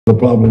the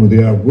problem with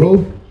the Arab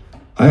world,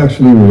 I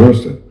actually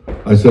reversed it.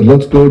 I said,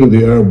 let's go to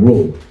the Arab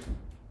world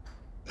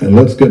and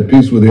let's get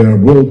peace with the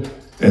Arab world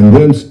and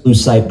then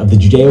lose sight of the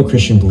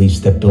Judeo-Christian beliefs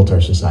that built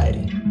our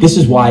society. This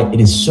is why it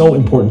is so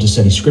important to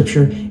study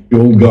scripture. The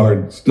old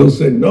guard still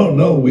saying,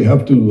 no, we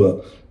have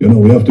to,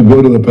 we have to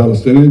go to the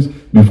Palestinians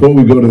before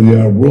we go to the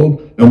Arab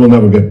world and we'll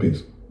never get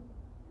peace.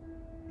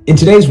 In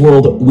today's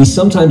world, we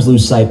sometimes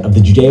lose sight of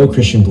the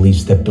Judeo-Christian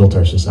beliefs that built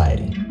our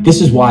society.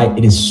 This is why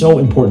it is so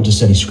important to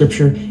study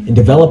scripture and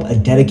develop a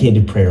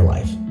dedicated prayer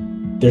life.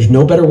 There's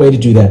no better way to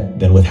do that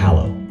than with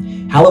Hallow.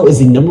 Hallow is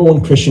the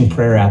 #1 Christian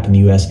prayer app in the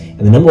US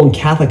and the #1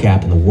 Catholic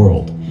app in the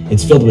world.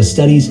 It's filled with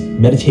studies,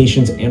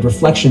 meditations, and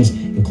reflections,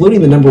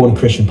 including the #1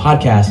 Christian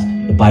podcast,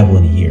 The Bible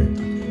in a Year.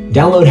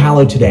 Download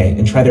Hallow today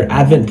and try their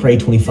Advent Pray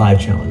 25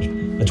 challenge,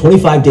 a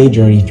 25-day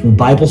journey through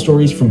Bible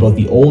stories from both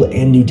the Old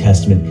and New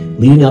Testament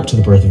leading up to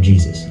the birth of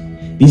Jesus.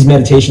 These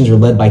meditations are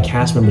led by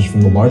cast members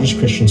from the largest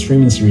Christian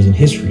streaming series in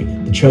history,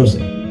 The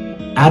Chosen.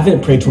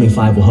 Advent Pray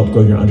 25 will help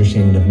grow your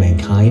understanding of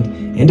mankind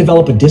and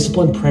develop a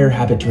disciplined prayer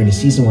habit during a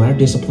season when our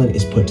discipline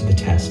is put to the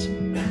test.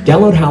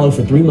 Download Hallow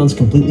for 3 months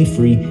completely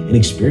free and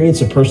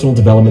experience a personal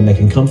development that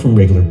can come from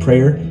regular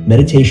prayer,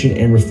 meditation,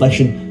 and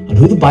reflection on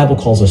who the Bible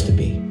calls us to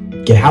be.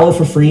 Get Hallow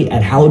for free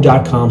at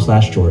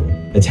hallow.com/Jordan.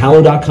 That's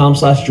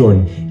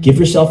hallow.com/Jordan. Give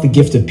yourself the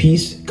gift of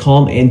peace,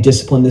 calm, and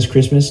discipline this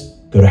Christmas.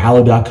 Go to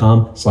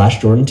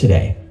hallow.com/Jordan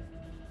today.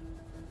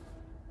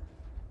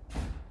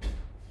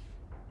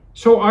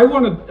 So I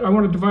want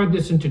to divide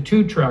this into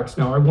 2 tracks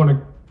now. I want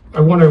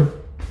to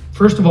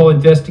first of all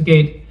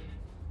investigate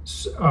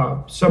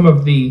some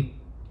of the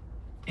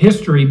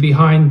history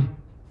behind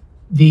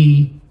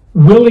the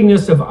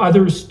willingness of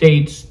other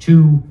states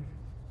to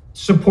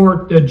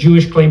support the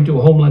Jewish claim to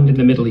a homeland in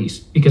the Middle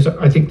East, because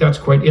I think that's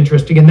quite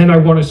interesting. And then I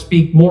want to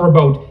speak more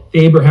about the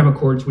Abraham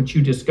Accords, which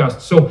you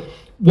discussed. So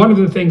one of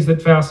the things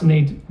that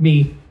fascinates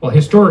me, well,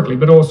 historically,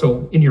 but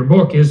also in your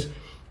book, is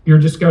your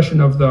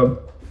discussion of the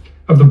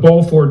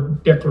Balfour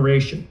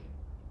Declaration.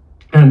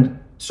 And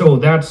so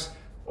that's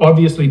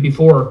obviously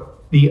before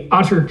the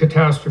utter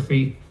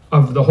catastrophe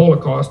of the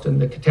Holocaust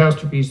and the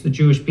catastrophes the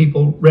Jewish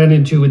people ran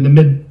into in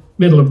the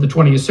middle of the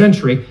 20th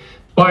century.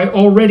 By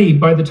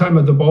the time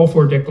of the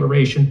Balfour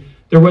Declaration,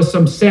 there was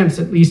some sense,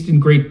 at least in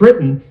Great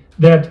Britain,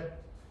 that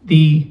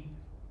the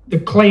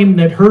claim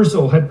that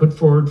Herzl had put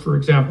forward, for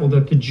example,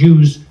 that the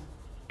Jews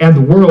and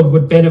the world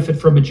would benefit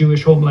from a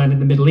Jewish homeland in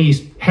the Middle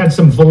East, had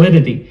some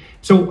validity.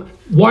 So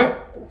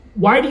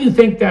why do you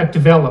think that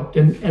developed?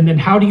 And then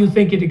how do you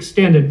think it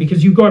extended?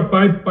 Because you got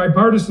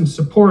bipartisan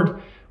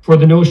support for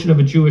the notion of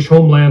a Jewish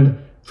homeland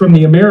from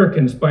the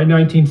Americans by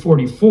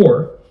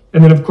 1944.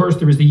 And then, of course,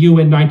 there was the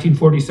UN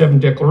 1947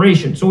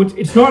 Declaration. So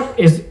it's not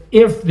as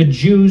if the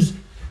Jews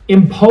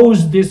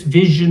imposed this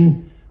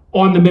vision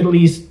on the Middle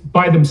East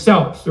by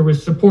themselves. There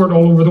was support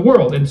all over the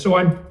world. And so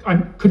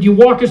could you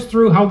walk us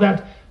through how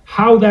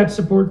that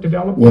support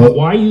developed, and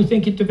why you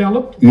think it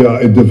developed? Yeah,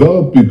 it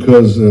developed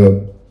because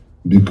of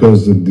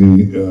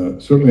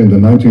certainly in the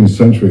 19th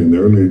century, in the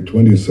early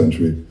 20th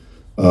century,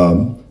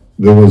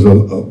 there was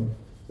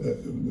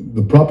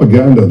the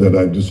propaganda that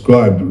I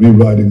described,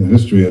 rewriting the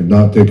history, had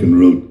not taken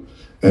root.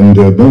 And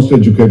most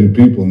educated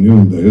people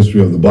knew the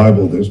history of the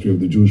Bible, the history of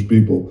the Jewish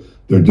people,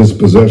 their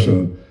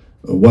dispossession,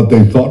 what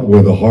they thought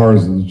were the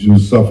horrors that the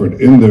Jews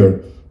suffered in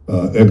their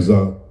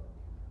exile.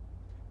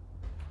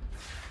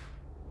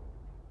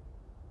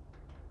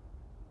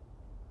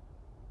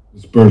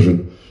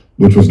 Dispersion,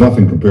 which was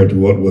nothing compared to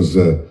what was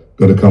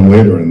going to come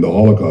later in the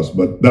Holocaust,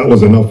 but that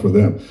was enough for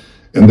them.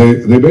 And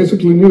they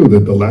basically knew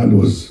that the land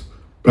was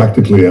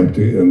practically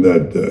empty, and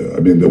that,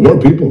 there were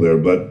people there,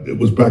 but it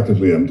was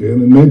practically empty.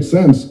 And it made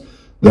sense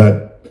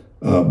that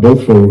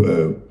both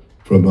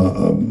from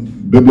a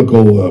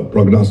biblical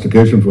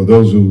prognostication for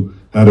those who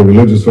had a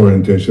religious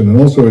orientation, and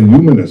also a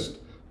humanist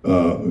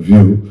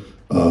view,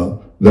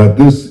 that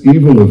this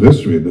evil of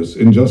history, this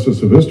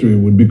injustice of history,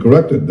 would be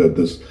corrected, that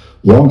this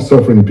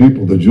long-suffering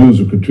people, the Jews,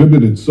 who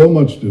contributed so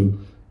much to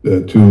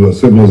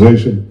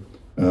civilization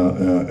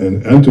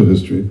and to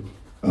history,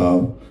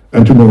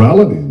 and to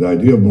morality, the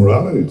idea of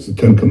morality. It's the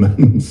 10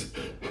 Commandments,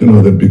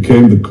 that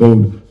became the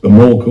code, the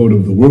moral code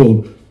of the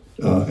world,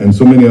 and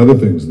so many other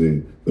things,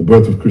 the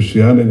birth of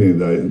Christianity.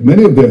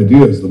 Many of the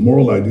ideas, the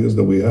moral ideas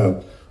that we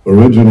have,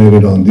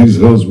 originated on these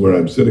hills where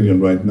I'm sitting in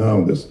right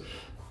now, this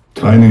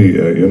tiny,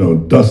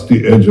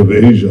 dusty edge of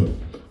Asia,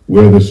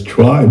 where this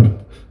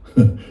tribe,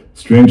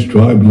 strange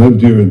tribe,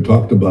 lived here and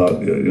talked about,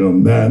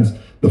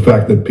 the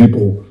fact that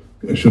people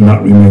should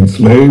not remain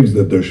slaves,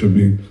 that there should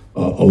be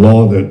a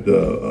law that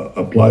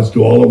applies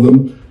to all of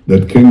them,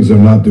 that kings are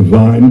not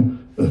divine,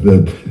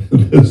 that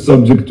they're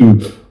subject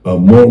to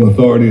moral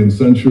authority and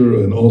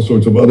censure, and all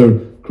sorts of other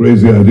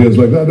crazy ideas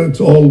like that.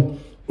 It's all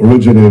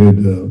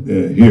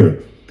originated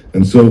here.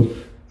 And so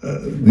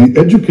the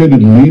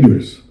educated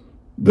leaders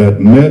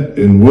that met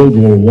in World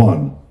War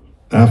I,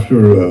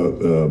 after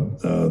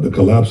the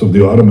collapse of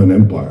the Ottoman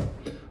Empire,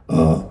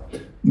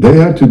 they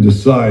had to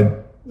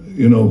decide,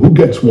 who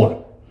gets what.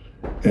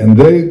 And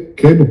they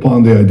came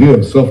upon the idea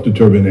of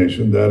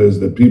self-determination, that is,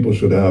 that people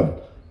should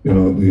have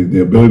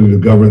the ability to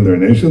govern their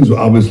nations,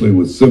 obviously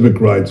with civic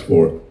rights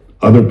for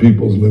other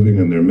peoples living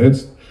in their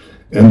midst.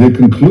 And they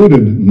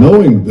concluded,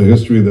 knowing the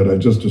history that I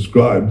just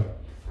described,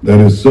 that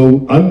is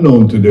so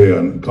unknown today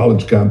on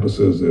college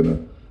campuses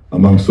and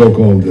among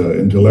so-called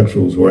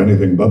intellectuals who are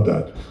anything but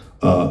that,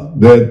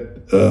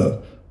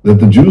 that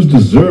the Jews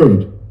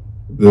deserved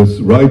this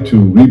right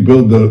to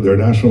rebuild their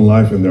national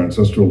life in their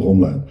ancestral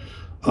homeland.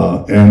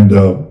 And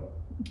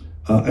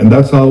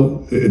that's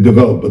how it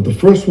developed. But the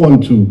first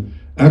one to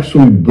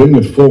actually bring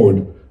it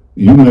forward,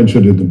 you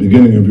mentioned at the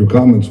beginning of your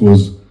comments,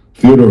 was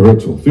Theodor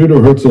Herzl.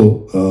 Theodor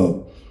Herzl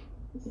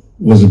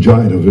was a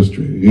giant of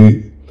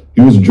history.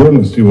 He was a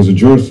journalist. He was a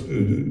Jewish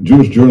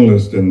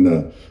journalist in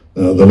the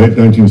late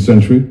 19th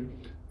century.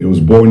 He was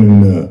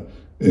born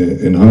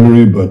in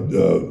Hungary, but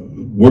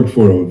worked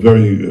for a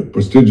very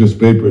prestigious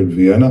paper in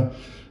Vienna.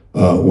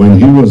 When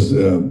he was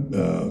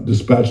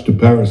dispatched to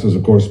Paris as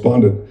a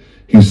correspondent,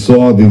 he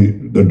saw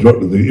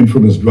the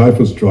infamous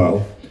Dreyfus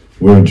trial,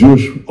 where a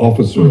Jewish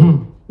officer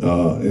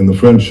in the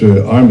French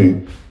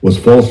army was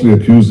falsely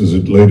accused, as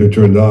it later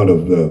turned out,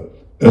 of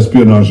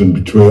espionage and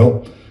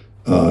betrayal,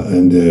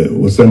 and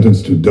was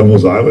sentenced to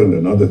Devil's Island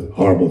and other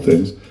horrible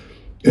things.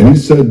 And he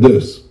said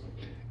this: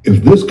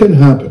 if this can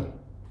happen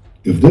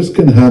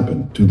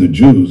to the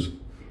Jews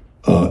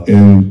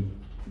in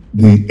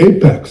the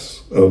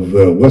apex of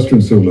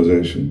Western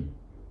civilization,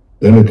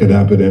 then it can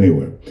happen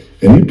anywhere.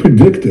 And he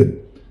predicted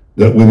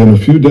that within a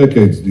few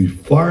decades, the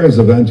fires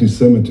of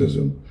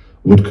anti-Semitism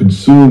would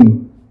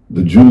consume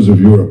the Jews of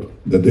Europe,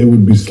 that they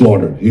would be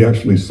slaughtered. He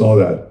actually saw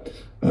that.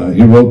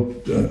 He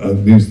wrote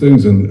these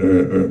things in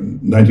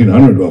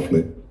 1900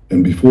 roughly,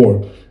 and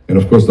before. And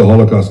of course, the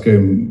Holocaust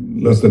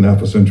came less than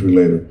half a century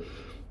later.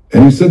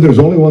 And he said there's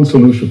only one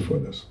solution for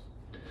this.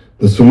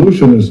 The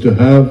solution is to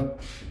have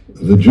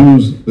the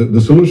Jews,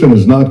 the solution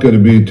is not going to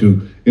be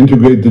to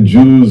integrate the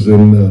Jews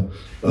in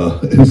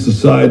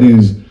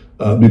societies,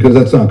 because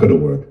that's not going to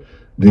work.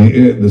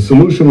 The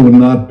solution would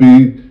not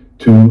be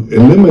to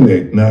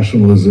eliminate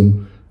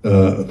nationalism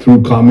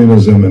through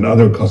communism and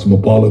other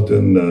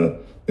cosmopolitan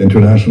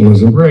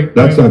internationalism.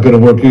 That's not going to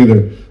work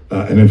either.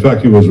 And in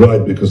fact, he was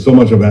right, because so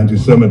much of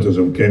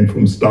anti-Semitism came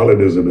from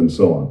Stalinism and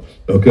so on.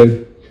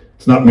 Okay?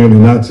 It's not merely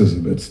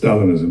Nazism, it's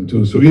Stalinism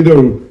too. So either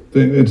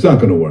thing, it's not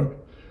going to work.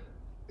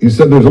 He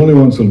said there's only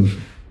one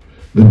solution.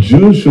 The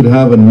Jews should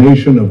have a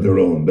nation of their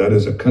own, that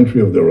is, a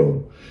country of their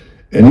own.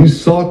 And he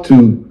sought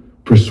to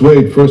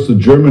persuade first the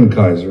German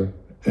Kaiser,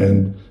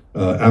 and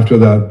after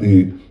that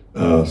the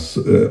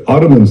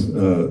Ottoman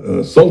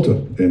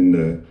Sultan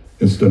in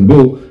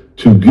Istanbul,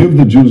 to give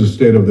the Jews a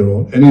state of their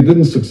own, and he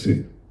didn't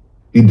succeed.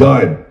 He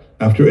died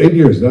after 8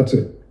 years, that's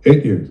it,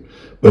 8 years.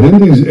 But in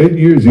these 8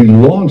 years, he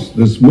launched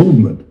this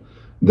movement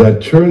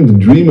that turned the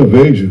dream of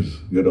ages,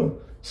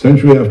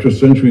 century after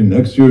century,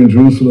 next year in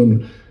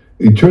Jerusalem.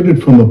 He turned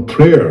it from a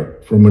prayer,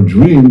 from a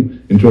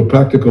dream, into a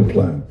practical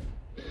plan.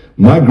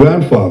 My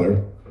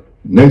grandfather,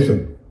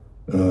 Nathan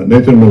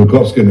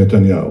Milakovsky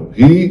Netanyahu,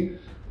 he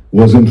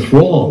was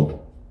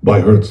enthralled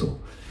by Herzl.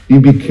 He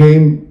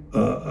became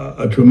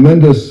a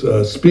tremendous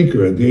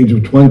speaker at the age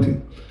of 20.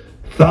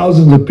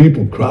 Thousands of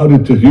people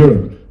crowded to hear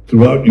him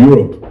throughout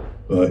Europe,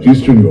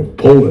 Eastern Europe,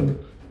 Poland.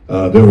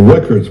 There were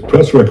records,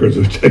 press records,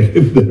 which I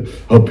give them,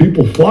 how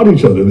people fought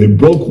each other. They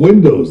broke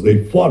windows.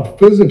 They fought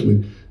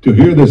physically to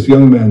hear this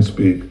young man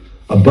speak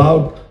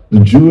about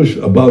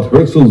about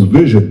Herzl's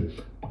vision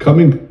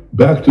coming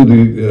back to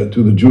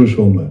the Jewish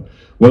homeland.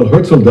 Well,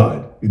 Herzl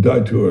died. He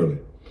died too early.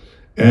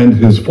 And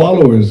his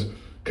followers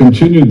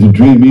continued the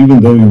dream even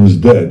though he was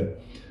dead.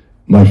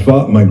 My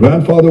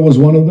grandfather was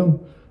one of them.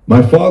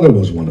 My father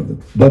was one of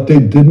them. But they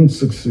didn't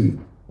succeed.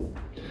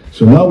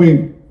 So now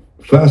we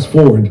fast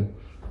forward.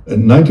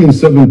 In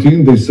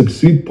 1917, they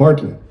succeed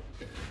partly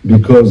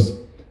because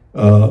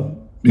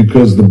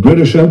the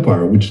British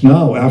Empire, which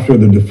now, after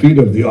the defeat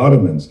of the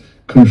Ottomans,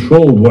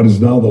 controlled what is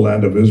now the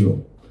land of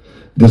Israel,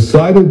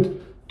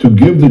 decided to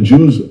give the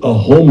Jews a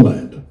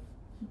homeland.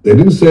 They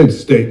didn't say it's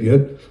state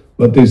yet,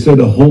 but they said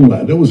a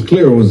homeland. It was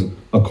clear it was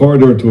a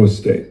corridor to a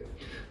state.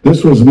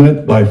 This was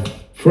met by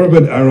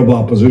fervent Arab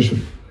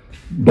opposition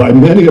by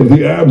many of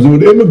the Arabs who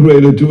had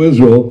immigrated to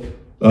Israel,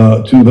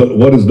 to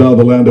what is now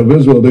the land of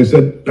Israel. They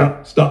said, no,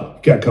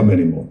 stop, can't come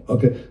anymore.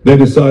 Okay, they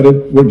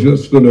decided we're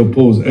just going to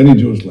oppose any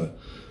Jewish land.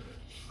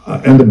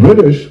 And the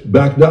British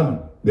backed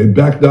down. They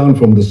backed down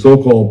from the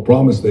so-called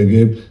promise they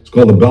gave. It's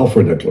called the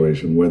Balfour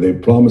Declaration, where they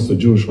promised the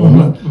Jewish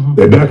homeland.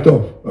 They backed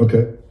off,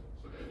 okay?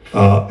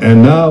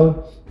 And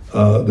now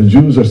the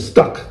Jews are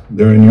stuck.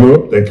 They're in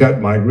Europe. They can't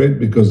migrate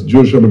because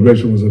Jewish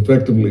immigration was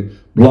effectively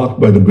blocked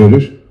by the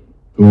British,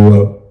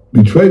 who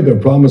betrayed their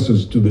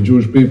promises to the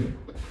Jewish people.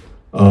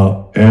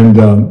 And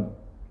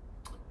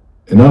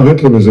now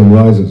Hitlerism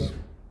rises.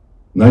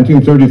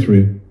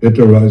 1933,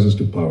 Hitler rises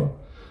to power.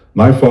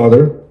 My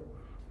father,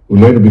 who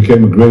later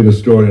became a great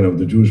historian of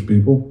the Jewish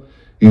people,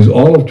 he's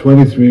all of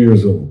 23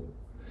 years old.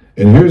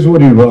 And here's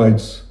what he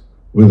writes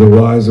with the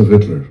rise of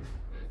Hitler.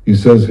 He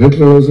says,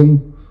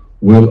 Hitlerism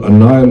will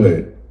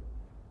annihilate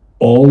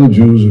all the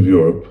Jews of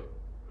Europe,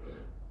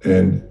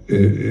 and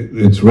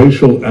it's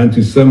racial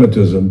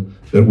anti-Semitism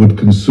that would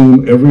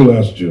consume every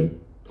last Jew.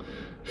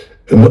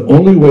 And the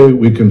only way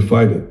we can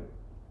fight it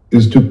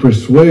is to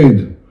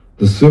persuade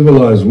the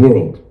civilized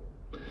world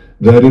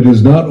that it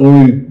is not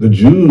only the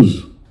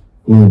Jews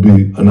who will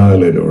be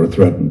annihilated or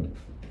threatened,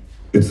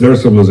 it's their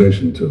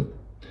civilization too.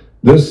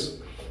 This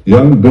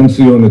young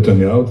Ben-Zion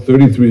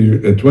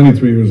Netanyahu,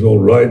 23 years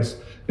old, writes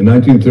in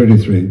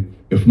 1933,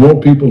 if more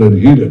people had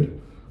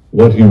heeded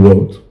what he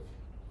wrote,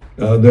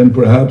 then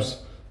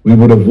perhaps we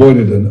would have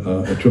avoided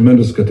a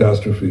tremendous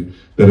catastrophe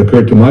that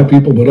occurred to my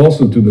people, but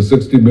also to the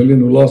 60 million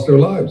who lost their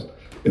lives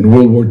in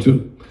World War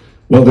II.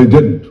 Well, they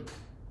didn't.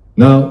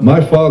 Now,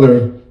 my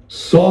father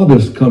saw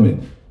this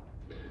coming,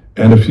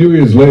 and a few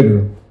years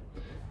later,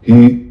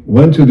 he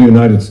went to the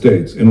United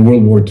States in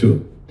World War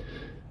II,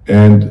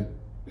 and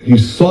he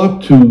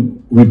sought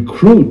to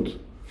recruit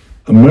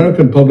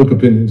American public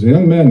opinion. He's a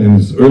young man in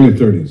his early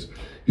 30s.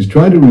 He's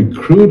trying to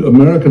recruit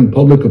American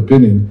public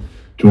opinion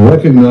to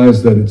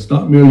recognize that it's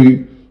not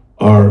merely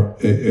for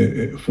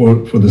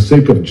the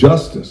sake of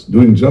justice,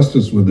 doing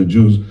justice with the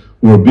Jews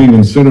who are being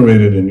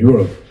incinerated in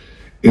Europe.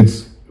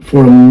 It's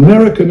for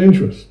American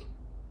interest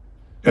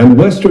and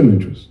Western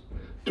interest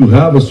to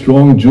have a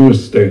strong Jewish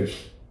state,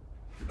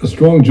 a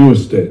strong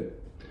Jewish state.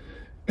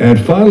 And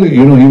finally,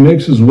 he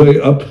makes his way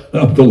up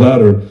the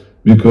ladder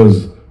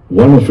because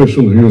one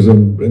official hears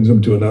him, brings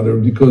him to another,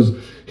 because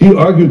he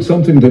argued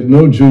something that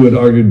no Jew had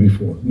argued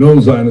before, no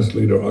Zionist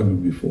leader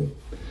argued before.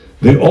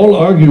 They all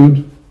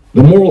argued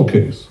the moral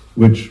case,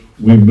 which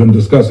we've been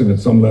discussing at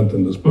some length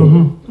in this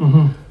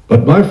program.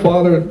 But my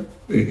father,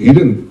 he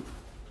didn't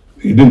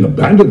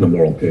abandon the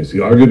moral case. He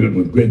argued it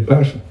with great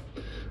passion.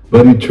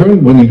 But he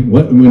turned,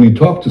 when he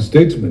talked to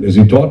statesmen, as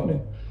he taught me,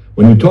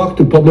 when you talk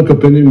to public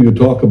opinion, you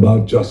talk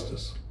about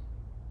justice.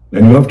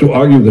 And you have to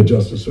argue the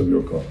justice of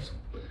your cause.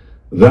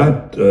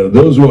 That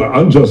those who are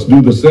unjust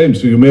do the same,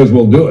 so you may as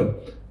well do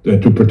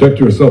it to protect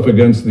yourself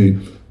against the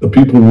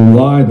people who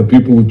lie, the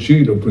people who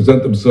cheat or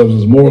present themselves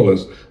as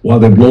moralists while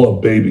they blow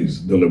up babies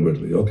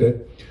deliberately, okay?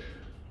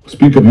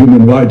 Speak of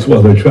human rights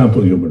while they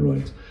trample human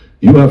rights.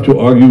 You have to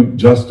argue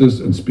justice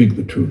and speak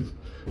the truth.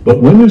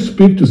 But when you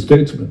speak to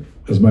statesmen,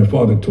 as my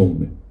father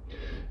told me,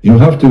 you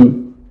have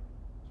to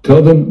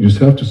tell them, you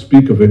have to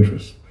speak of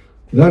interest.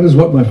 That is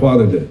what my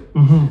father did.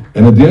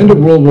 And at the end of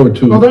World War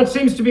II... Well, that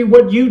seems to be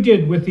what you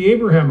did with the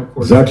Abraham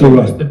Accords. Exactly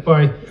right. That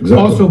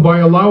by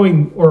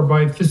allowing or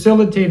by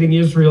facilitating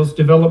Israel's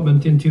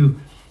development into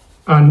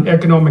an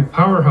economic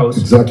powerhouse,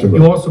 exactly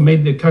right. You also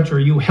made the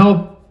country, you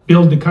helped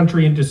build the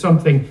country into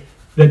something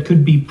that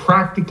could be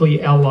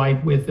practically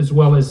allied with, as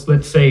well as,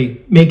 let's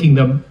say, making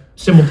them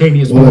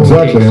simultaneous. Well,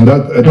 exactly, and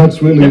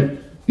that's really,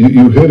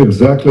 you hit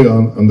exactly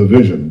on the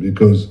vision,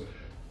 because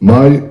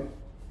my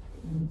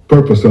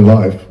purpose in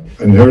life,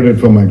 inherited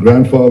from my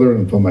grandfather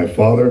and from my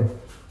father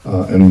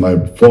and my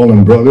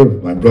fallen brother,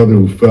 my brother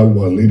who fell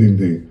while leading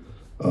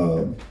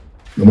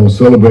the most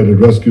celebrated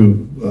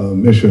rescue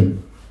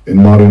mission in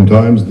modern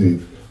times,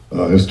 the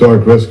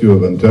historic rescue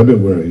of Entebbe,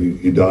 where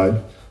he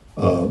died.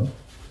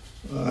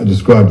 I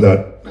described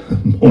that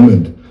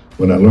moment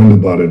when I learned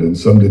about it in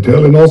some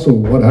detail, and also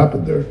what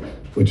happened there,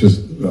 which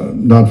is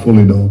not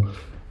fully known.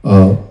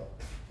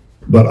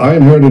 But I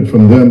inherited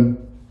from them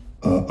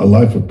a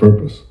life of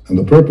purpose, and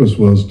the purpose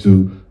was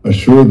to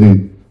assure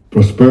the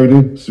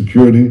prosperity,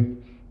 security,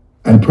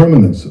 and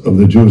permanence of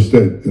the Jewish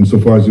state,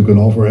 insofar as you can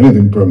offer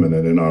anything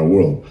permanent in our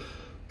world.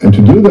 And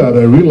to do that,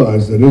 I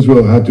realized that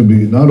Israel had to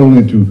be not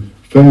only to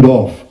fend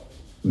off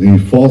the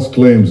false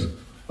claims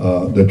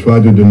that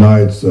tried to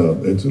deny its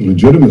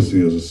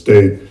legitimacy as a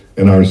state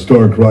and our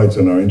historic rights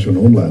and our ancient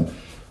homeland,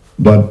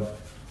 but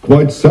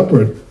quite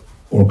separate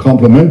or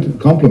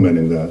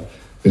complementing that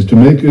is to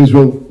make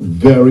Israel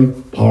very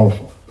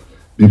powerful,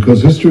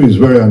 because history is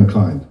very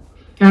unkind.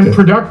 And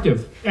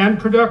productive,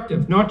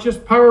 not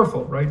just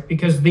powerful, right?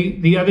 Because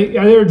the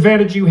other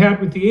advantage you had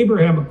with the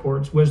Abraham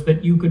Accords was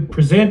that you could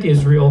present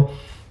Israel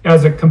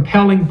as a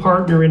compelling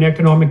partner in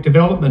economic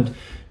development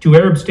to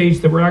Arab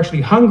states that were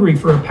actually hungry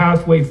for a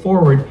pathway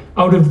forward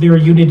out of their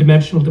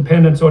unidimensional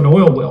dependence on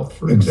oil wealth,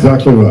 for example.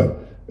 Exactly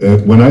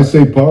right. When I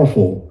say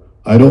powerful,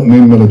 I don't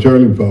mean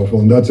militarily powerful,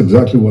 and that's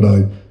exactly what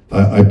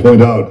I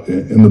point out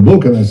in the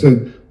book. And I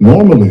said,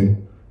 normally,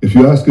 if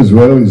you ask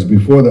Israelis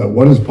before that,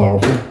 what is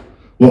powerful?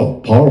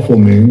 Well, powerful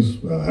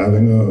means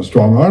having a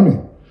strong army.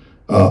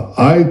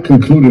 I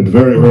concluded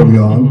very early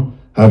on,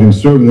 having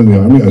served in the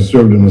army, I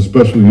served in a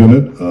special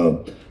unit,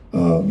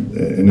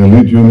 an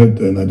elite unit,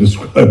 and I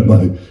described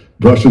my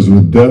brushes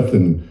with death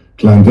and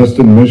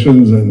clandestine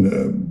missions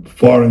and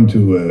far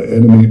into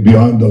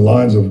beyond the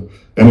lines of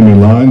enemy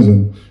lines,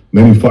 and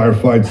many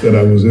firefights that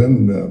I was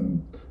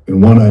in.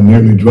 In one, I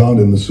nearly drowned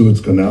in the Suez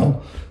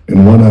Canal.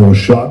 In one, I was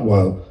shot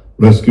while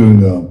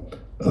rescuing,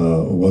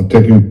 while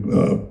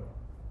taking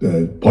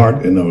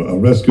part in a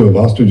rescue of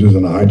hostages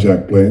in a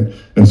hijacked plane,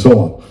 and so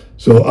on.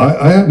 So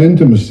I had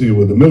intimacy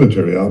with the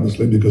military,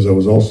 obviously, because I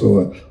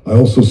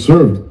also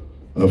served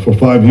for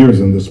 5 years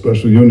in this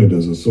special unit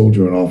as a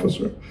soldier and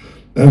officer.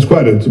 And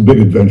it's a big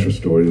adventure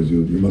story, as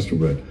you must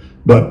have read.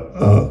 But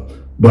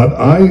But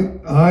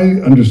I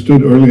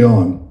understood early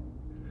on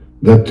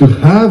that to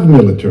have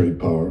military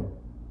power,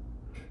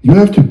 you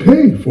have to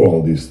pay for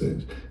all these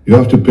things. You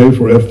have to pay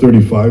for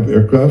F-35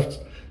 aircrafts.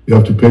 You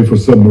have to pay for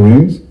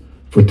submarines,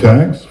 for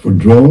tanks, for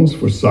drones,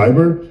 for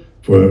cyber,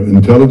 for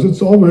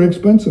intelligence, all very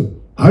expensive.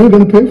 How are you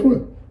going to pay for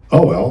it?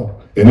 Oh,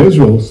 well, in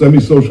Israel,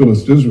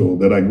 semi-socialist Israel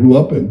that I grew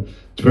up in,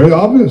 it's very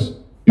obvious.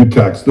 You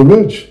tax the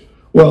rich.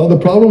 Well, the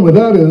problem with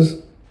that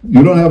is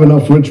you don't have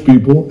enough rich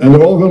people, and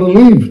they're all going to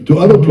leave to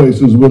other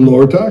places with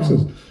lower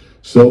taxes.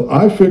 So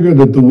I figured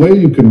that the way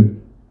you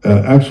can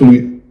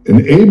actually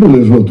enable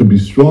Israel to be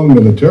strong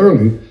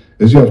militarily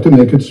is you have to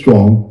make it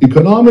strong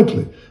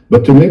economically.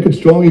 But to make it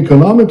strong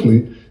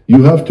economically,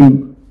 you have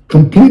to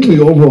completely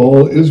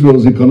overhaul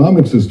Israel's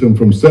economic system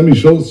from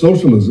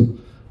semi-socialism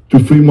to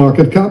free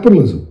market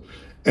capitalism.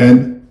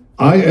 And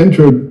I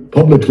entered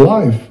public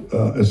life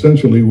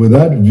essentially with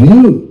that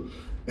view.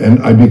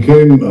 And I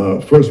became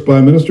first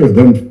prime minister,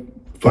 then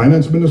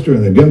finance minister,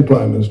 and again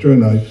prime minister.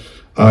 And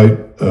I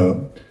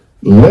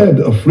led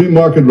a free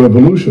market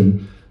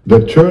revolution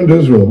that turned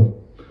Israel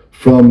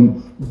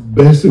from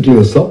basically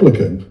a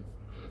supplicant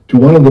to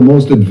one of the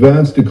most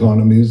advanced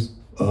economies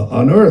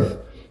on earth.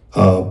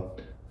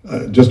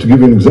 Just to give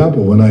you an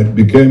example, when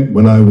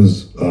I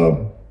was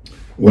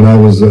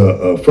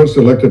first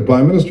elected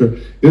prime minister,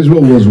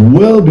 Israel was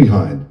well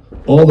behind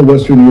all the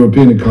Western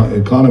European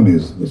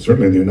economies,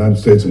 certainly the United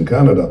States and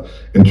Canada,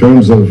 in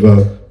terms of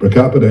per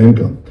capita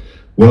income.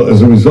 Well,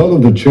 as a result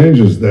of the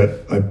changes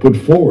that I put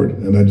forward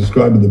and I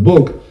described in the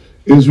book,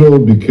 Israel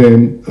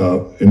became,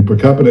 in per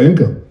capita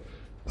income,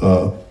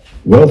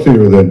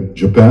 wealthier than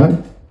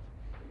Japan,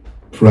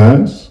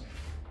 France,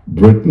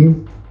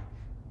 Britain,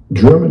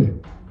 Germany.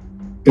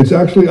 It's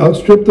actually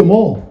outstripped them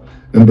all.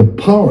 And the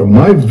power,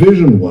 my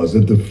vision was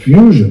that the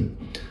fusion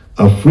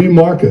of free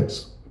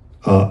markets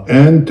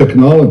and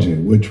technology,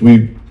 which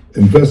we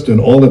invest in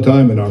all the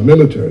time in our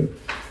military,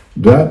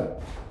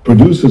 that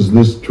produces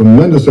this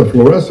tremendous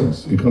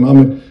efflorescence,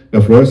 economic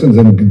efflorescence,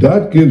 and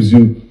that gives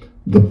you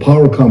the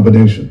power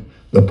combination.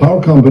 The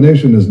power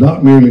combination is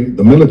not merely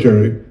the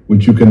military,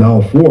 which you can now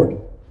afford.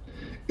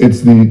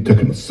 It's the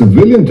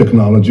civilian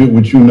technology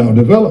which you now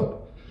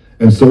develop.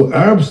 And so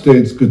Arab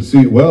states could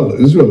see, well,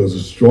 Israel is a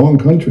strong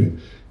country,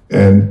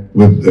 and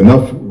with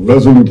enough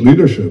resolute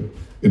leadership,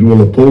 it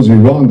will oppose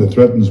Iran that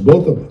threatens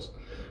both of us.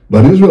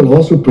 But Israel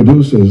also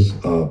produces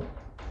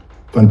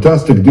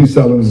fantastic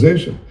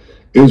desalinization.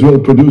 Israel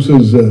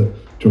produces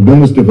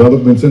tremendous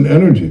developments in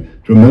energy,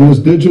 tremendous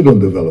digital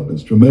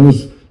developments,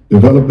 tremendous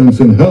developments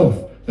in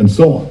health, and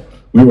so on.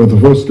 We were the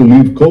first to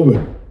leave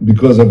COVID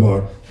because of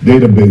our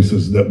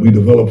databases that we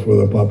developed for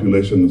the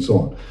population and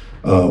so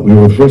on. We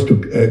were the first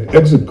to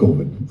exit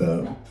COVID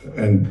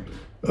and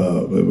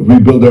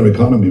rebuild our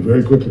economy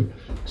very quickly.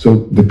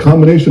 So the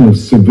combination of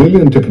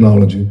civilian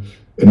technology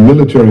and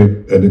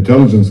military and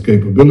intelligence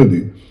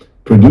capability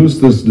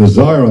produced this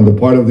desire on the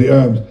part of the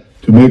Arabs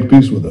to make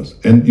peace with us.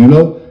 And you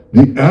know,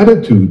 the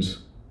attitudes,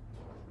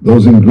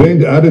 those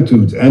ingrained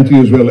attitudes,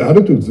 anti-Israel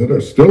attitudes that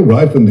are still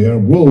rife in the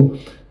Arab world,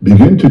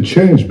 begin to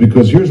change,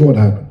 because here's what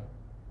happened.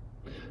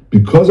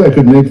 Because I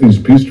could make these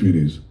peace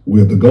treaties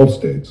with the Gulf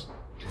states,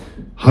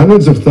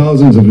 hundreds of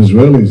thousands of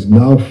Israelis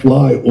now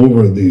fly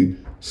over the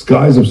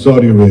skies of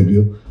Saudi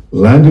Arabia,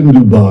 land in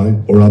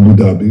Dubai or Abu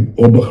Dhabi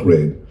or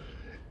Bahrain,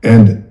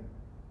 and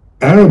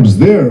Arabs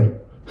there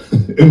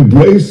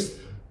embrace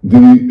the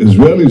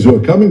Israelis who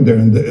are coming there,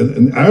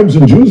 and Arabs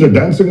and Jews are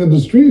dancing in the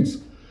streets.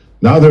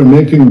 Now they're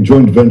making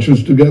joint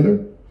ventures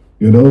together.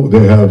 You know,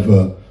 they have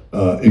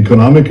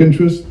economic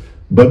interests,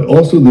 but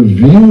also the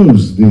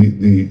views,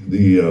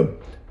 the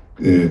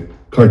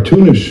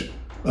cartoonish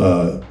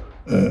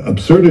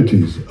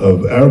absurdities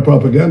of Arab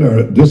propaganda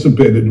are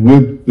dissipated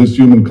with this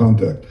human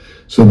contact.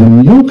 So the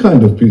new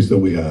kind of peace that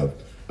we have,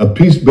 a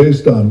peace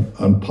based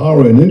on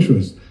power and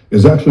interest,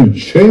 is actually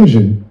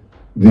changing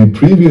the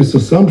previous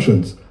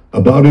assumptions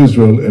about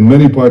Israel in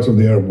many parts of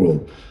the Arab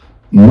world.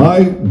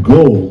 My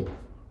goal,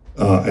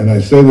 and I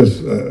say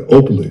this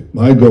openly,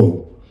 my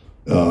goal,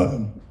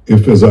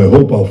 if as I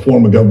hope I'll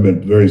form a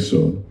government very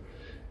soon,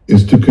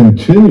 is to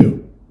continue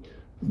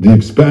the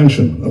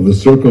expansion of the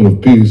circle of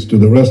peace to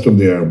the rest of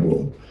the Arab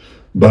world.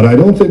 But I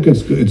don't think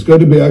it's going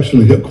to be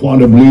actually a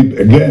quantum leap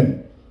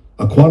again,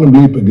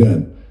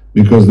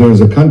 because there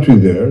is a country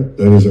there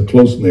that is a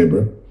close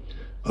neighbor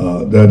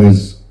that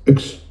is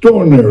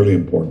extraordinarily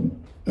important,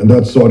 and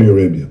that's Saudi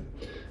Arabia.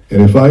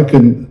 And if I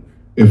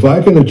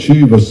can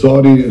achieve a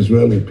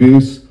Saudi-Israeli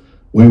peace,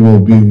 we will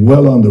be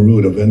well on the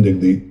route of ending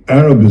the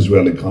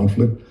Arab-Israeli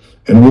conflict,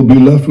 and we'll be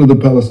left with the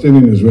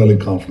Palestinian-Israeli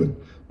conflict.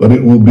 But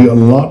it will be a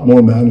lot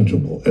more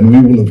manageable, and we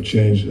will have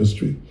changed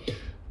history.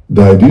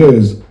 The idea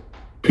is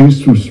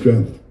peace through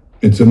strength.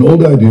 It's an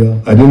old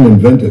idea, I didn't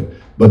invent it,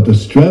 but the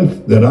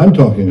strength that I'm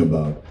talking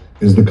about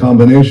is the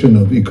combination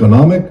of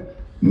economic,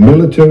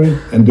 military,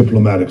 and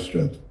diplomatic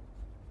strength.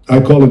 I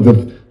call it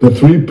the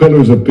three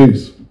pillars of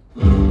peace.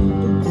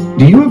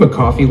 Do you have a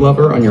coffee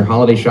lover on your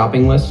holiday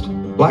shopping list?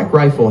 Black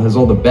Rifle has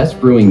all the best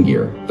brewing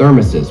gear,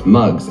 thermoses,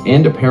 mugs,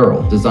 and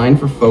apparel designed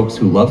for folks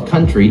who love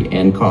country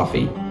and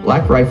coffee.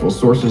 Black Rifle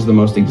sources the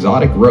most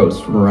exotic roasts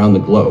from around the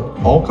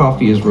globe. All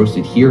coffee is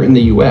roasted here in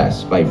the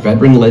US by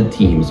veteran-led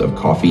teams of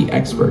coffee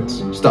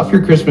experts. Stuff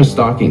your Christmas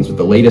stockings with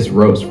the latest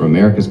roast from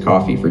America's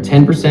Coffee for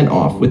 10%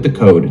 off with the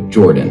code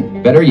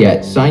JORDAN. Better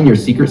yet, sign your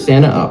Secret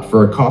Santa up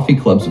for a coffee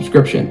club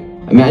subscription.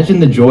 Imagine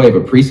the joy of a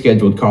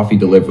pre-scheduled coffee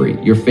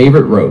delivery, your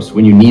favorite roast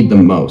when you need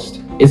them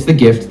most. It's the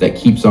gift that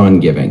keeps on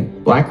giving.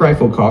 Black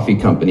Rifle Coffee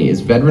Company is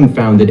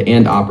veteran-founded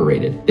and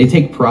operated. They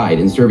take pride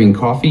in serving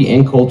coffee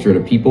and culture to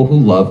people who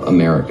love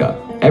America.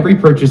 Every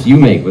purchase you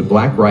make with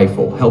Black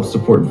Rifle helps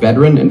support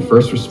veteran and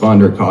first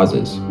responder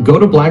causes. Go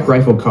to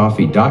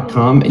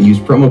blackriflecoffee.com and use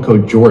promo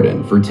code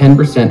JORDAN for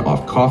 10%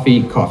 off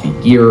coffee, coffee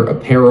gear,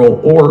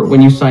 apparel, or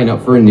when you sign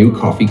up for a new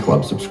coffee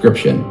club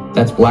subscription.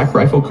 That's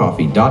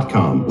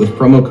blackriflecoffee.com with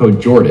promo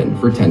code JORDAN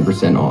for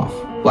 10% off.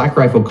 Black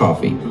Rifle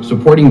Coffee,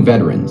 supporting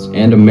veterans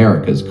and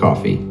America's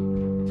coffee.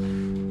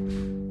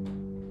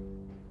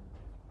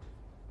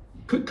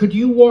 Could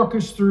you walk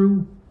us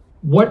through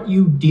what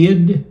you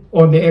did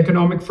on the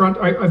economic front?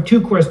 I have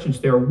two questions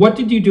there. What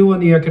did you do on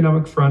the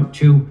economic front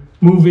to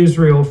move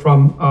Israel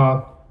from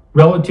a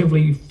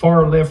relatively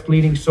far left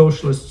leaning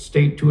socialist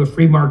state to a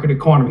free market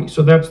economy?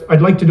 So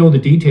I'd like to know the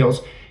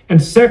details.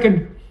 And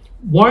second,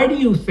 why do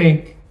you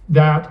think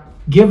that,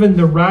 given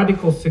the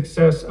radical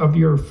success of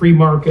your free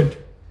market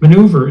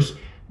maneuvers,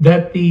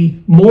 that the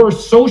more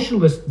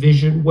socialist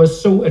vision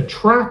was so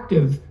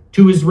attractive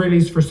to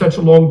Israelis for such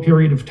a long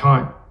period of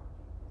time?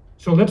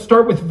 So let's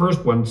start with the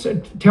first one.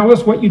 So tell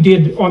us what you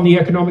did on the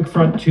economic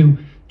front to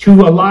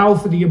allow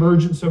for the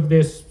emergence of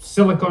this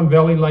Silicon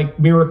Valley-like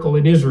miracle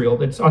in Israel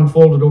that's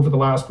unfolded over the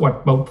last,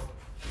 about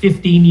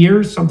 15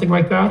 years, something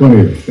like that? 20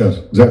 years, yes,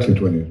 exactly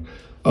 20 years.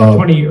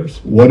 20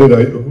 years. Well,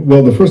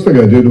 the first thing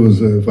I did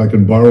was, if I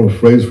can borrow a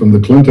phrase from the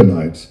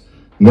Clintonites,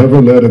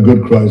 never let a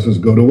good crisis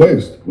go to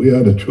waste. We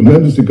had a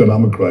tremendous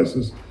economic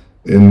crisis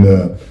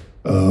when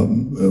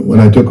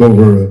I took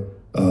over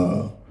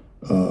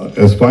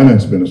as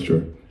finance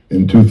minister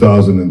in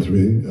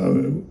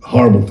 2003,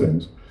 horrible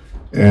things.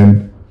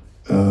 And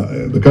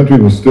the country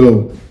was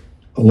still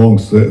along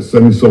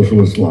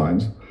semi-socialist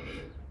lines.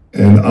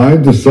 And I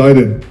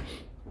decided,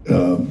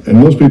 and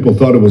most people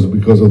thought it was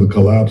because of the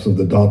collapse of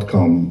the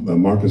dot-com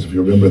markets, if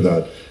you remember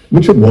that,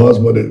 which it was,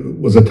 but it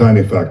was a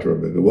tiny factor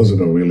of it. It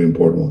wasn't a really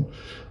important one.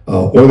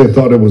 Or they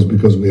thought it was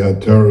because we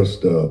had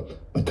terrorist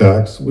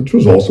attacks, which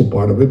was also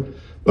part of it.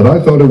 But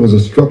I thought it was a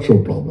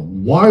structural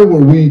problem. Why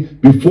were we,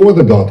 before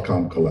the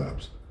dot-com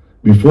collapse,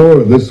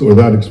 before this or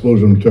that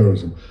explosion of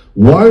terrorism,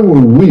 why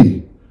were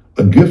we,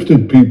 a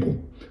gifted people,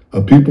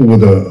 a people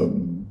with a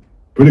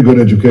pretty good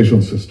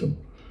educational system,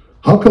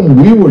 how come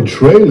we were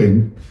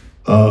trailing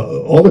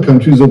all the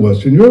countries of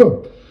Western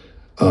Europe?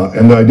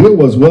 And the idea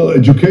was, well,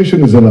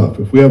 education is enough.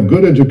 If we have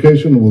good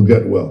education, we'll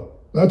get well.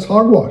 That's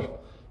hogwash.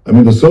 I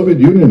mean, the Soviet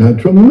Union had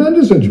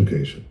tremendous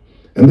education,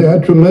 and they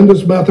had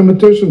tremendous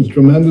mathematicians,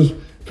 tremendous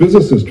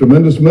physicists,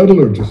 tremendous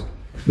metallurgists.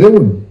 They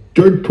were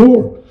dirt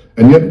poor.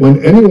 And yet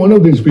when any one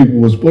of these people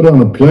was put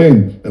on a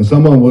plane and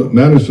someone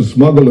managed to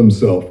smuggle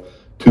himself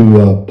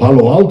to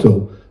Palo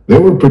Alto, they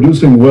were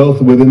producing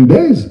wealth within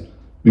days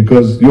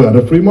because you had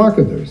a free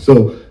market there.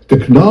 So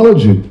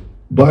technology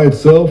by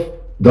itself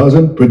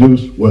doesn't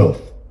produce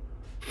wealth.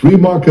 Free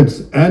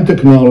markets and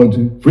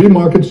technology, free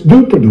markets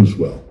do produce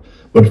wealth.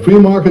 But free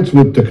markets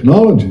with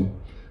technology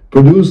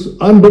produce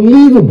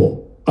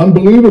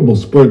unbelievable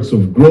spurts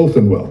of growth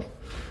and wealth.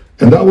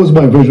 And that was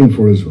my vision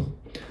for Israel.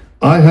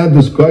 I had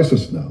this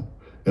crisis now.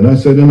 And I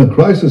said, in a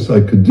crisis, I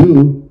could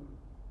do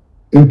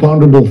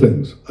imponderable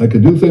things. I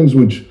could do things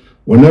which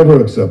were never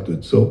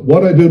accepted. So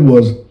what I did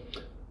was,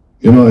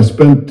 I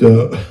spent,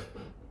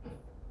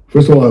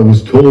 first of all, I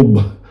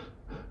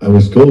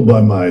was told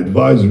by my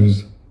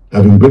advisors,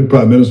 having been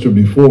prime minister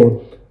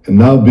before, and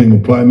now being a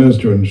prime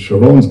minister in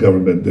Sharon's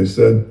government, they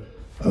said,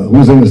 who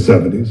was in the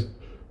 70s,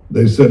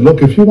 they said,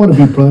 look, if you want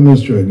to be prime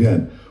minister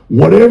again,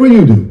 whatever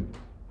you do,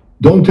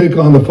 don't take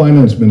on the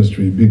finance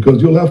ministry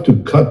because you'll have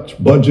to cut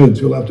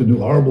budgets, you'll have to do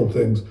horrible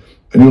things,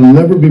 and you'll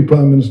never be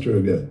prime minister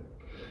again.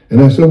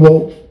 And I said,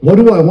 well, what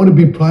do I want to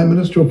be prime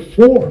minister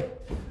for?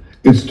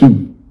 It's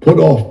to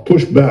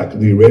push back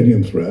the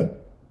Iranian threat,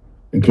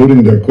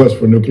 including their quest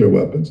for nuclear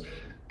weapons,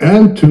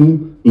 and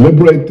to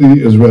liberate the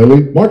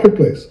Israeli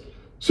marketplace.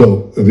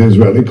 So the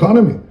Israeli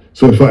economy.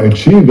 So if I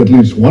achieve at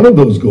least one of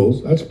those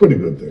goals, that's a pretty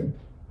good thing.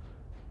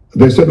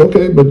 They said,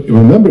 okay, but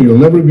remember, you'll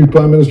never be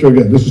prime minister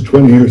again. This is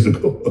 20 years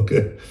ago,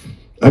 okay?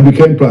 I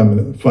became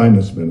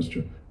finance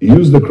minister. He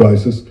used the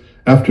crisis.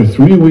 After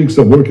 3 weeks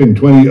of working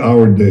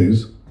 20-hour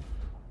days,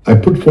 I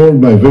put forward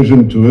my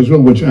vision to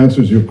Israel, which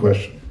answers your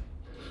question.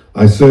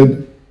 I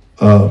said,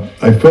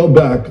 I fell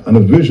back on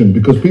a vision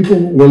because people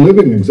were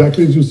living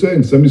exactly as you say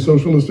in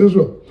semi-socialist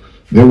Israel.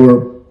 They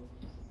were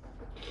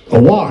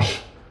awash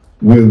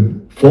with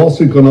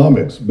false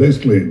economics,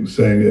 basically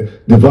saying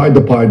divide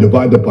the pie,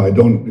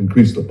 don't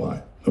increase the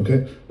pie.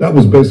 Okay, that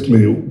was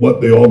basically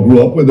what they all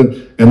grew up with,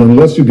 and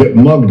unless you get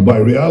mugged by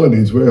reality,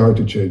 it's very hard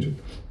to change it.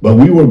 But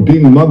we were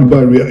being mugged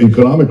by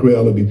economic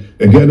reality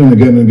again and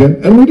again and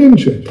again, and we didn't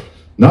change it.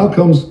 Now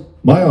comes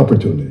my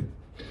opportunity.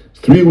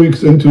 3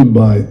 weeks into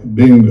my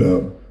being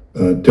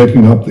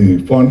taking up the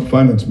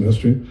finance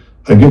ministry,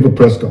 I gave a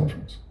press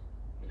conference,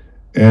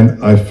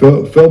 and I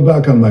fell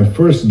back on my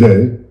first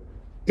day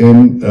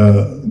in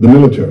the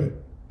military,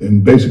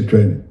 in basic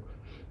training.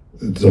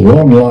 It's a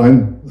long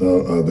line.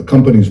 The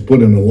company's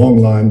put in a long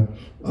line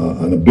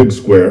on a big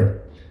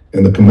square,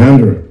 and the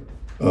commander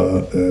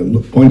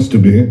points to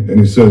me and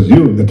he says,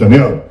 "You,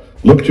 Netanyahu,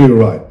 look to your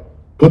right.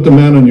 Put the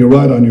man on your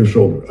right on your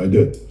shoulder." I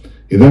did.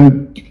 He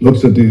then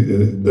looks at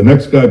the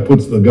next guy,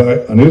 puts the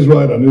guy on his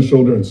right on his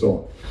shoulder, and so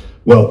on.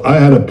 Well, I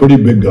had a pretty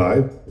big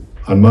guy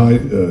on my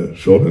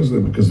shoulders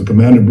because the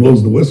commander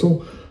blows the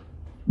whistle.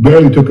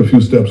 Barely took a few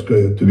steps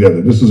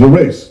together. This is a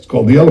race. It's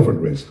called the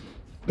elephant race.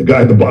 The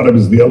guy at the bottom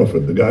is the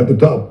elephant. The guy at the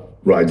top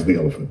rides the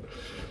elephant.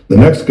 The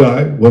next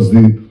guy was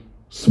the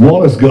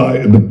smallest guy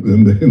in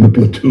the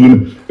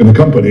platoon in the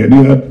company, and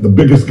he had the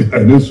biggest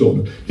guy on his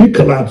shoulder. He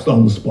collapsed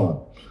on the spot.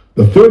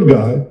 The third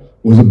guy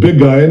was a big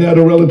guy, and he had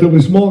a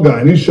relatively small guy,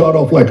 and he shot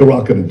off like a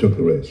rocket and took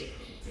the race.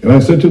 And I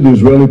said to the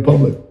Israeli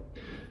public,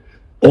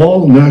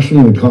 all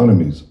national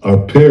economies are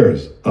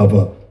pairs of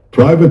a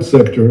private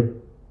sector,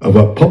 of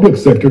a public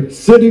sector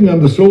sitting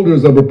on the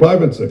shoulders of a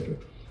private sector.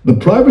 The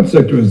private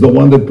sector is the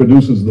one that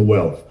produces the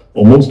wealth,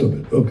 or most of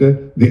it, okay?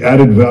 The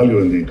added value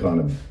in the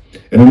economy.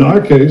 And in our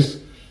case,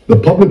 the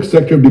public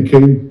sector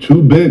became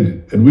too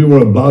big, and we were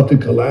about to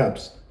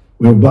collapse.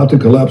 We were about to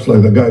collapse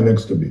like the guy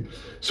next to me.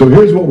 So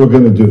here's what we're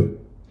going to do.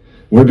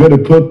 We're going to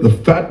put the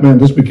fat man,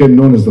 this became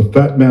known as the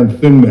fat man,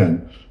 thin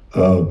man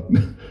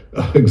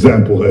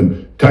example,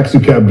 and taxi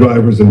cab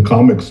drivers and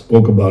comics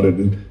spoke about it.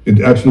 It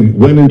actually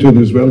went into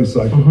the Israeli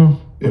cycle.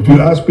 If you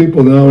ask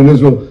people now in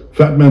Israel,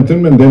 fat man,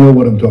 thin man, they know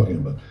what I'm talking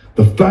about.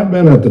 The fat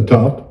man at the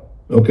top,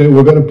 okay,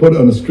 we're going to put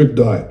on a strict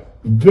diet.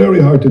 Very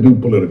hard to do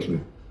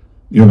politically.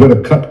 You're going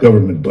to cut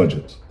government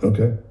budgets,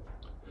 okay?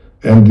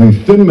 And the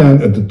thin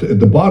man at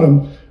the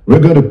bottom,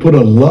 we're going to put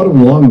a lot of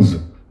lungs,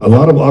 a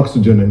lot of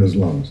oxygen in his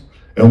lungs.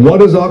 And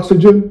what is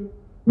oxygen?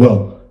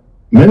 Well,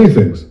 many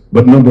things.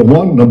 But number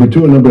one, number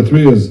two, and number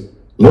three is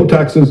low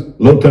taxes,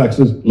 low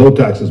taxes, low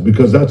taxes,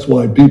 because that's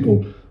why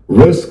people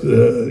risk,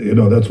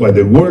 that's why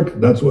they work.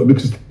 That's why,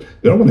 because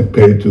they don't want to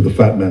pay to the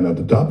fat man at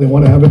the top. They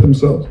want to have it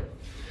themselves.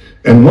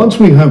 And once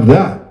we have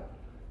that,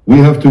 we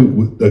have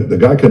to, the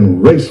guy can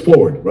race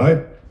forward,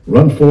 right?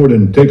 Run forward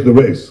and take the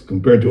race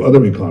compared to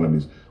other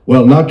economies.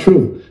 Well, not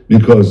true,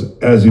 because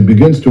as he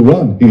begins to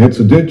run, he hits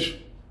a ditch,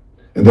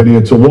 and then he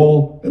hits a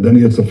wall, and then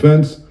he hits a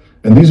fence,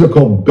 and these are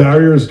called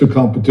barriers to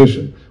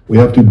competition. We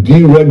have to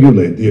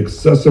deregulate the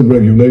excessive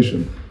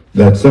regulation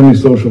that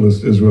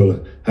semi-socialist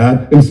Israel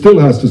had, and still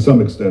has to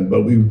some extent,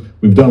 but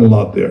we've done a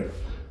lot there.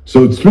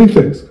 So it's three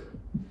things: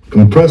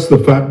 compress the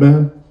fat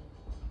man,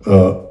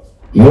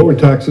 lower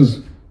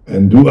taxes,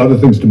 and do other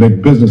things to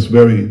make business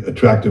very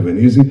attractive and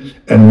easy,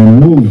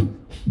 and remove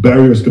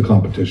barriers to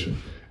competition.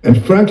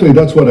 And frankly,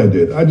 that's what I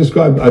did. I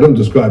don't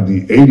describe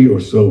the 80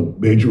 or so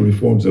major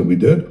reforms that we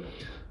did,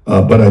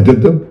 but I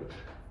did them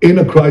in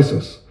a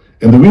crisis.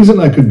 And the reason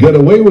I could get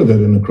away with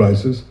it in a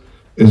crisis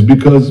is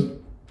because,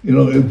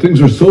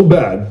 things are so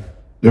bad,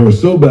 they were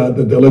so bad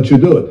that they'll let you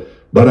do it.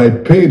 But I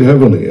paid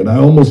heavily, and I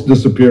almost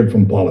disappeared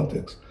from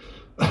politics.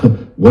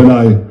 When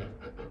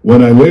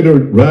I later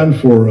ran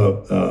for,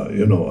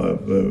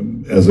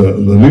 as the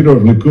leader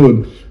of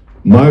Likud,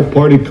 my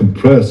party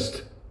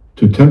compressed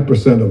to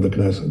 10% of the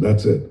Knesset.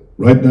 That's it.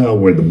 Right now,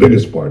 we're the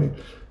biggest party.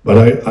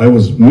 But I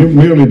was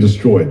merely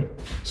destroyed.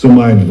 So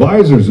my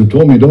advisors who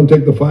told me, don't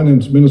take the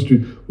finance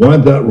ministry,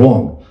 weren't that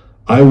wrong.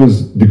 I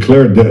was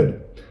declared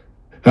dead.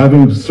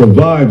 Having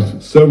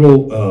survived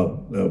several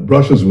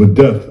brushes with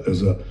death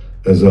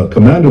as a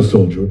commando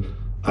soldier,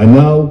 I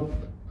now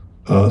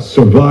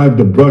survived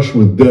a brush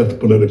with death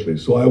politically.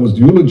 So I was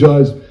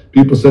eulogized.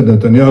 People said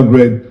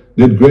Netanyahu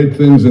did great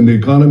things in the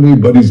economy,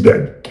 but he's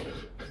dead.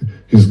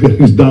 He's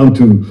down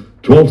to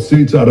 12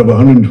 seats out of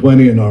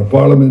 120 in our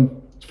parliament.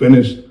 It's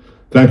finished.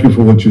 Thank you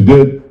for what you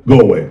did. Go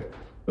away.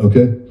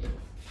 Okay?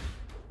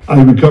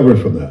 I recovered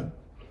from that,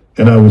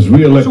 and I was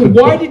reelected.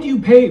 So why did you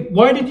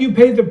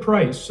pay the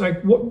price?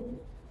 Like what?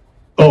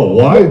 Oh,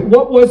 why?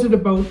 What was it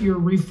about your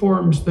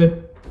reforms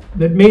that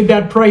made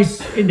that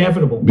price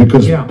inevitable?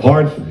 Because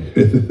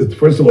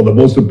first of all, the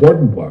most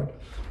important part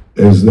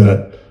is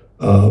that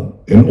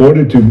in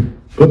order to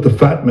put the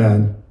fat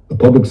man, the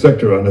public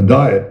sector, on a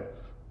diet,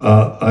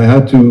 I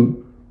had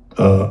to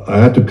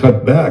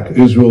cut back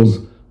Israel's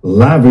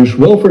lavish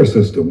welfare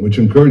system, which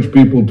encouraged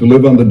people to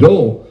live on the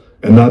dole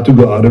and not to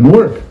go out and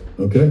work,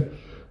 okay?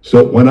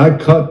 So when I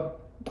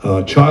cut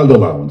child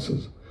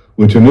allowances,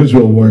 which in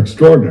Israel were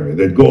extraordinary,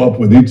 they'd go up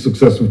with each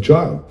successive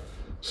child.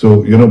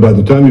 So, by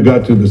the time you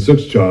got to the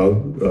sixth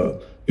child,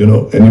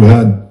 and you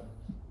had,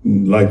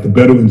 like the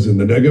Bedouins in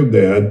the Negev,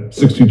 they had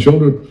 60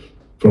 children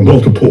from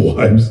multiple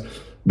wives,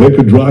 they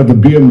could drive the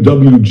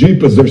BMW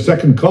Jeep as their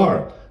second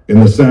car in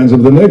the sands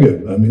of the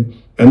Negev.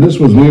 And this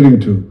was leading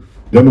to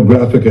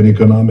demographic and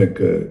economic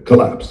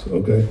collapse,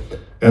 okay?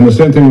 And the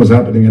same thing was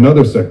happening in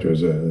other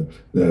sectors,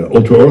 the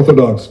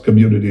ultra-Orthodox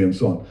community and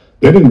so on.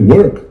 They didn't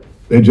work.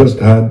 They just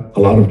had a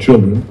lot of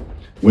children,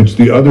 which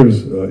the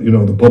others,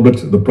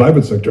 the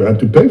private sector had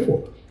to pay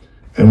for.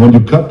 And when you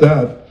cut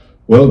that,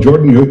 well,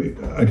 Jordan,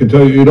 I can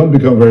tell you don't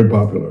become very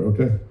popular,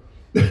 okay?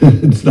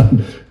 It's not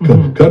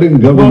cutting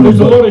government. Well, there's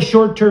a lot of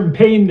short-term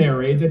pain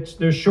there, eh?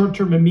 There's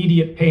short-term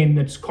immediate pain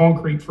that's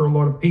concrete for a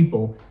lot of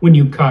people when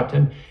you cut.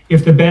 And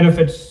if the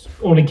benefits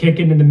only kick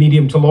in the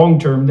medium to long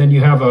term, then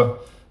you have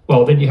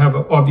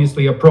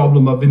obviously a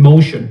problem of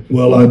emotion.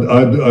 Well,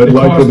 I'd the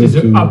like cost it is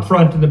to up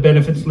front and the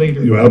benefits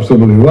later. You're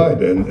absolutely right,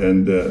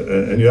 and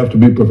you have to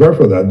be prepared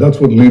for that. That's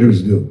what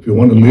leaders do. If you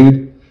want to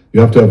lead,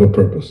 you have to have a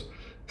purpose,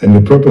 and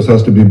your purpose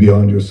has to be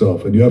beyond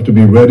yourself, and you have to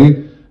be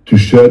ready to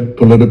shed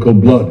political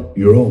blood,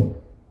 your own.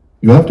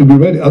 You have to be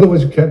ready,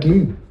 otherwise you can't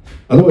lead.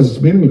 Otherwise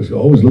it's meaningless. You're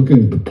always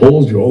looking at the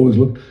polls, you're always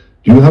looking.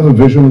 Do you have a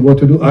vision of what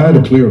to do? I had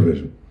a clear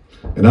vision.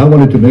 And I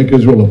wanted to make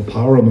Israel a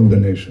power among the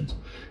nations.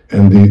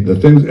 And the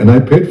things, and I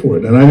paid for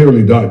it, and I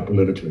nearly died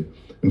politically.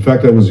 In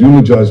fact, I was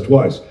eulogized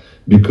twice,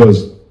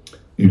 because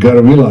you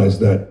gotta realize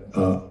that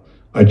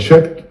I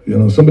checked,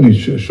 somebody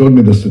showed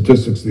me the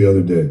statistics the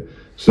other day.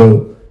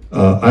 So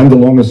I'm the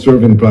longest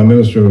serving prime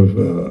minister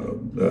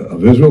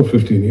of Israel,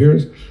 15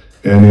 years.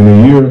 And in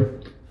a year,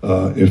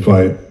 if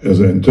I,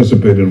 as I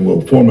anticipated,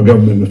 will form a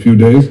government in a few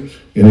days,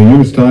 in a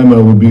year's time, I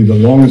will be the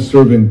longest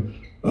serving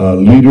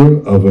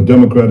leader of a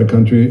democratic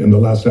country in the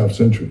last half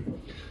century.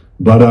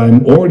 But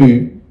I'm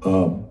already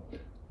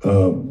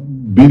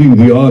beating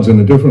the odds in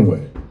a different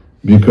way,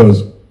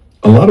 because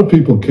a lot of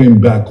people came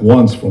back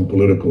once from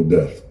political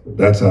death.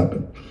 That's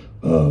happened.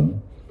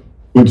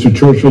 Winston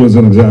Churchill is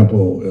an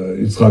example.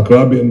 Yitzhak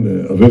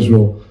Rabin of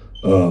Israel,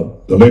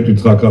 the late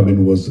Yitzhak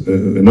Rabin was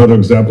another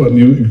example, and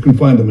you can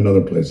find them in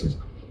other places.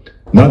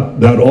 Not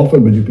that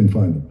often, but you can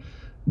find them.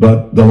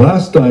 But the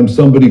last time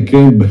somebody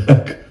came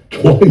back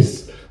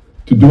twice,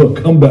 to do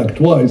a comeback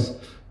twice,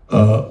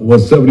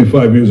 was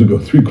 75 years ago,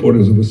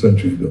 3/4 of a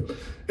century ago.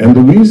 And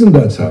the reason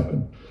that's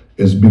happened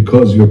is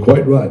because you're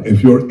quite right.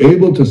 If you're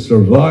able to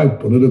survive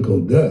political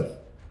death,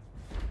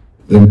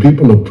 then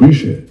people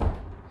appreciate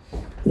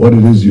what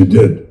it is you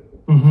did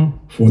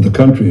for the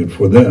country and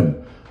for them.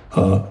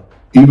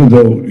 Even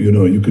though,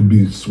 you could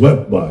be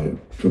swept by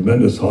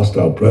tremendous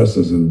hostile press,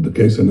 as in the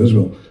case in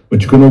Israel,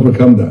 but you can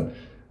overcome that.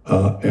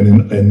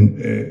 And in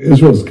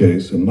Israel's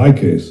case, in my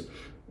case,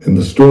 in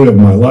the story of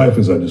my life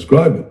as I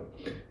describe it,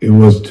 it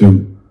was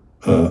to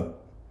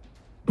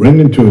bring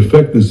into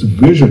effect this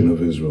vision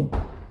of Israel,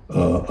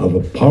 of a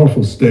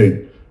powerful state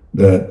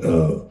that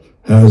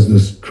has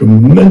this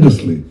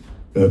tremendously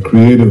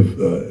creative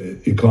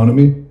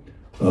economy,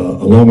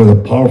 along with a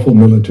powerful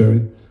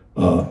military,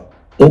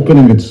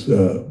 opening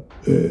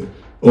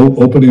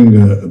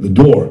the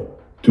door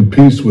to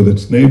peace with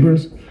its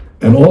neighbors,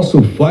 and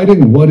also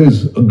fighting what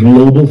is a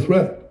global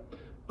threat.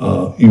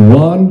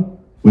 Iran,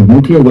 with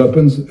nuclear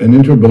weapons and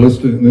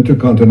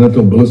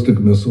intercontinental ballistic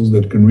missiles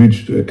that can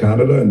reach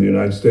Canada and the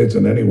United States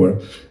and anywhere,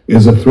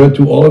 is a threat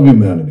to all of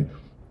humanity.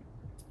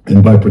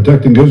 And by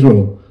protecting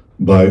Israel,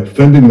 by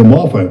fending them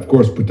off, I of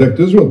course protect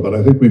Israel, but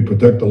I think we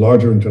protect the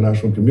larger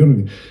international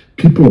community.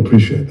 People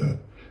appreciate that.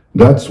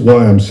 That's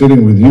why I'm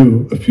sitting with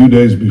you a few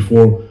days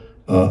before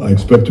I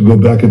expect to go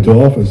back into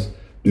office,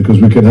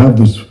 because we can have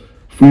this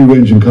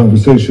free-ranging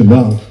conversation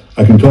now.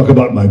 I can talk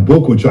about my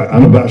book, which I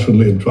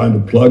unabashedly am trying to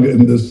plug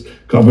in this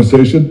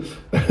conversation,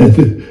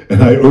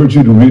 and I urge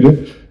you to read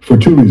it for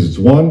two reasons.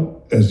 One,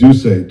 as you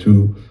say,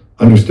 to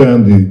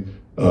understand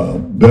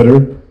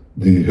better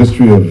the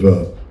history of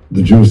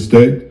the Jewish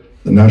state,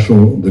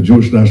 the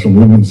Jewish national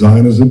movement,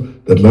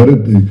 Zionism, that led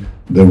it,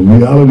 the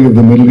reality of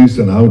the Middle East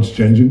and how it's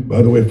changing,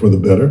 by the way, for the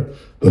better,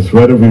 the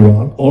threat of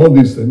Iran, all of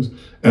these things,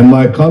 and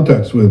my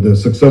contacts with the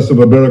successive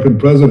American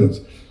presidents,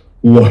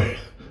 who are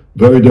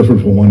very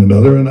different from one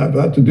another, and I've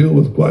had to deal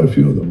with quite a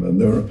few of them,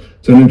 and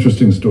it's an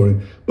interesting story.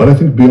 But I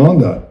think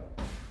beyond that,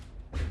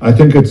 I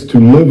think it's to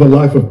live a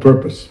life of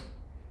purpose.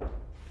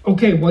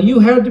 Okay, well, you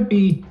had to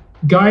be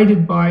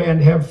guided by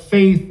and have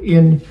faith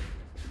in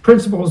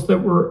principles that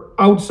were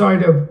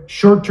outside of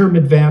short-term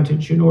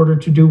advantage in order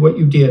to do what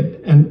you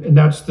did. And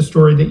that's the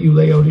story that you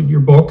lay out in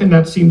your book, and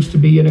that seems to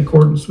be in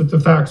accordance with the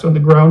facts on the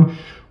ground.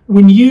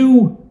 When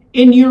you,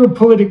 in your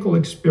political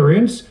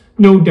experience,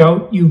 no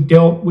doubt you've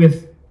dealt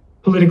with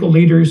political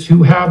leaders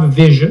who have a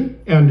vision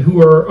and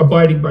who are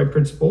abiding by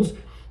principles,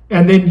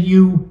 and then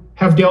you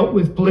have dealt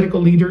with political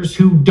leaders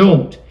who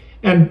don't.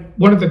 And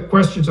one of the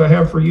questions I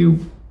have for you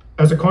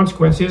as a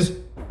consequence is,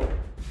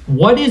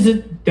 what is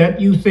it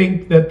that you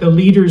think that the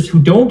leaders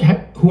who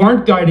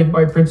aren't guided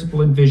by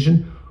principle and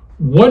vision,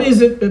 what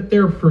is it that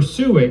they're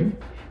pursuing?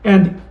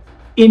 And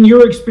in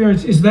your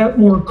experience, is that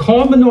more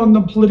common on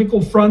the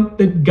political front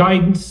than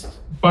guidance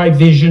by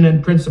vision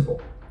and principle?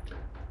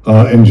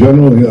 In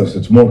general, yes,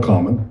 it's more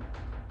common.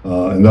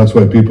 And that's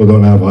why people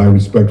don't have high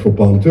respect for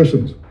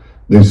politicians.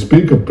 They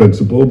speak of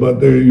principle, but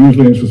they're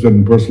usually interested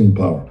in personal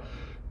power.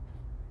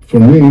 For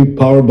me,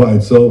 power by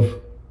itself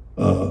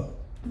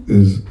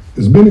is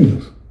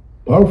meaningless.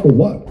 Power for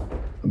what?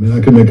 I mean,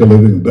 I can make a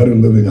better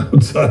living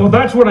outside. Well,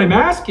 that's what I'm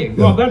asking.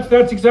 Yeah. Well,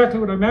 that's exactly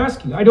what I'm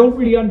asking. I don't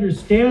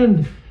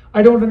understand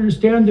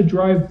the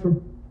drive for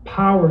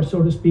power,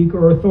 so to speak,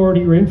 or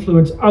authority or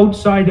influence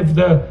outside of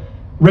the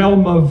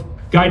realm of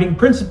guiding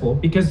principle,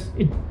 because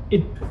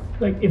it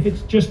like if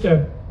it's just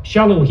a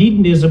shallow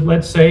hedonism,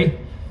 let's say,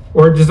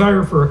 or a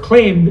desire for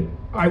acclaim,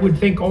 I would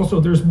think also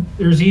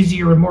there's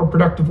easier and more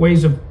productive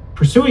ways of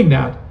pursuing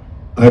that.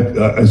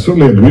 I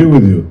certainly agree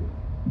with you.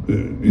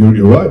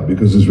 You're right,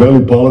 because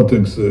Israeli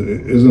politics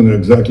isn't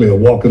exactly a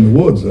walk in the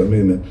woods. I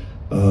mean,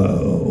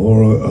 or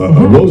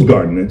a rose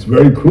garden. It's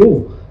very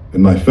cruel.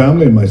 And my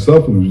family and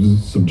myself, we were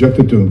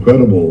subjected to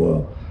incredible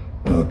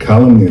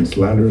calumny and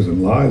slanders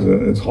and lies.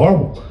 It's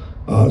horrible.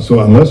 So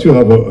unless you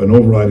have an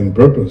overriding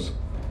purpose,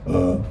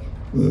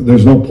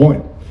 there's no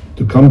point.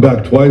 To come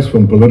back twice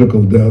from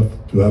political death,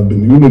 to have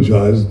been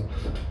eulogized,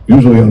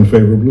 usually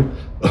unfavorably,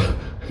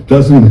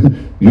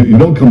 you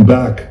don't come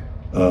back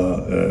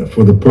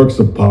for the perks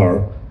of power,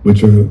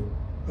 which are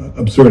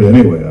absurd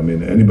anyway. I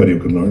mean, anybody who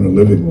can earn a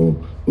living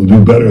will do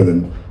better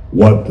than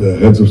what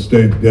heads of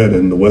state get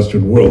in the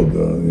Western world.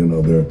 You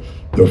know,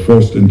 they're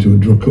forced into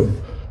dracon.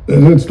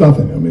 It's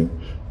nothing. I mean,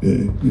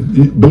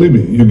 believe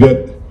me, you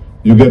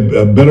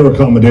get better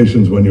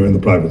accommodations when you're in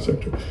the private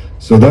sector.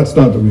 So that's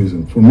not the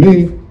reason. For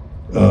me,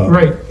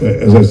 right.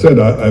 As I said,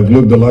 I've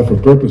lived a life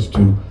of purpose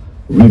to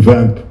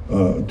revamp,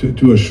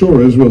 to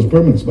assure Israel's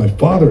permanence. My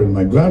father and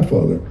my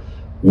grandfather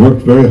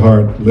worked very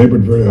hard,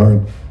 labored very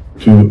hard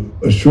to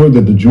assure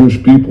that the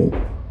Jewish people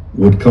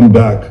would come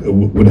back,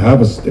 would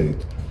have a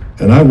state.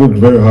 And I worked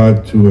very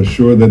hard to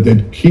assure that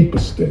they'd keep a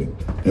state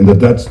and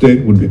that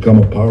state would become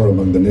a power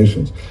among the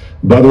nations.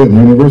 By the way, the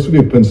University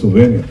of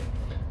Pennsylvania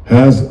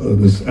has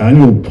this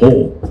annual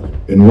poll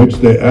in which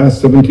they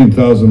asked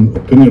 17,000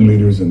 opinion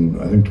leaders in,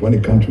 I think, 20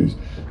 countries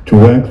to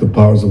rank the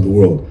powers of the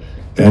world.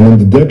 And in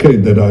the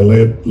decade that I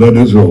led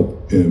Israel,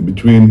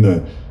 between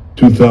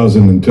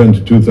 2010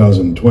 to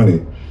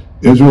 2020,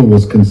 Israel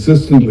was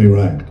consistently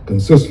ranked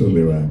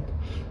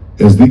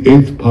as the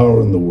 8th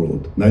power in the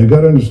world. Now you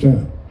got to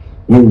understand,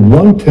 we're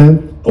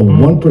 1/10 of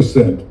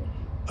 1%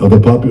 of the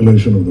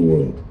population of the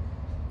world.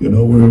 You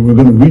know, we're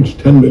going to reach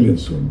 10 million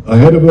soon.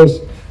 Ahead of us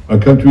are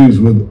countries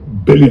with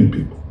billion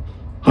people,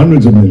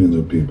 hundreds of millions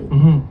of people,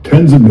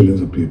 tens of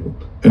millions of people,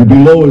 and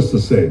below us the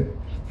same.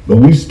 But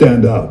we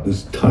stand out,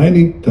 this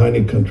tiny,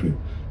 tiny country.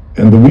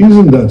 And the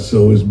reason that's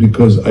so is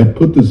because I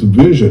put this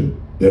vision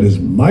that is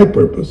my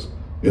purpose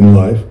in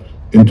life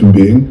into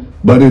being,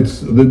 but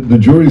it's the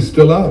jury's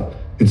still out.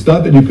 It's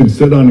not that you can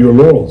sit on your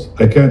laurels.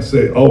 I can't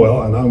say, oh,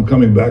 well, and I'm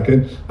coming back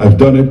in. I've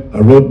done it. I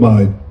wrote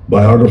my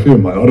biography or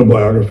my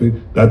autobiography.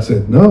 That's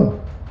it. No,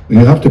 you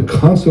have to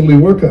constantly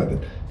work at it.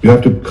 You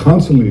have to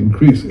constantly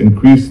increase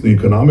the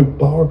economic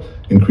power,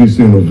 increase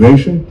the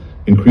innovation,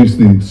 increase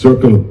the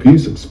circle of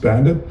peace,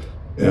 expand it,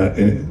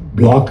 and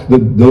block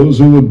those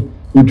who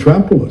would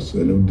trample us.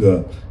 And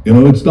you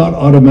know, it's not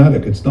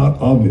automatic. It's not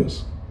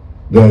obvious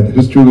that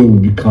history will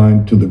be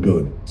kind to the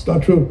good. It's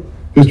not true.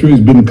 History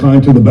has been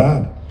kind to the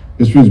bad.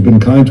 History has been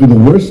kind to the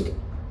worst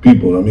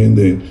people. I mean,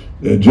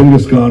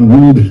 Genghis Khan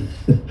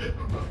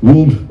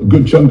ruled a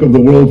good chunk of the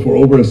world for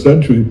over a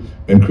century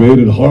and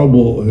created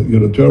horrible,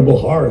 terrible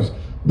horrors.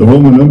 The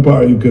Roman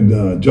Empire, you could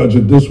judge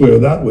it this way or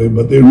that way,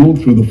 but they ruled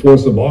through the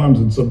force of arms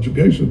and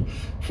subjugation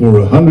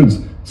for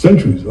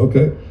centuries,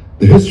 okay?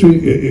 The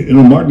history,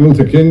 Martin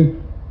Luther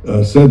King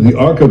said the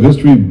arc of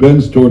history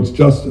bends towards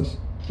justice.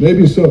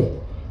 Maybe so,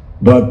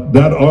 but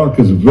that arc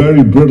is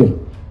very brittle,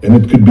 and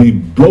it could be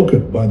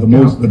broken by the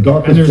darkest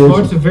forces. And there's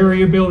lots of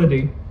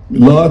variability.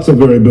 Lots of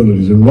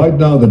variabilities, and right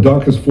now the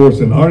darkest force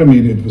in our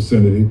immediate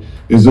vicinity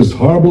is this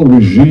horrible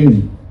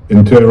regime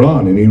in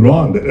Tehran, in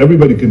Iran, that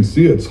everybody can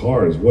see its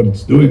horrors, what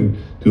it's doing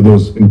to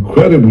those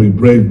incredibly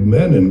brave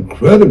men and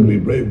incredibly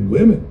brave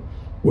women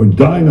who are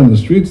dying on the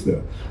streets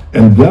there.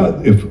 And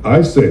that, if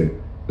I say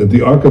that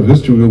the arc of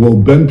history will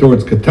bend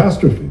towards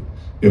catastrophe,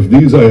 if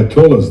these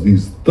Ayatollahs,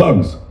 these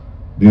thugs,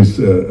 these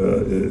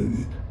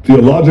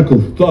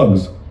theological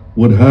thugs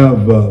would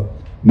have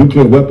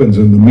nuclear weapons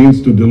and the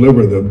means to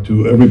deliver them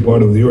to every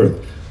part of the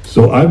earth.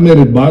 So I've made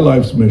it my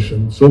life's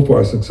mission, so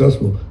far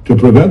successful, to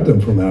prevent them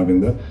from having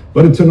that.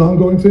 But it's an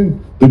ongoing thing.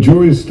 The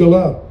jury is still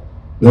out.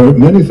 There are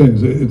many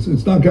things.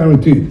 It's not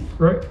guaranteed.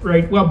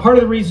 Right. Well, part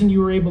of the reason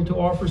you were able to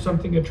offer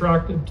something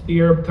attractive to the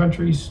Arab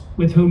countries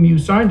with whom you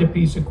signed a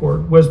peace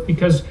accord was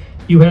because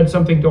you had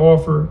something to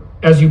offer,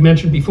 as you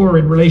mentioned before,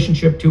 in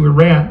relationship to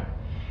Iran.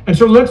 And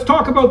so let's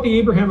talk about the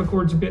Abraham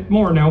Accords a bit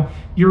more. Now,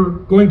 you're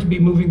going to be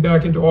moving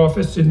back into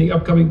office in the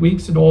upcoming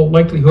weeks in all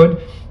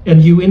likelihood,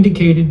 and you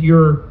indicated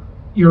your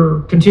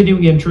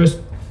continuing interest,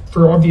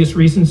 for obvious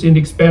reasons, in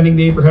expanding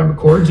the Abraham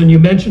Accords, and you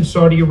mentioned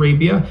Saudi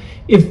Arabia.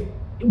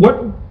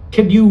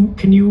 Can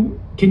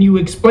you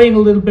explain a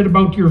little bit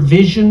about your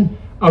vision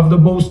of the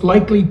most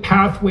likely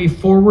pathway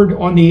forward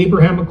on the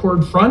Abraham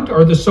Accord front?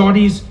 Are the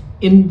Saudis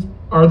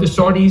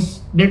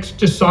next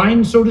to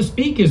sign, so to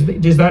speak?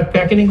 Is that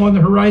beckoning on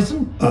the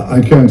horizon?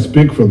 I can't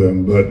speak for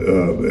them, but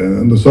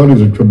and the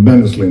Saudis are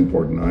tremendously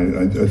important.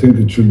 I think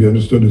it should be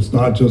understood. It's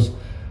not just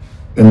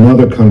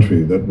another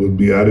country that would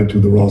be added to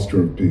the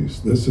roster of peace.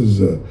 This is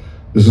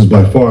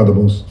by far the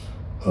most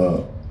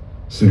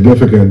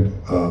significant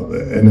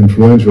and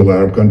influential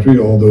Arab country,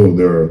 although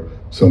there are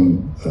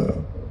some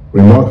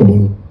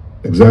remarkable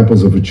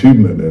examples of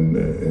achievement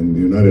in the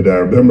United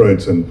Arab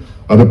Emirates and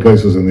other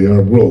places in the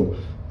Arab world.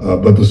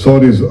 But the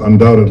Saudis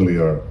undoubtedly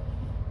are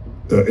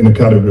in a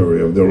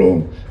category of their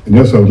own. And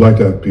yes, I would like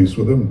to have peace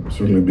with them,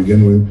 certainly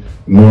begin with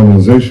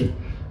normalization.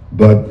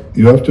 But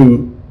you have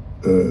to,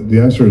 the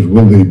answer is,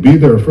 will they be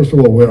there? First of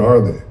all, where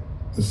are they?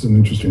 This is an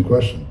interesting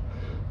question.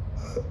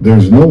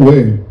 There's no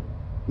way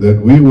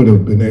that we would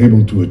have been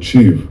able to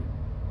achieve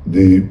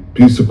the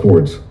peace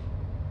accords,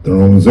 the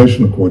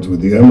normalization accords with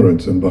the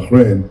Emirates and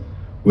Bahrain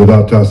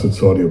without tacit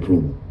Saudi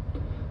approval.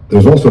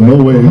 There's also no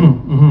way,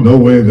 no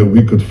way that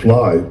we could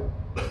fly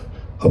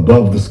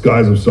above the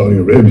skies of Saudi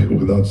Arabia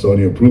without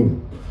Saudi approval.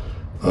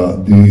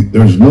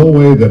 There's no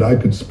way that I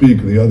could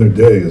speak the other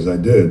day, as I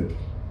did,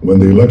 when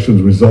the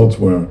elections results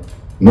were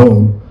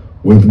known,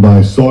 with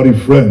my Saudi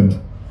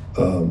friend,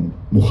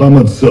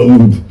 Muhammad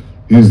Saud.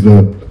 He's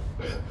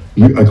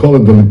I call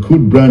it the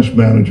Likud branch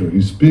manager.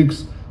 He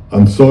speaks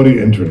on Saudi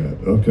internet,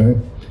 okay?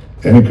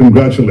 And he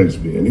congratulates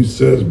me, and he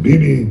says,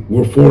 Bibi,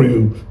 we're for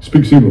you. He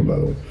speaks Hebrew, by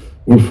the way.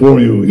 We're for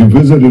you. He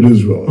visited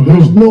Israel.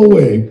 There's no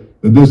way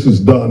that this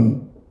is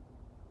done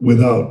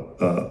without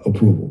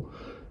approval.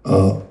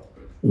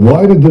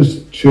 Why did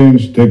this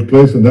change take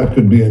place? And that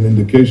could be an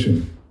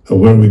indication of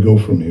where we go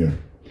from here.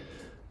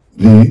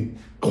 The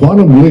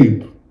quantum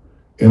leap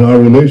in our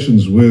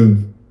relations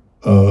with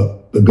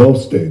the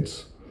Gulf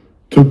states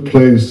took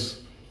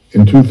place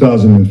in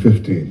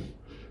 2015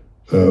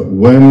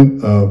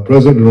 when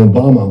President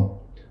Obama,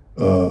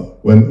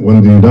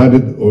 when the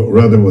United, or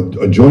rather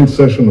a joint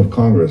session of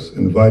Congress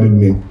invited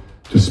me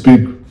to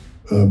speak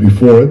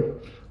before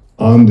it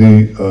on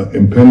the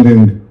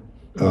impending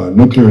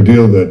nuclear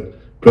deal that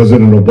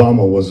President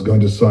Obama was going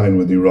to sign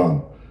with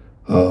Iran.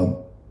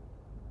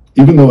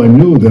 Even though I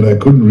knew that I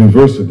couldn't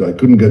reverse it, I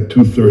couldn't get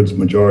 2/3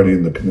 majority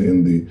in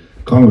the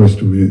Congress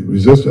to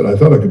resist it, I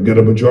thought I could get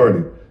a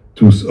majority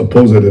to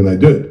oppose it, and I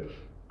did,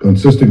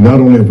 consisting not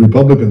only of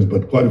Republicans,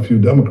 but quite a few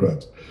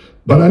Democrats.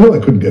 But I know I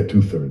couldn't get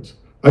 2/3.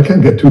 I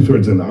can't get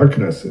 2/3 in our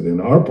Knesset, in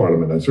our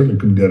parliament. I certainly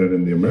couldn't get it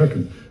in the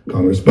American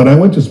Congress, but I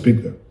went to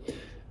speak there.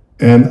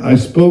 And I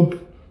spoke,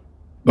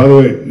 by the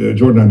way,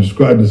 Jordan, I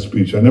described this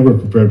speech. I never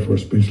prepared for a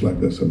speech like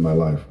this in my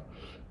life.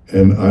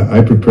 And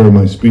I prepare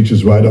my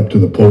speeches right up to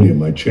the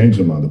podium. I change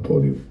them on the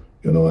podium.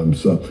 You know, I'm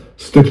a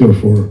stickler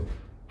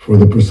for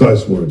the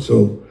precise word.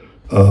 So,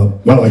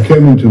 well, I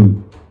came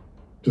into,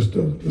 just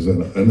as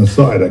an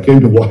aside, I came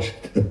to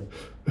Washington.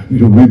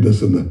 You'll read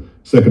this in the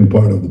second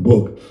part of the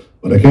book.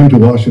 But I came to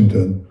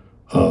Washington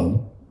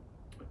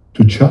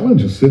to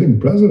challenge a sitting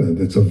president.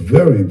 It's a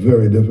very,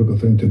 very difficult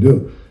thing to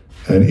do.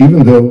 And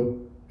even though,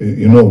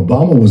 you know,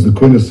 Obama was the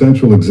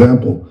quintessential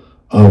example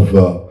of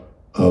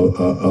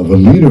a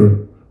leader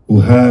who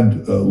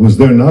was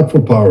there not for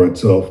power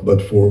itself, but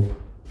for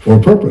a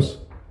purpose.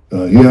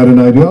 He had an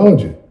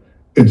ideology.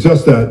 It's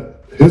just that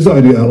his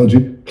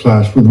ideology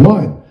clashed with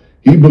mine.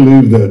 He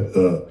believed that,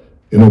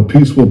 you know,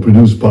 peace will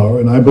produce power,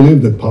 and I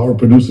believe that power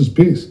produces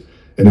peace.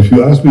 And if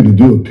you ask me to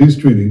do a peace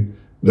treaty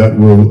that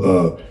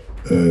will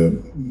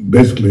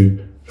basically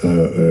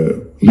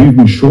leave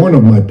me shorn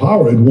of my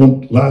power, it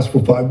won't last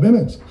for 5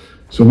 minutes.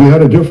 So we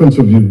had a difference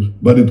of views,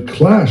 but it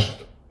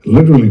clashed,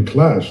 literally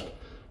clashed,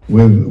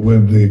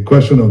 with the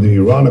question of the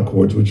Iran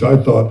Accords, which I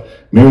thought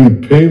merely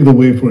paved the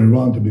way for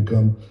Iran to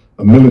become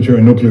a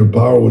military nuclear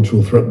power, which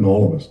will threaten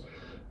all of us.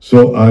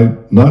 So I,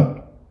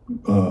 not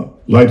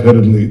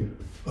lightheadedly,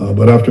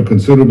 but after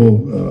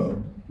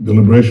considerable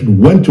deliberation,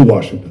 went to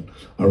Washington.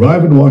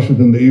 Arrived in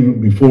Washington the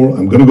evening before.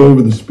 I'm going to go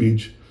over the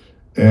speech,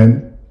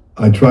 and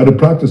I try to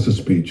practice the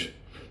speech,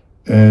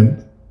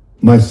 and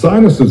my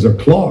sinuses are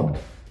clogged.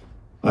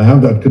 I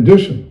have that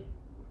condition.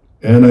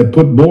 And I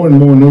put more and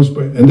more nose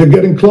spray, and they're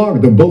getting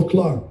clogged. They're both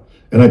clogged.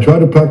 And I try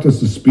to practice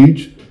the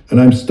speech,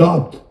 and I'm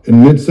stopped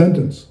in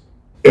mid-sentence,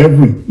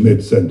 every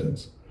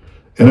mid-sentence.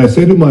 And I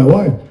say to my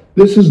wife,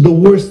 this is the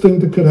worst thing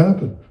that could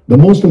happen. The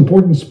most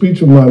important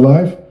speech of my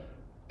life,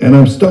 and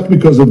I'm stuck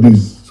because of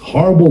these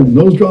horrible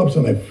nose drops,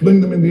 and I fling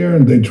them in the air,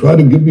 and they try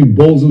to give me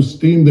bowls of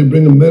steam. They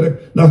bring a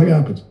medic. Nothing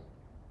happens.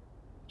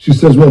 She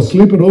says, well,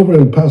 sleep it over,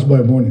 and it'll pass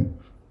by morning.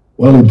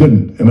 Well, it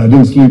didn't, and I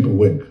didn't sleep a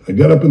wink. I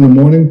get up in the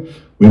morning.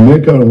 We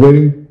make our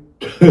way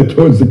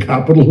towards the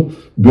Capitol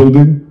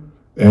building,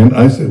 and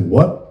I say,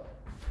 what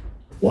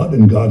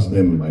in God's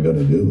name am I going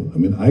to do? I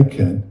mean, I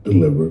can't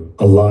deliver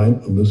a line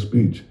of the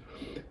speech.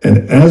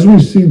 And as we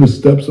see the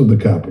steps of the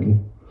Capitol,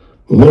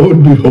 lo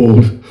and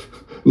behold,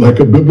 like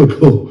a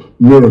biblical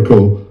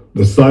miracle,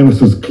 the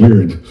sinuses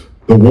cleared,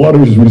 the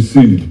waters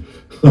recede.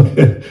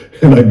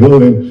 And I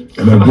go in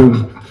and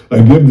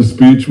I give the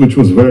speech, which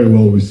was very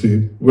well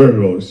received, very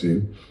well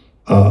received.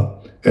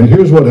 And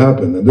here's what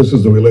happened, and this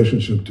is the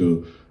relationship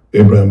to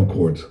Abraham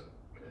Accords.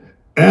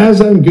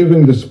 As I'm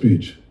giving the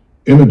speech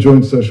in a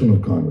joint session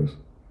of Congress,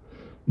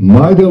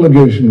 my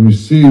delegation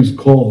receives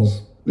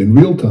calls in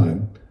real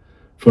time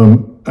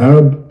from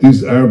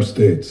these Arab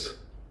states,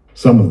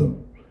 some of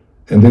them.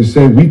 and they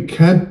say, we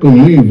can't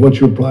believe what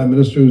your prime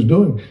minister is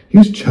doing.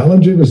 He's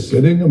challenging a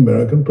sitting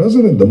American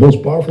president, the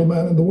most powerful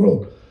man in the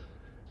world.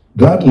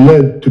 That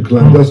led to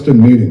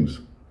clandestine meetings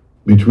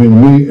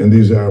between me and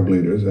these Arab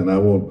leaders, and I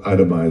won't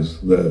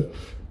itemize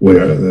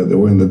where. They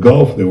were in the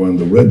Gulf, they were in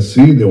the Red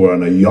Sea, they were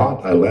on a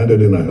yacht. I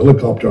landed in a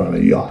helicopter on a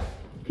yacht,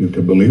 if you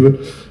can believe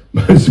it.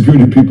 My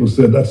security people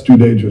said, that's too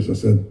dangerous. I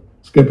said,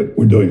 skip it,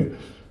 we're doing it.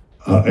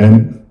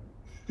 And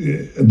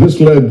this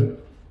led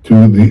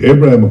to the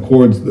Abraham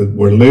Accords that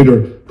were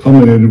later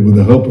culminated with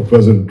the help of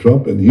President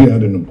Trump, and he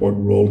had an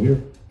important role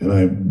here. And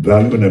I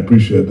value and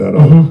appreciate that.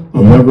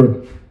 I'll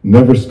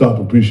never stop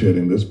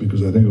appreciating this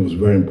because I think it was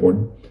very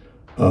important.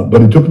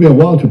 But it took me a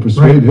while to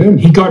persuade him.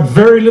 He got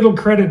very little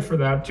credit for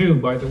that too,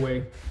 by the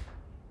way.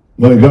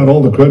 Well, he got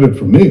all the credit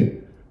from me,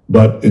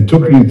 but it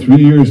took me 3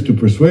 years to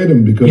persuade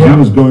him because he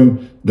was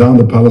going down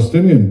the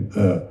Palestinian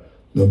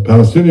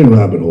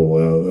rabbit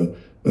hole.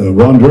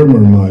 Ron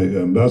Dermer, my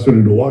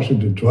ambassador to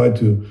Washington, tried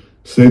to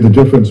say the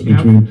difference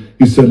between,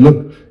 he said,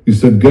 look, he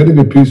said, getting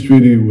a peace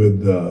treaty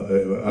with,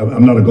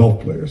 I'm not a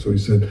golf player, so he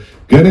said,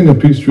 getting a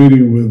peace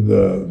treaty with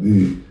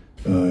the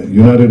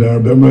United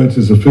Arab Emirates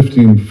is a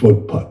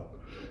 15-foot putt.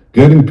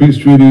 Getting peace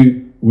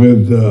treaty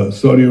with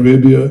Saudi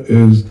Arabia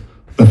is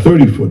a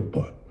 30-foot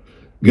putt.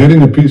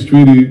 Getting a peace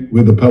treaty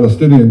with the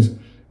Palestinians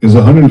is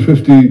a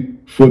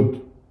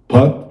 150-foot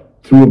putt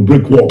through a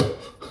brick wall.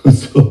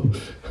 So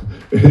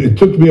it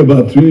took me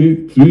about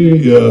three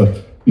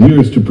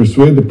years to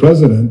persuade the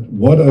president.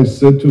 What I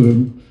said to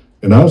him,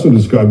 and I also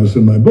described this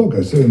in my book,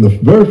 I said in the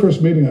very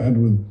first meeting I had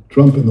with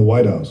Trump in the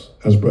White House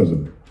as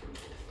president,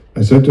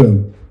 I said to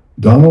him,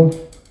 Donald,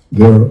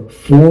 there are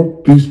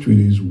 4 peace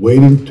treaties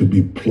waiting to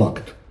be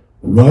plucked,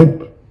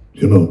 ripe,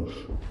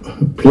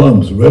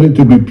 plums ready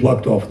to be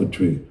plucked off the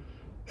tree.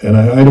 And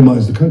I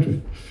itemized the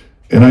country.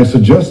 And I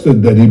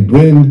suggested that he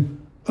bring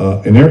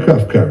an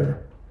aircraft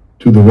carrier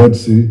to the Red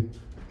Sea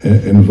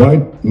and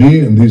invite me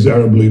and these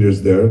Arab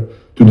leaders there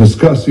to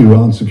discuss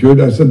Iran's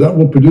security. I said that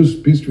will produce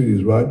peace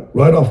treaties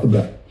right off the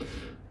bat.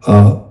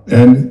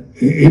 And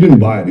he didn't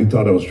buy it. He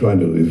thought I was trying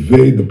to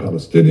evade the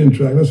Palestinian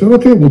track. And I said,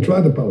 okay, we'll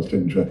try the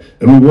Palestinian track.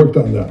 And we worked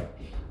on that.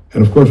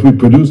 And of course, we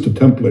produced a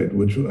template,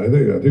 which I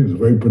think is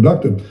very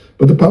productive.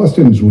 But the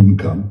Palestinians wouldn't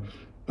come.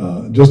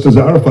 Just as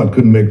Arafat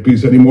couldn't make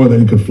peace any more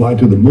than he could fly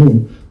to the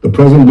moon, the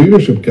present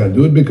leadership can't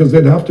do it because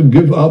they'd have to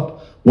give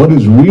up what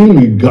is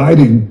really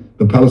guiding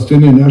the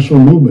Palestinian national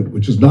movement,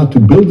 which is not to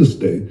build a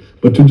state,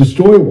 but to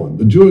destroy one,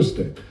 the Jewish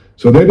state.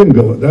 So that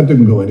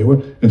didn't go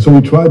anywhere. And so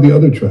we tried the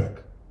other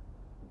track,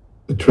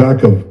 the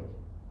track of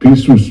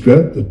peace through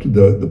strength,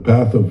 the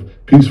path of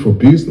peace,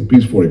 the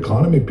peace for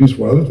economy, peace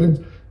for other things,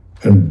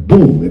 and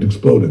boom, it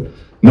exploded.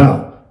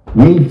 Now,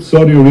 will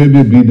Saudi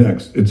Arabia be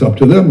next? It's up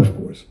to them, of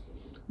course.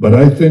 But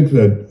I think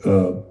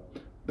that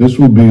this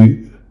will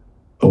be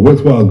a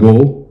worthwhile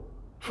goal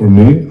for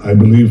me, I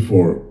believe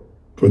for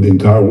the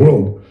entire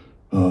world,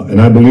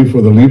 and I believe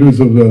for the leaders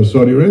of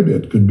Saudi Arabia.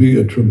 It could be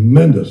a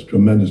tremendous,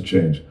 tremendous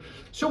change.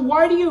 So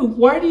why do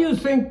you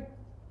think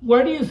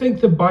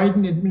the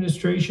Biden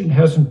administration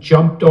hasn't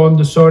jumped on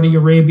the Saudi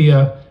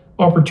Arabia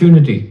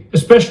opportunity,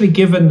 especially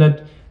given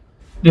that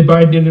the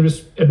Biden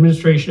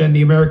administration and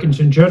the Americans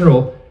in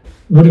general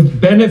would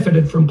have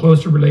benefited from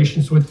closer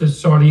relations with the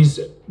Saudis,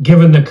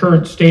 given the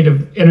current state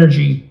of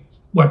energy,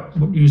 what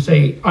would you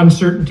say,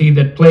 uncertainty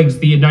that plagues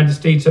the United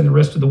States and the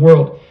rest of the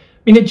world?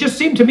 I mean, it just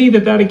seemed to me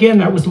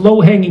that was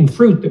low-hanging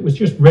fruit that was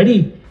just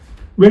ready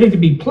to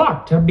be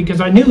plucked,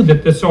 because I knew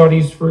that the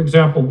Saudis, for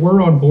example,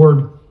 were on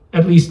board,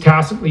 at least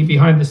tacitly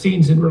behind the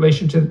scenes, in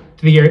relation to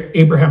the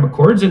Abraham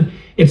Accords. And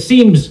it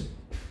seems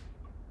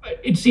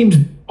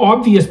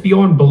obvious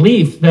beyond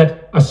belief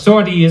that a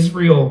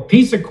Saudi-Israel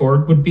peace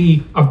accord would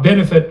be of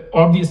benefit,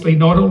 obviously,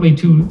 not only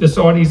to the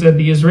Saudis and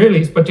the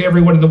Israelis, but to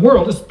everyone in the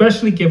world,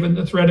 especially given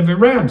the threat of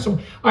Iran. So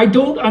I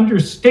don't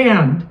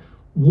understand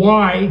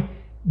why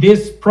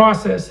this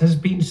process has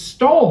been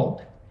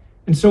stalled.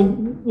 And so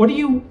what are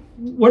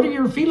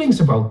your feelings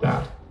about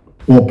that?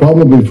 Well,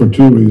 probably for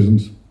 2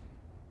 reasons.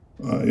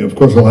 Of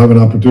course, I'll have an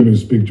opportunity to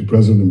speak to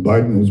President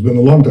Biden, who's been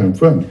a longtime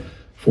friend.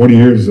 40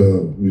 years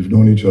we've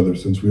known each other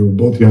since we were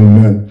both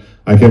young men.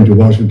 I came to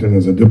Washington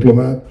as a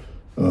diplomat,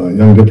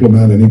 young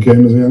diplomat, and he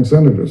came as a young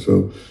senator.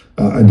 So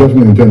I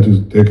definitely intend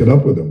to take it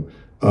up with him.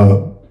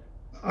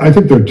 I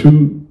think there are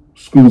 2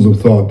 schools of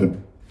thought that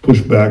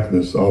push back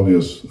this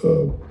obvious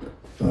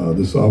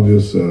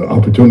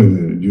opportunity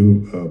that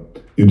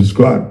you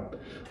described.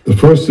 The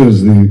first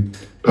is the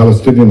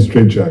Palestinian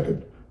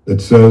straitjacket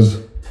that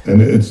says,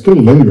 and it still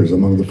lingers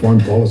among the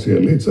foreign policy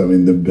elites. I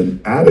mean, they've been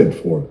at it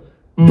for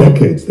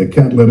decades. They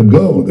can't let it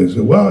go. They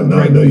say, well,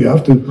 no, you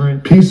have to.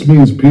 Right. Peace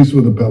means peace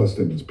with the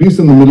Palestinians. Peace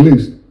in the Middle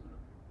East.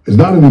 It's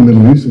not in the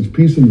Middle East. It's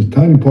peace in the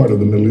tiny part of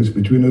the Middle East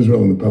between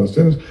Israel and the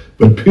Palestinians.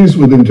 But peace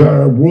with the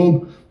entire Arab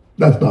world,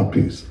 that's not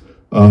peace.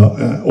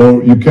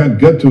 Or you can't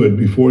get to it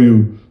before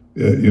you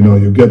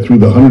get through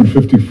the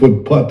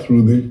 150-foot putt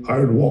through the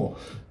iron wall,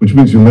 which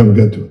means you'll never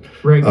get to it.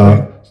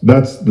 Right.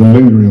 That's the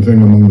lingering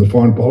thing among the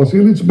foreign policy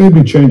elites. It may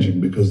be changing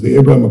because the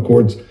Abraham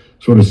Accords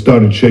sort of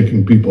started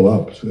shaking people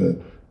up.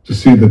 to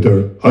see that there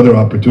are other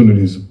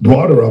opportunities,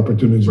 broader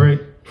opportunities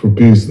for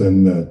peace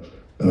than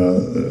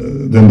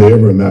they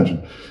ever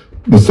imagined.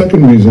 The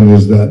second reason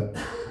is that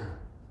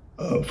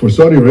for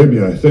Saudi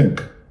Arabia, I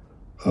think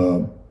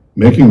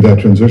making that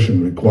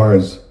transition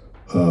requires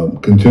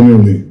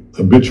continually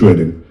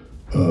habituating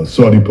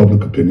Saudi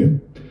public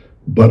opinion,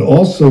 but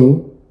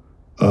also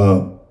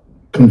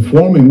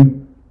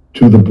conforming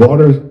to the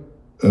broader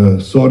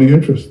Saudi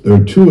interest. There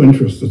are two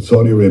interests that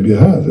Saudi Arabia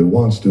has. It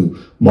wants to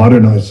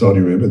modernize Saudi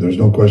Arabia. There's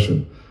no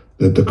question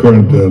that the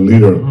current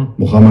leader,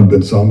 Mohammed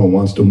bin Salman,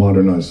 wants to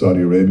modernize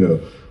Saudi Arabia,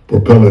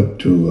 propel it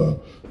to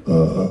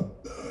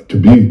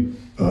be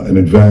an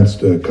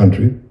advanced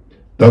country.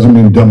 Doesn't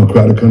mean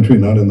democratic country,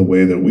 not in the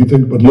way that we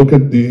think, but look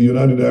at the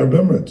United Arab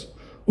Emirates,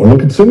 or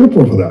look at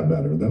Singapore for that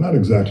matter. They're not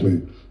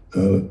exactly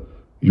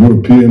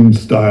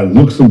European-style,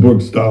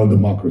 Luxembourg-style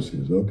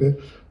democracies, okay?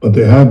 But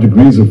they have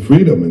degrees of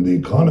freedom in the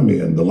economy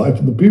and the life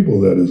of the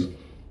people that is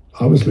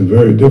obviously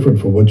very different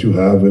from what you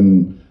have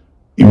in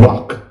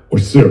Iraq or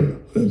Syria.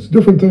 It's a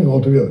different thing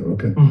altogether,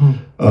 okay?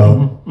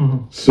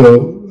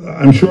 So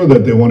I'm sure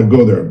that they want to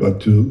go there, but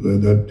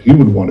that he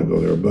would want to go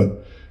there.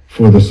 But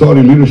for the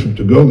Saudi leadership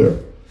to go there,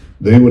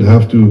 they would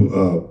have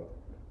to,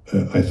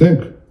 I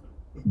think,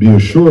 be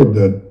assured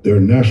that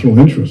their national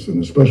interests,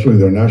 and especially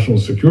their national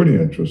security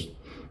interests,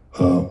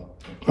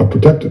 are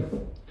protected.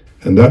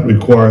 And that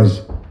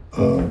requires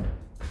a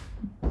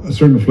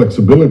certain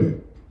flexibility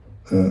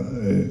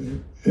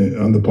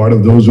on the part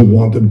of those who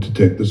want them to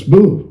take this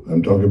move.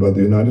 I'm talking about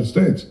the United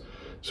States.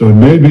 So it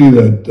may be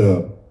that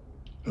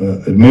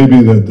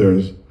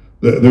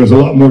there's a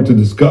lot more to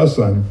discuss.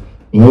 I'm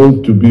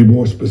loath to be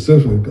more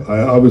specific.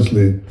 I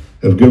obviously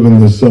have given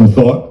this some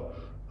thought,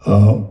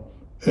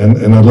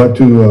 and I'd like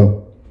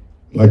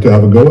to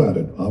have a go at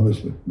it,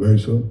 obviously, very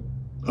soon,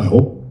 I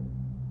hope.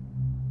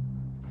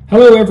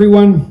 Hello,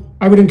 everyone.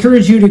 I would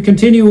encourage you to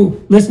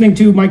continue listening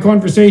to my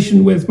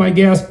conversation with my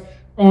guest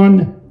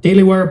on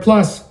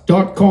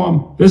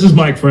dailywireplus.com. This is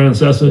Mike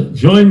Francesa.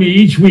 Join me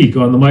each week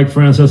on the Mike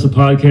Francesa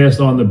podcast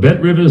on the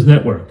Bet Rivers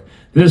Network.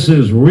 This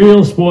is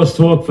real sports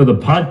talk for the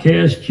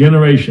podcast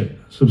generation.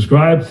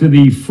 Subscribe to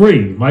the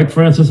free Mike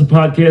Francesa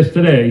podcast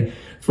today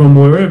from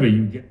wherever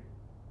you get.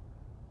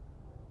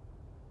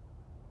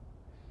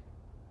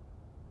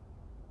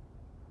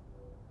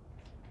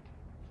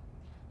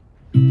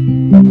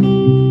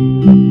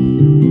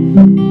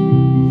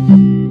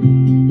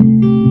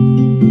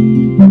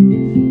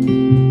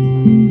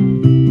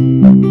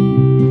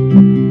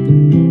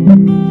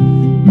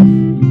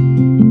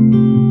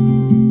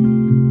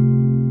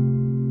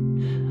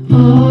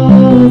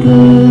 All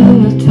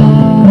the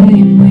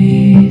time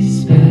we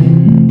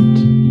spent,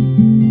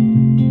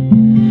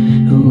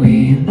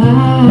 we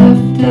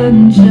laughed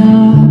and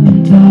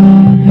jumped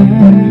on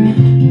her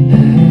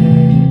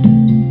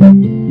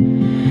bed.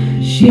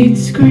 She'd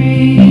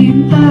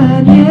scream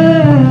and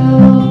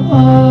yell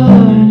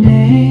our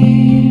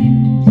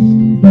names,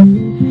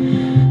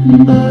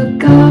 but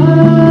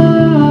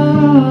gone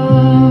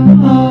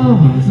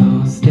are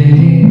those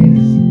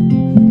days.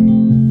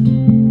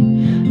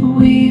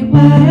 We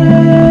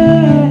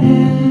went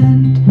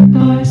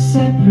our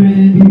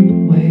separate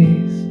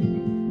ways.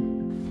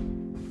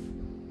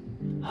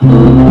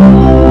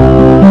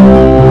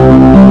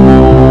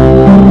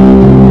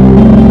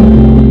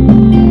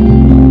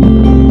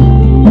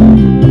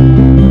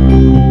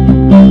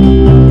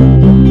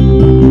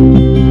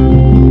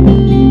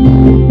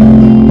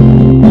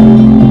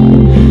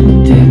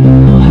 Didn't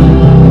know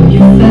how you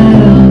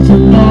felt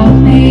about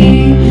me,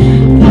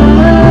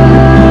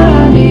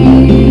 Patty.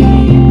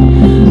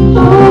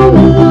 All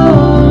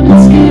alone and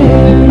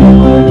scared, or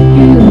were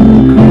you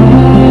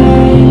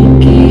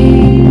cranky?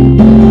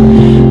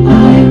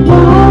 I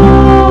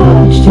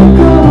watched you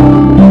go,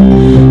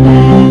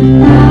 and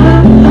now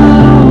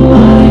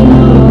I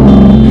know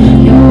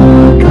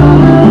you're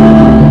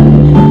gone,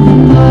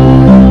 and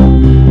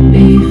I'll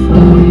be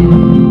fine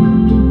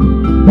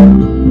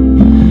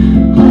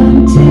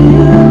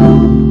until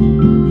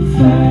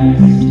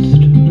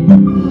first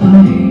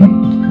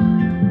light.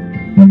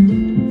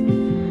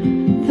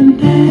 The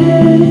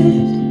bed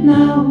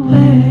now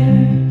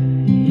where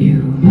you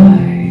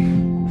lie,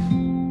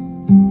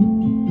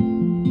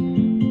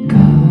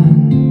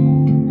 gone,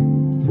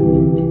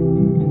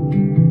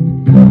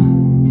 gone.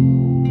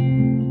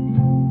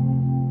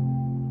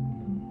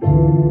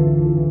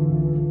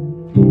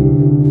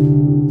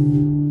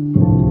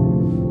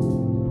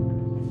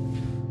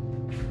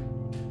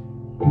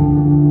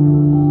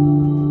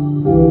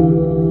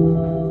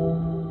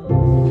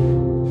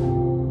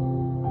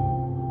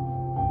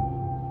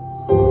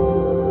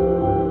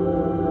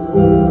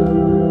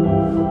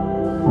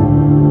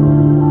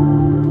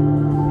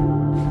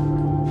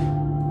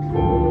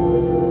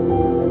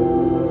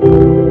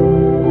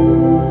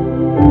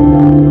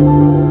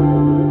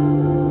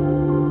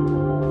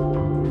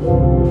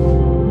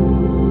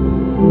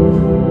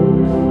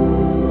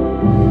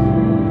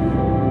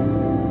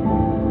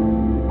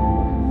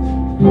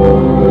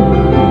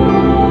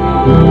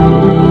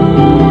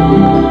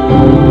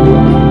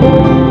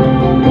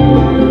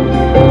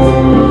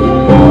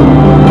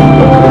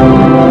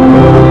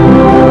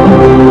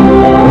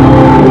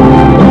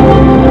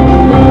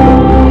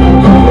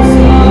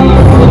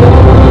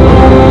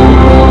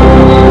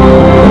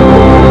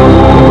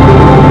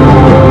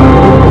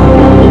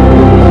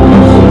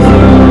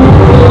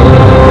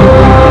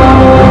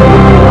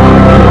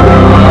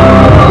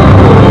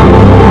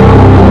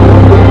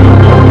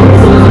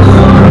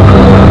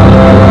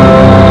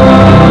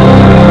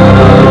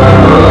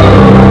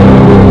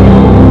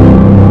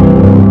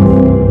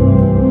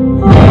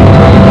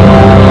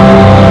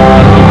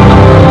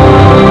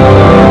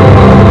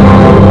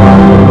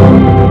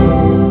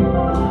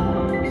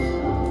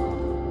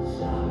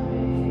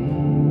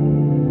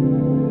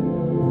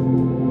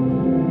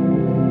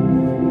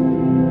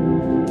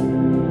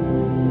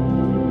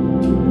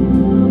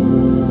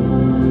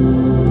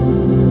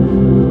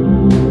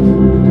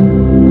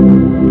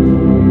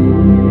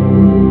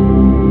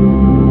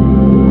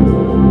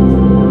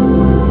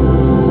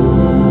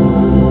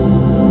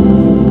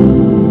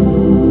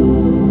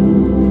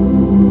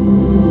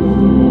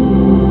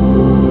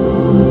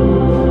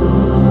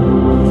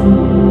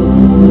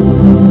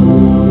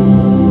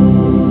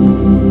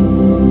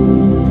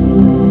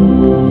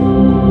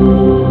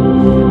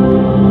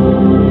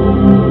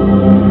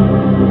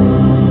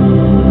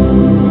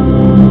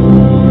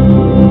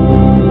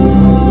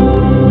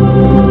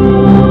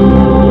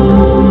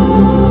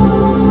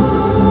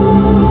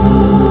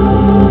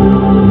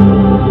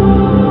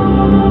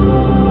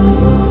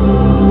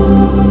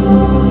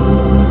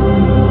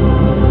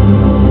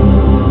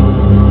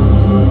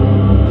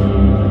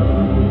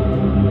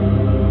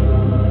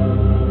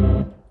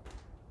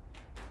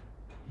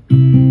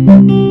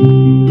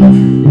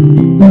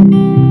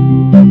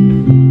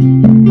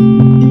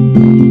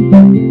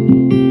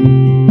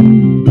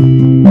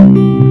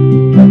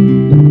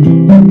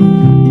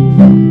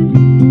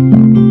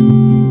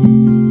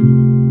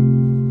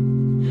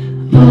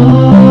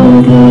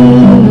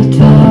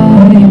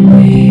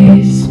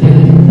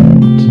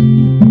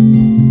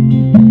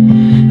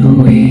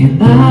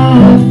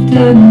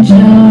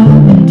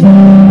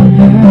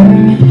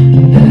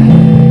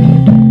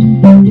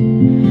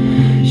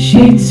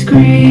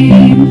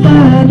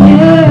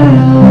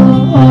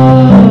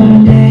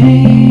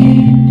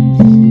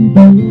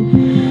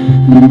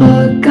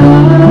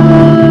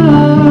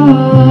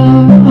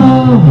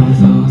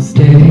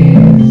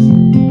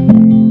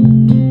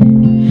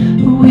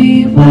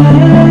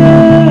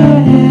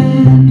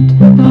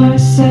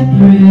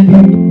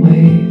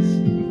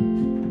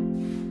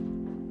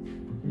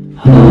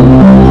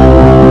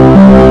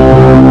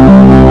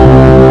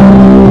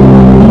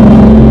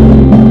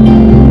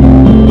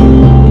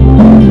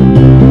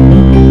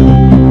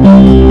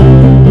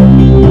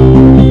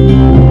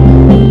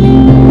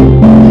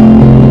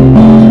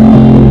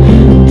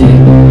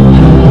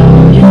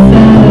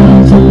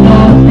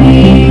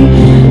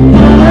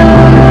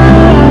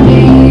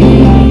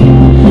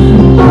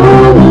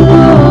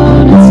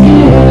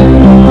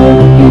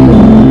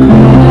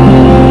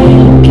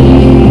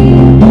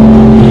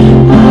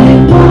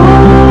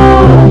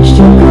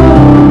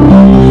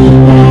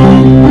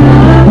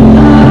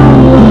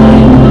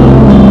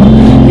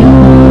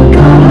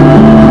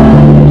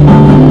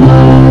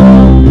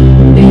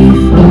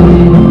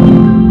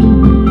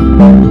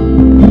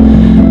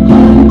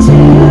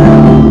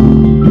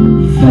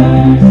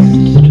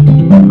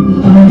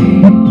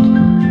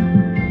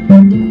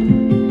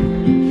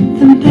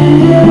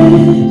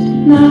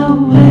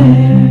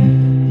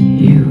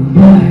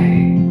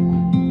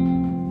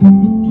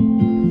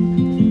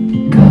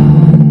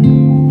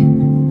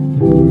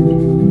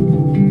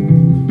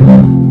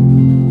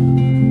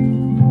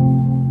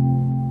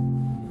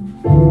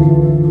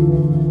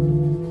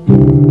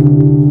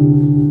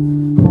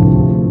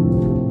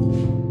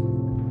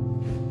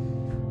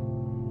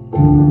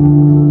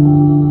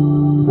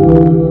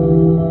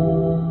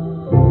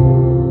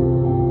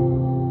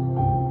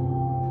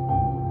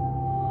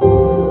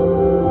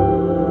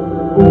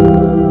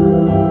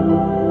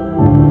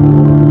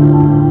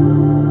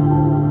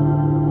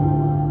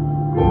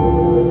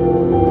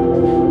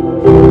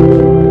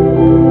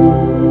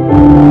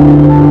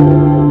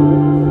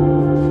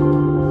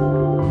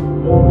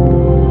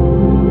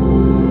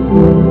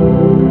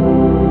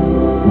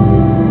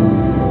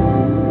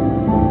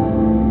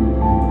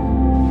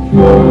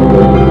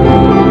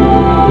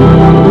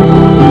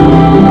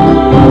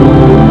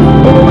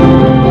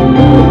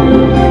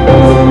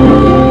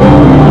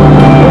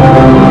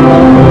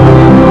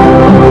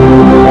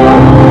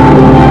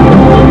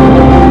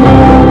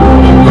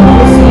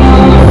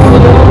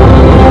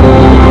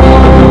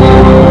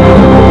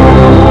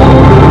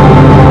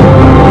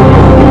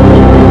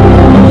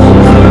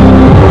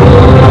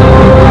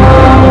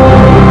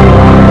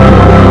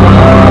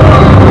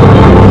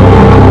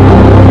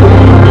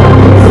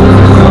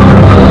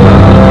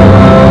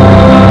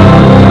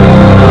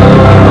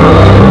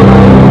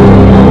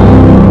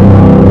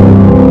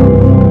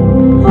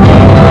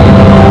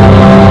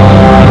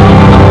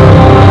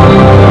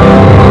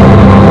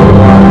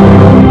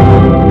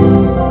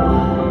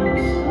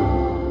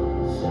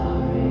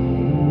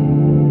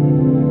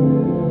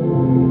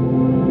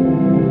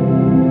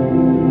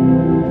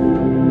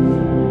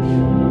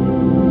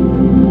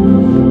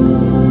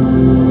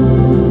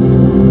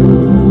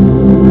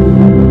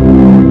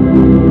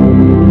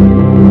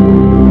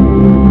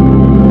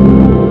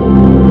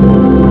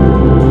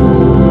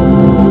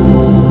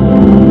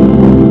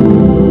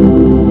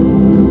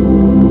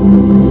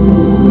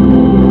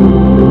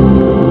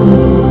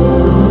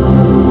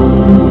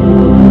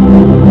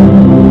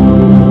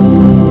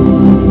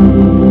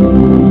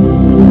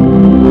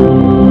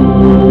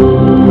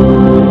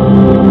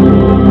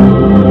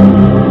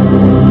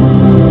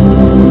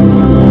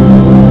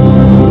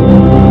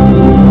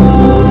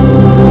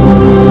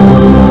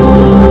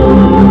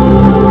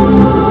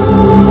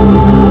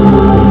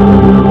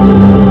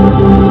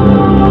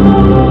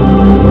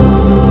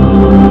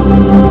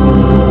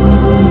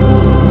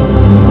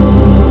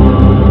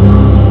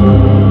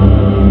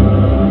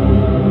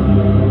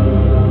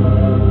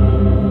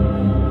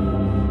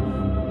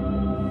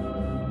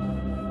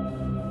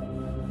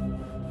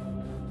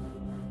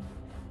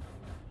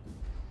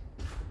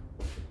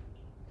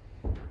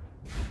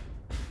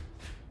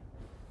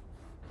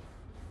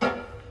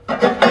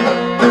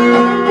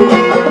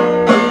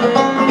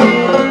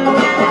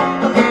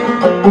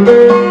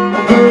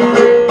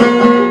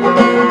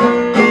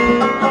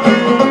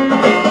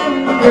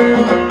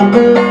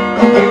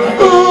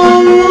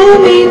 Follow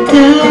me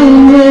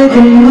down where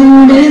the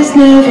moon is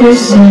never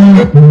seen.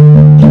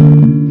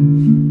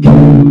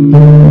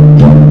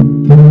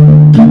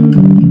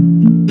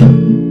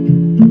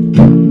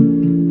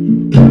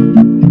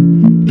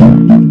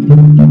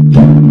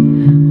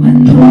 When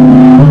the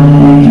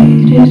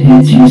light it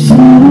hits your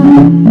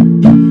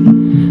sun,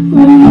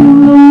 when you're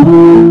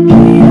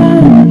lonely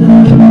and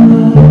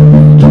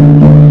unloved,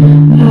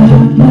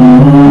 at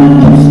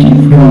last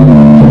you've come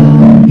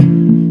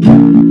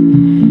down.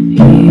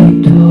 He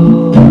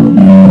told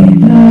me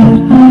that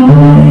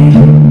I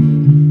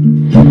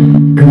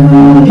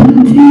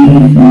couldn't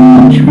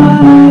even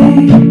try.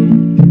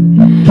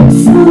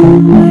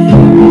 Somewhere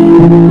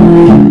in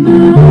my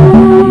mind,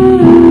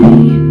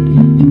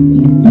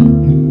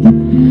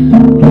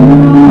 we're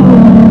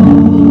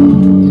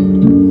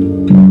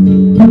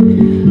all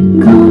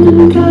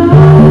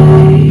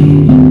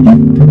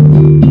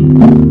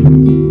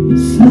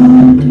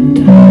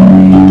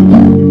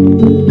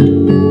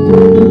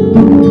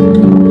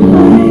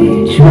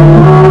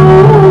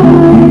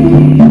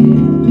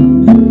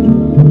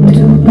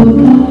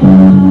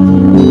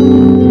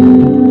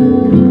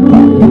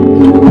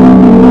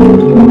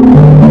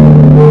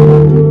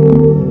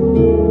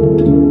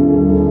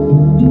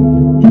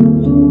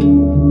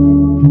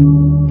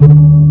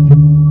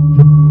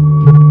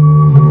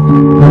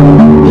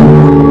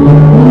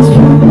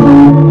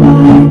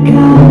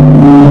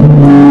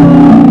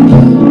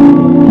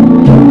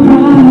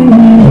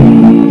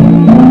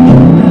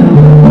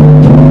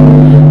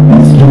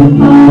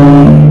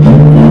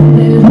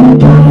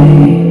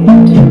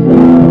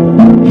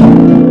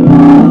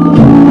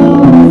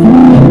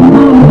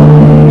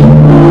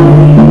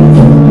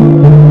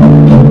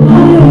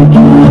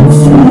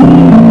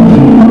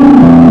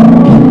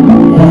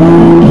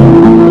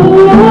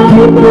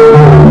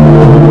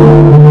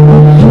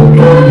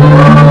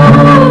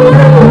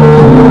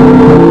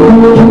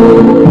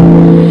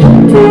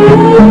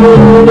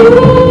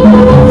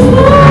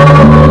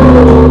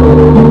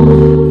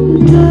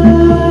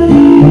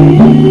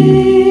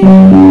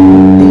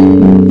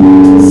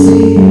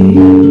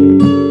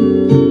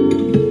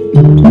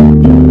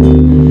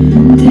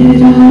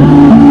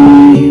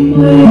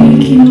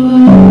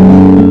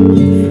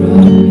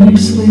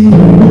sleep.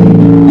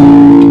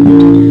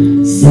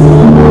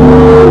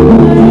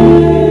 Somewhere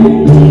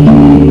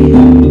deep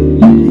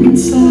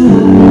inside,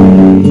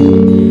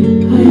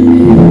 I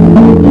knew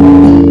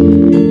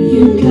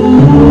you'd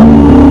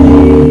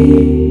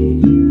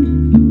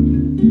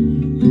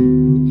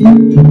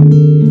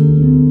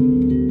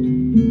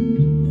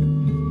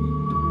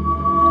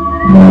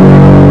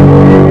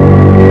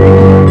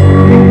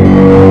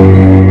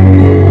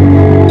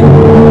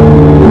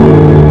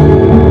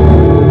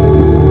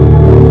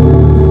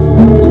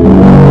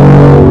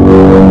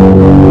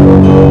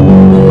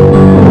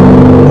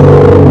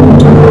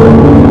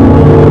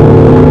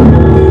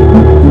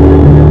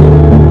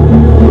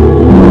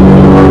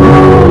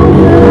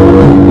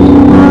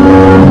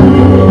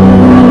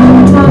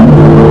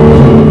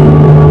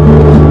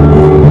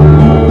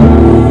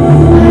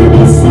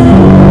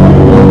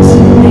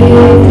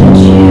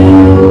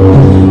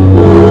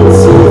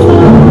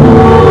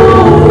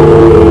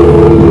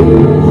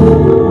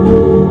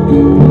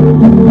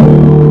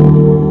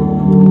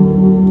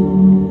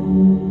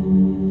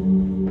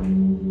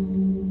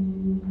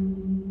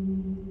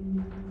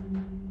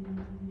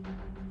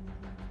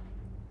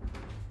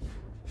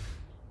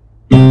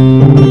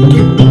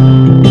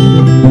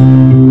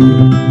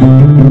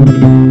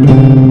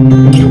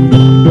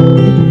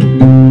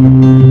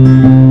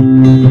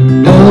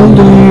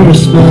Elder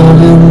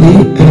smelled in the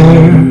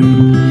air.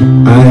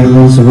 I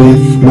was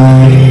with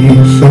my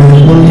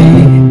family.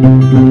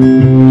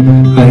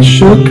 I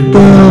shook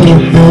the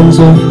hands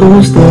of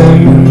who's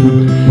there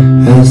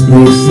as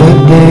they said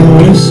they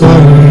were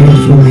sorry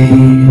for me.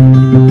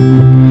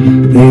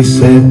 They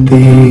said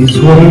these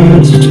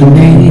words to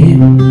me.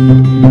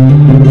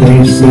 They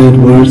said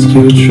words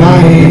to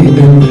try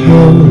and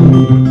help.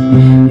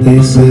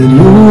 They said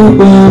you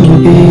will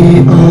be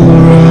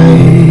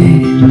alright.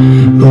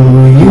 Oh,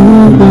 you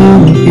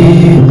will be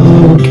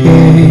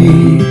okay.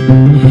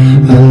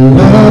 I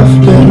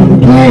laughed and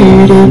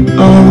played it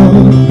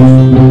off,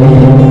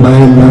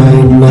 my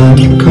mind not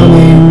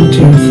coming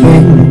to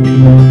think,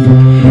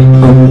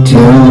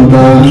 until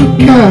the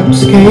caps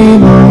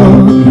came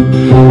off.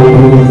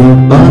 Oh, the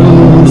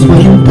bottles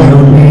went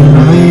down me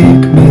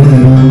like milk.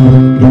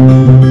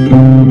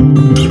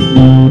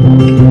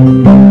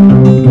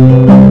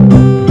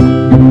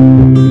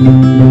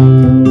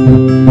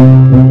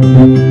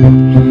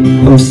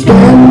 I'm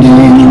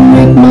standing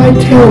at my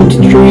tent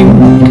drink.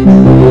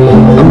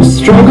 I'm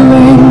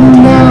struggling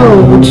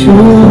now to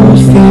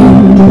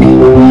think.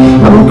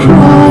 I'm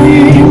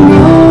crying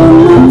on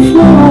the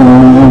floor.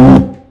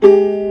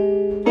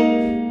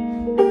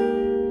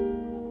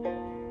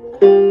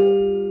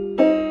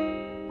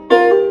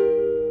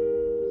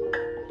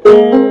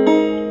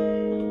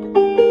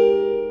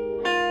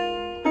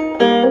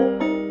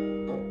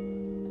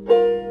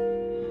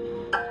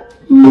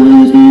 What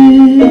is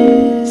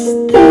this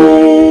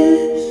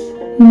that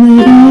I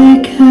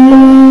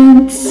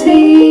can't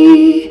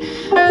see,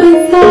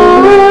 with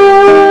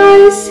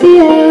icy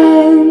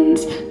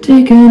hands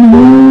taking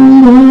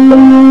hold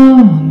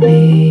of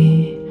me?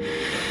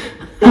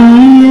 I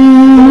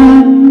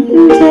am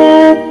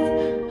death,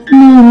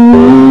 no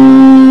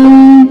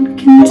one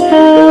can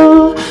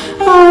tell.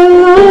 I'll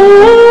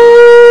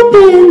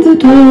open the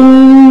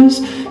doors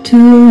to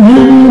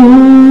heaven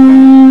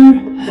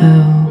or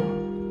hell.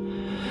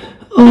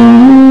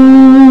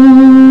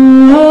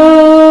 Oh,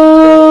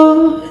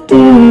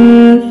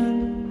 death.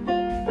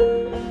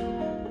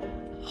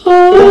 Oh,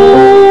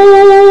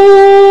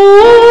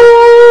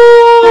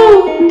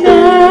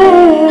 death.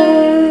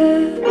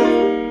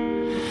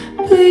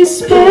 Please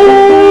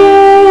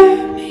spare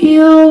me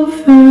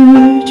over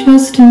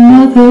just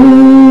another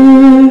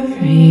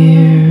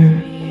year.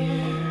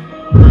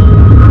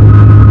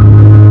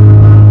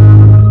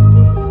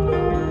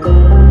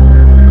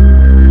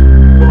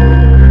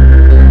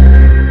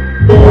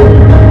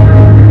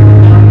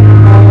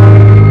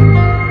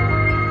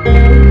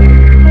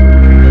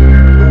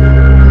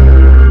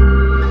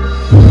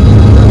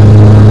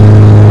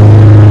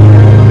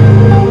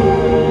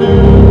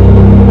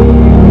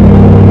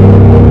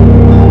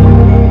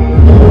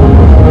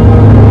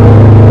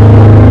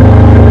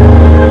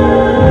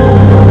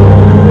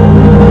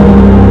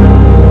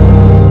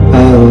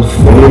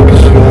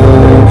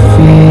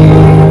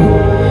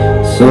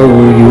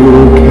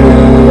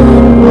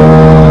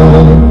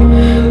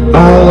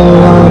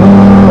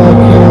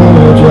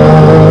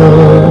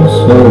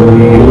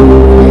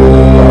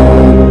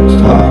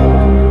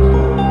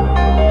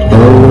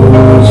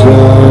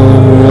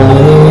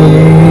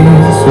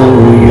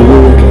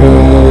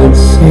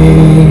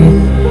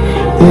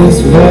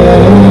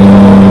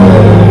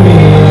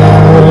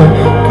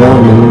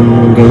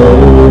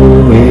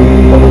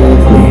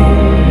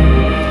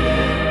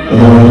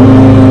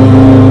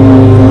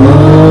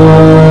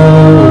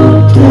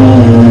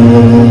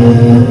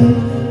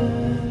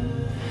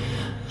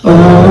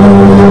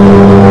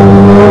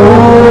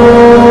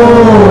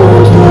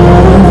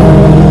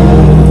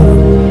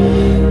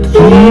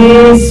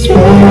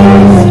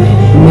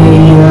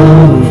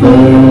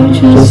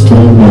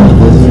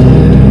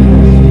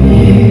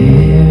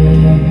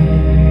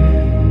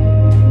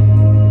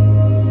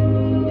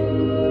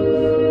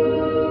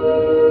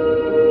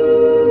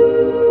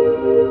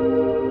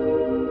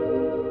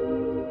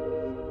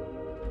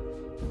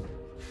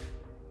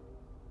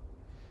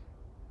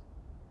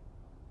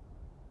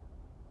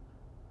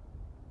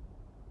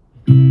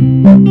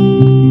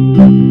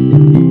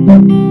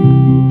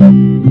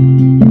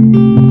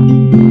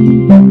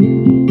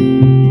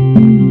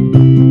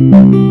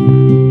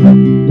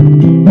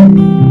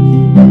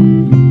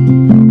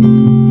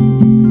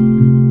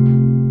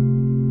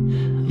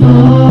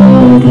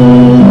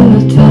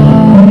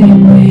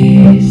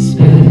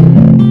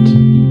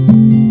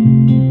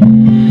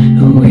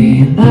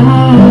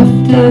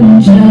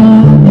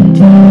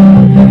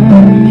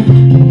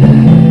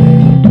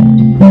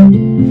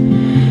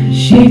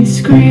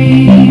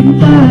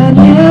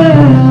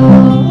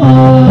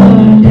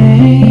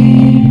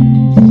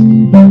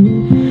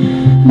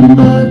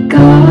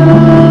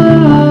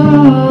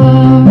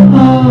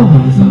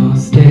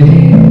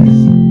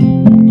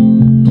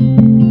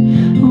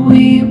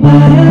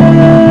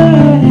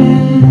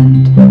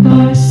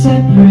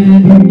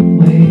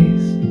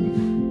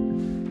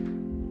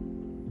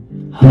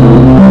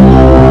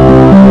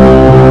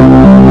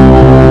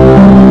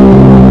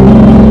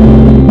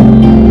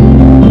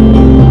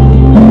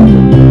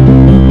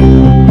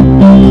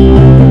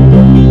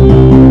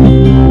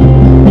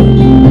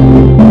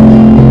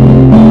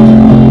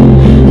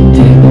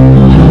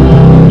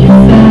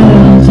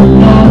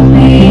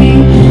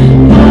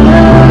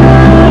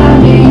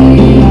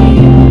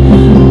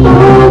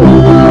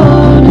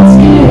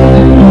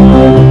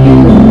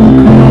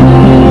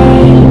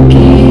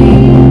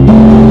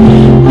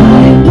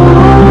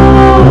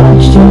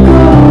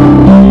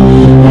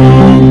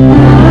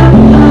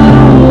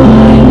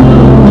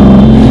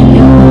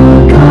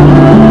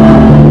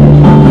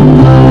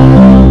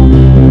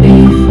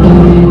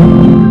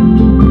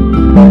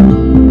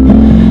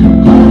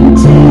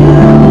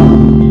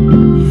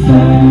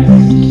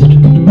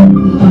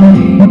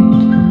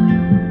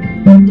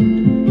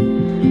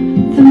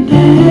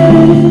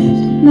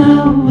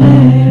 tell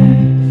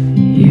where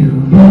you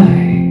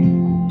lie.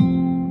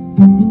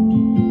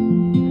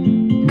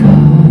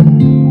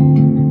 Gone.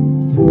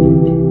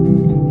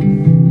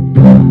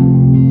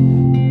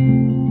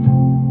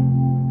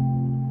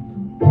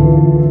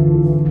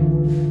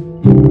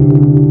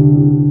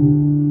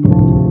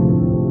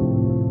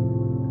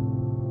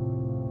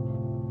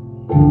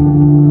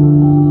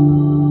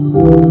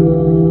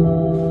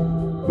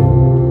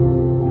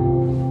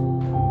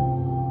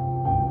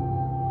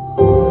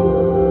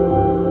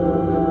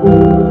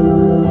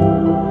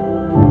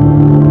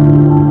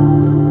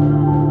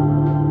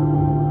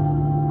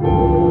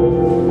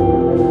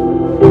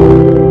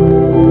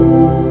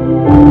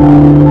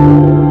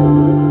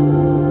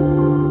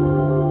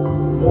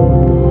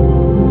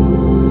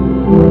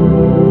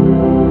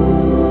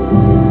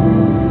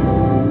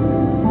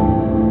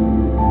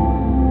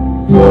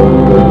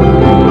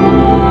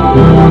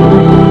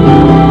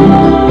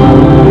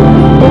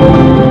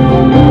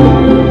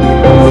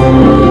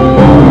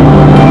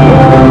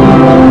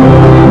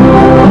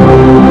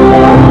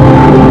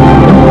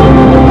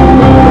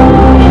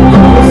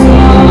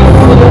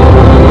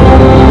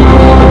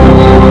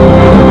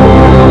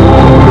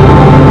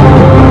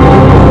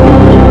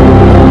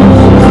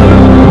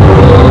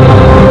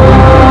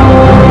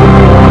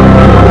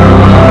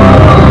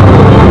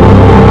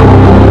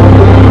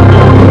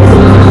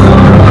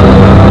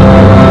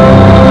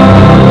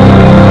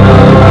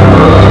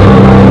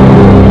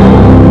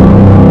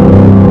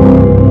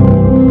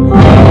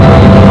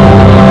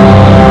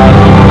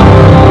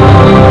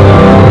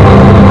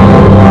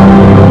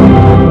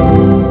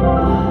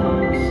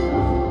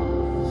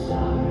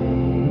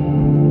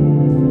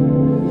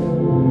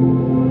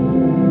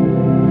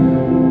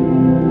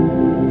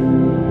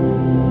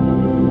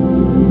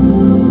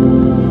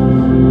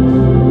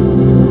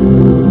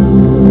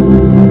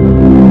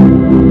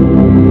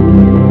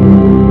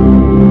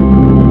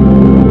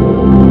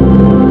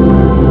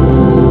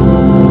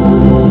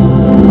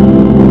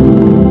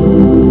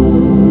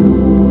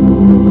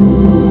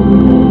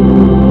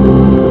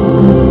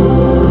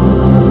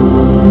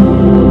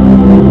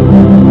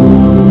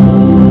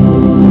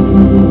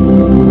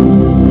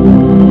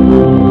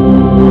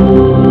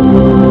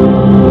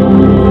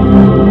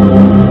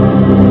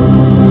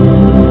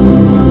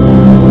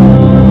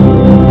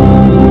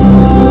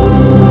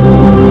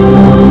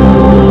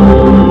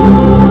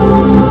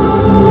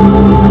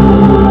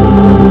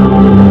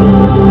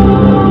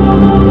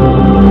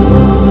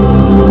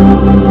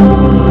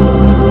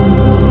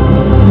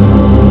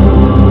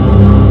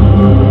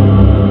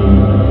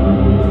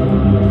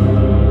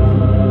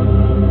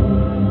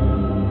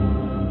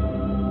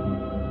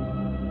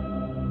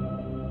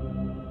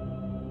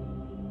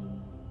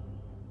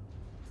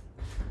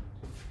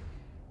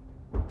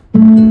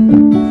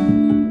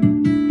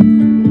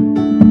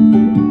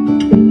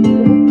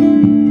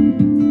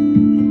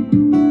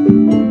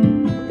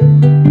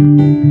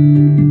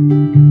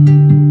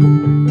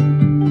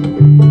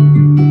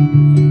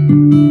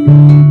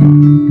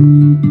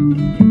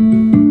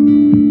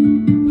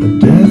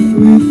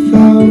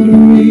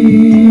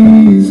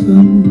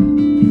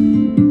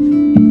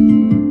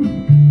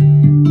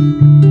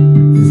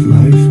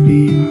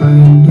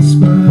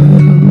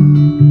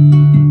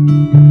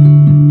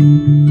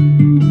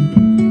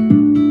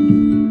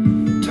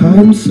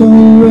 I'm so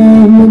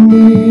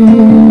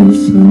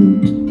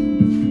reminiscent.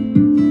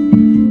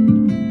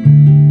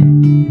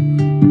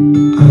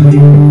 I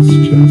was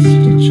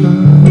just a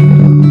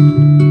child,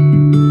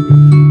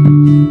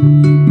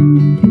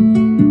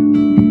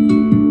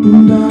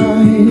 and I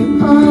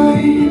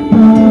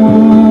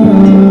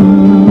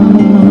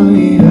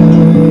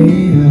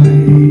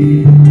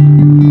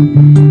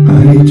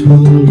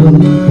told a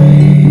lie.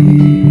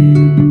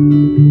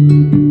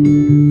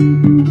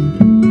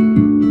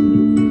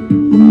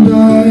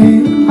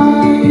 I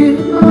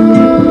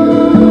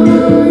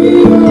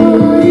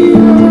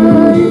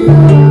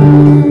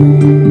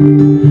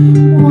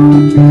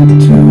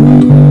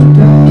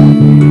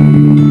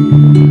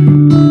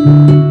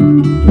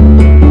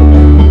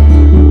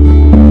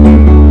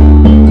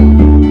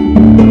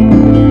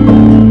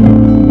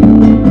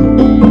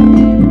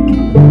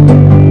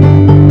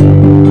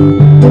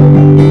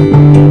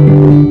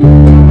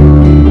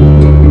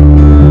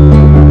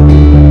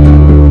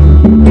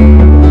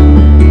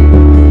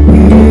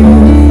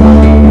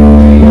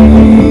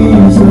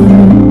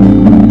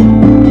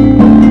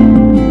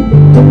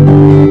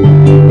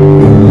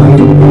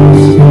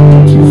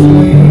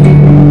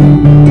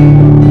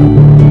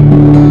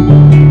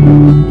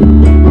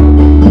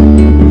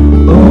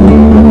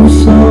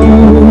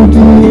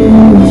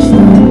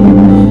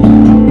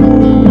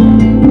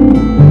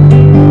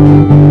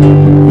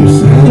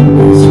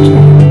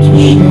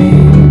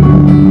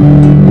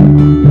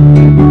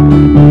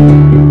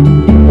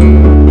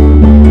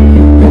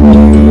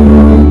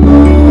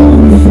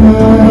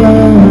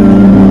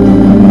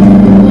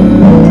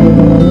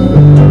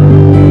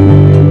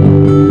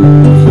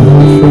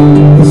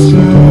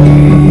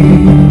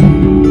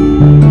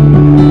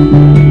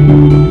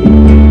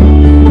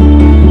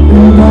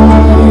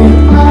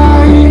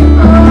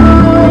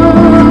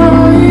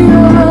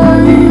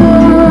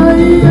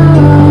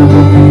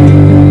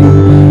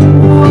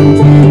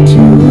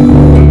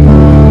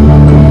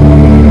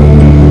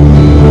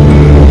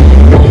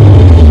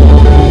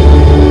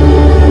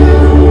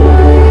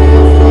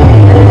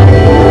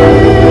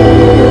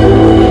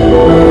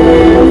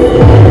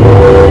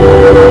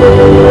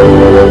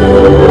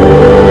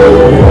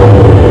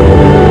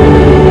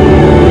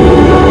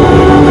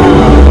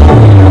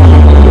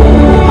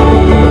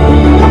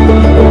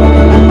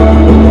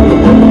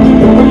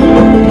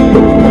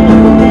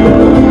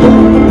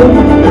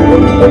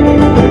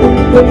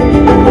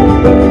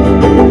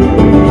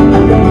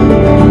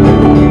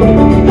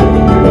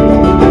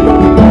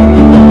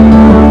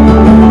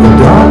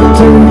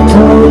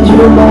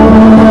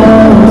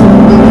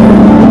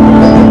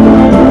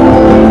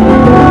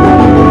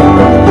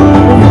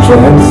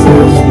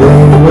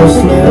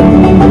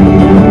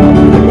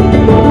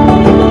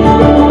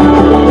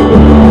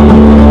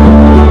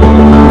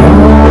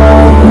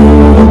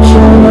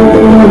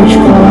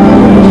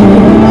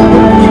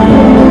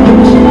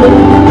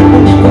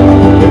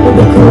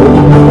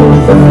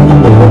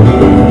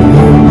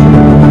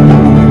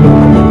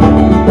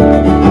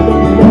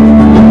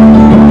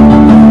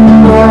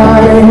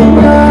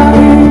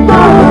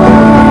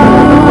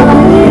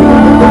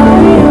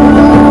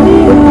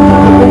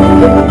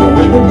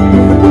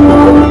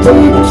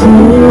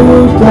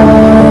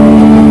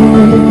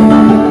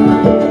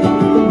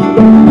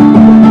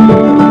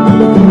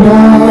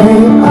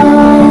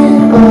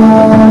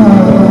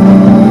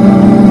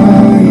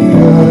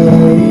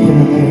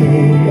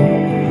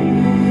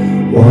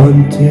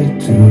wanted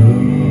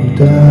to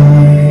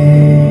die.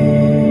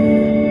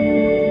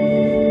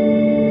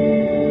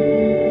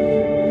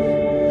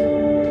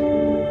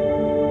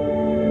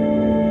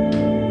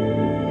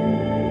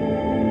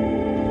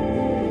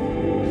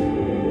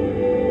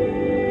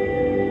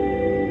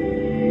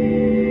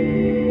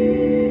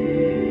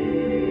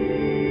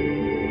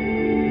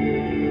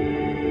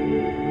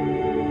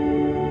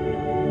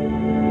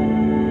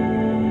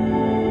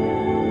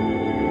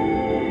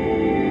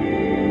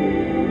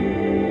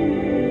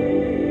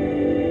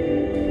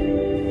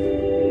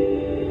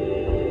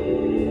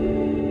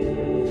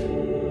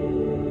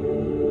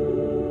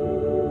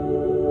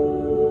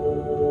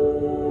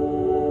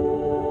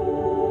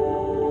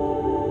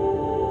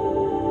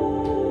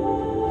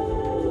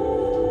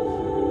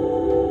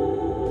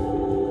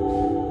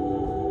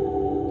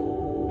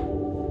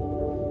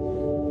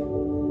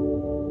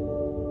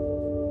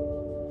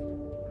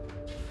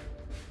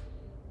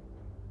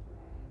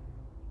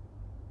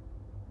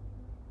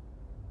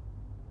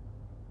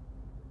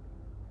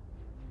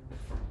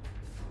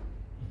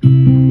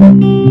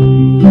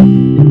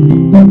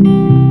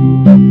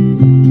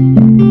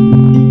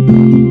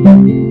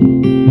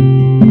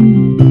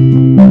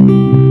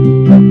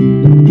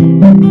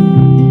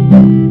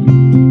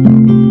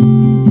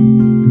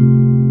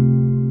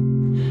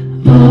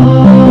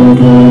 All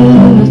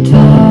the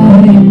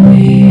time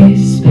we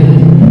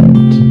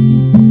spent,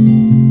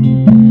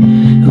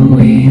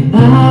 we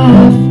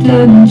laughed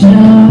and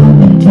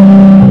jumped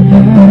on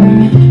her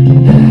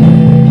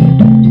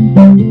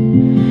bed.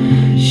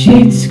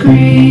 She'd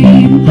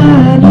scream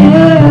and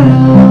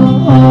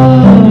yell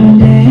our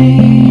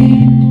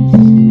names,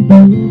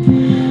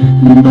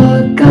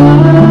 but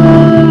God,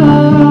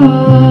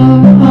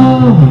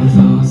 are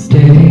those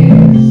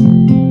days.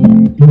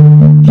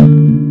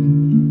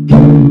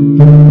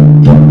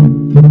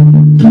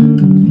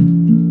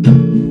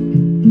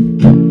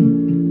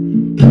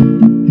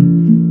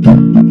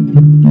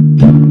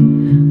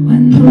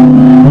 When the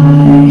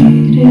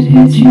light it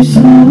hits your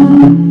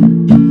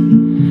son,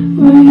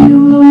 were you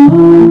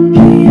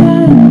lonely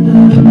and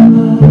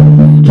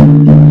unloved?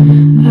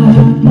 At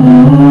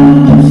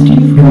last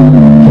you've come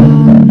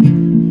back.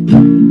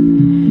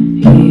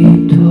 He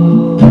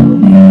told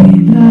me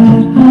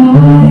that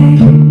I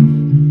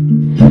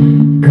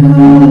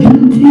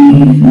couldn't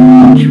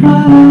even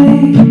try.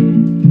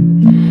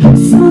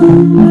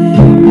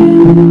 Somewhere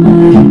in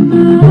my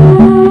mind,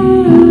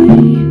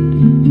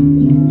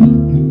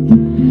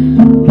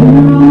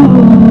 we're all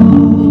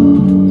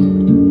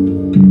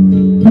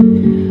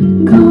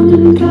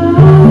gonna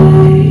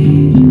die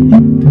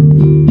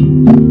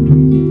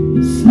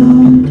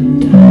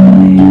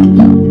sometime.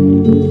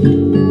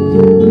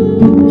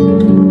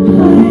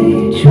 I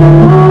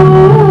try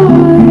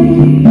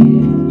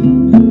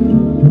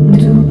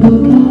to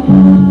belong.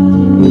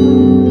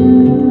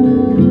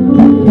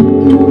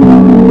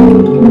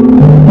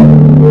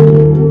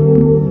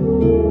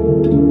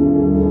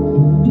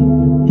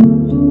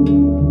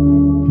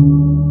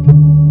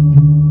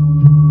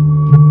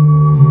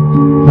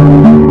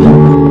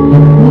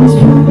 Lost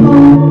your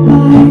hope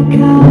by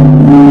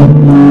countless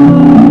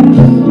bars,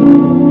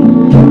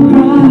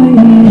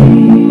 crying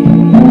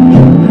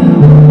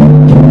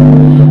out.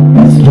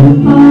 Rest your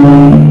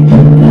eye,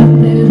 that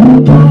little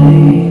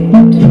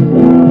bite.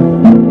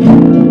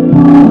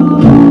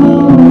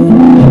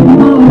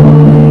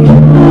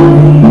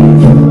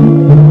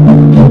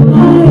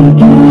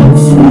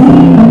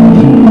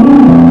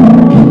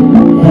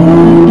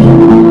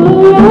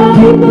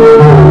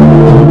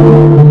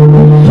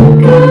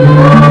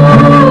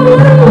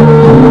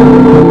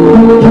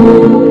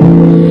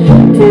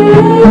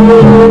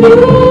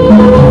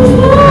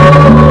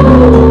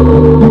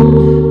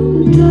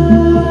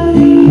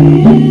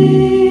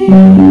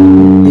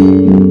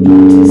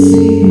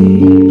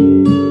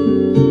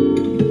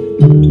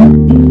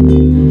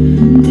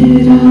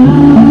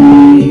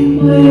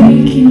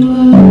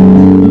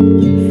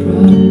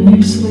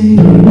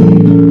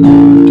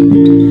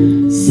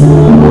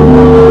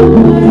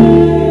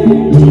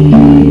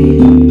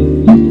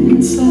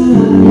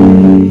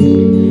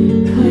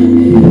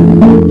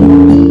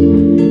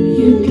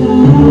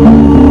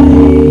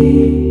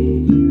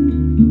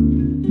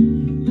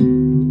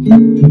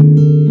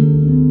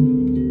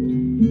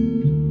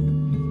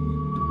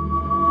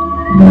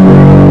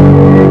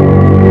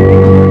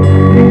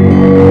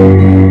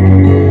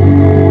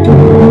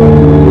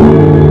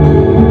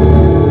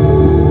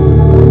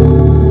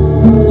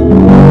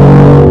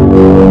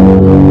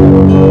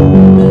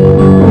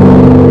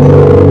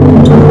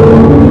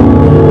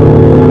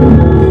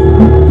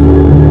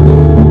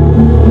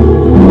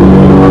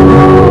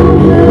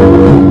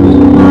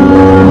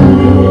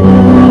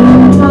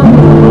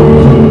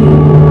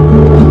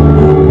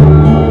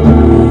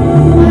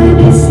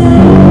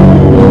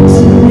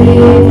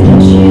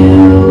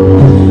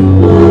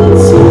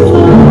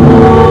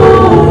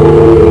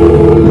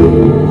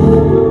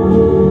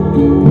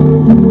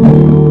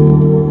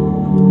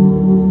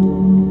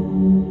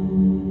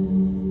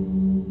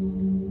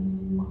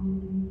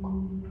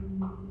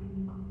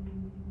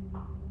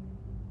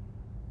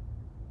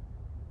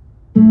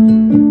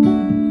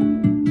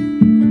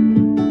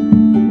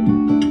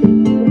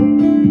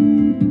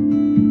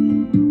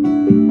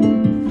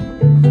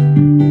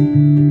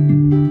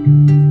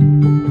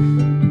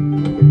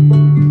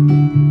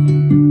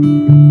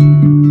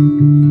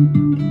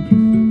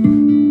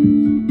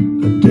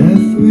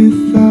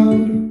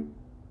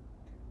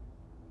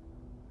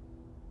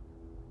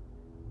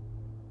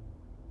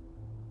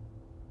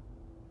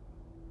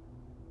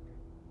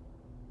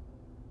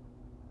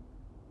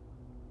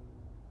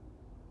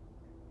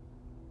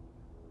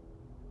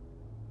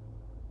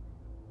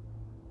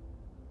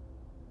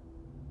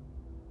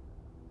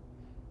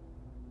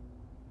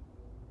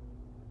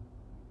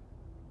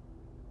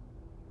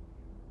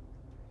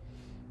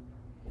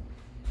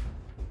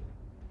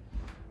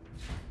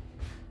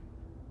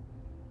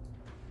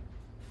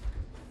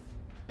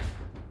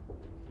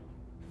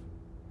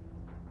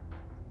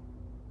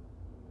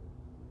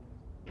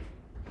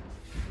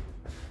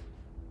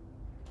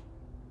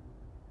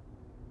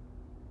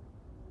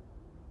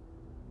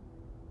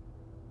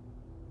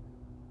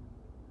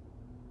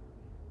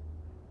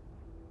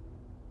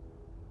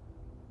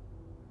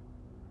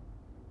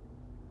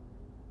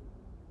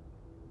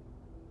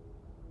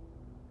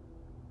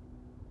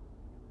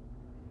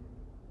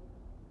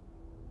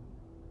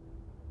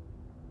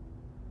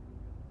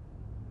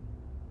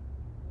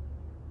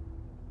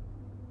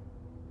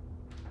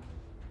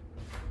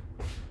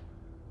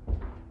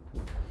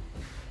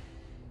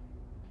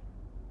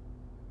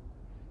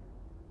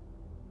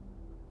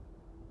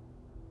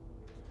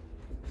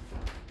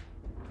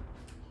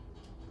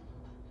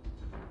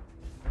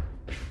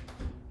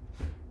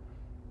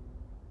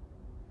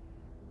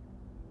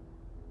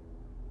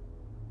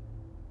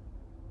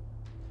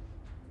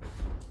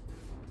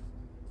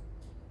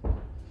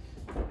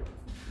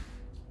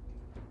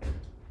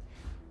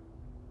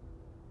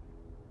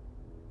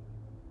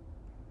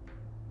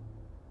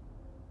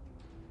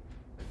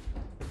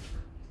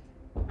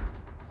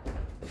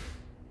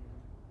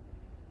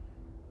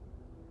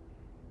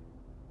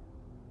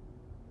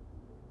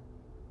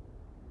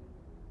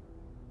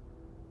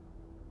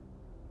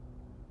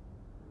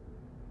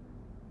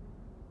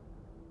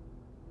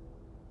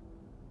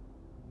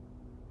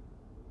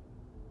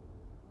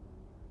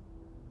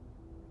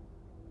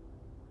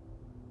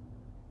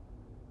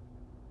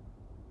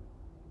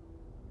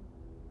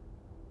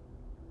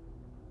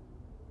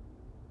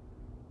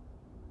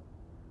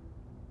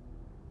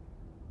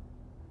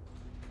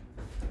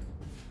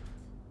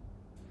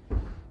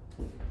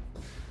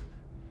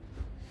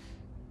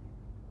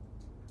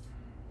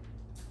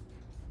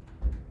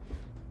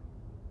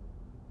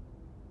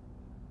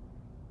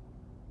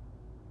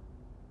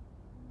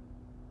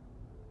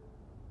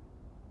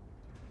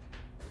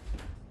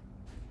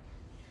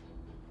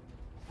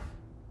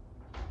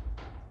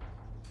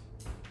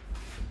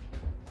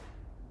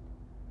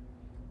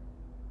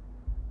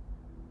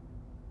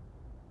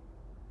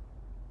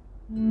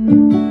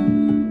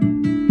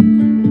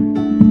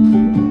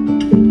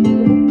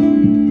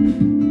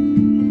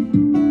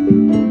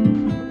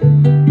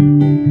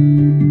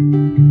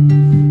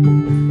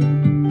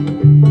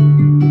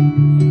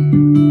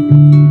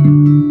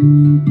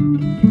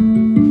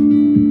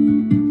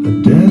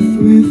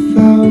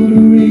 Without a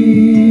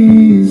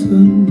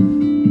reason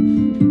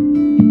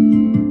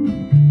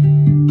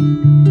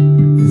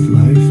is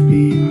life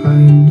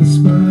behind a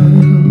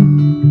smile.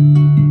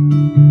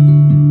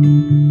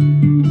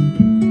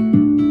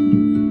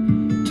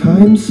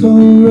 Time so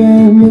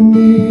reminiscent.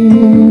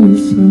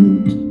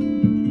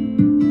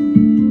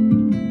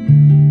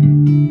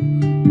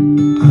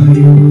 I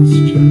was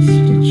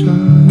just a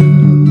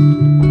child,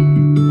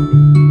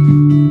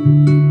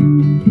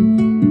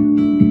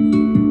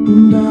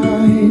 and I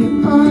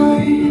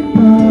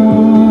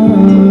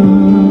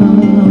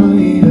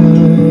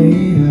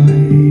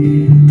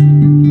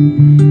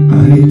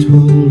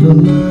told a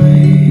lie,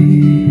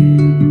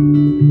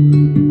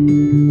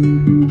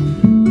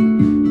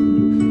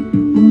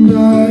 and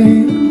I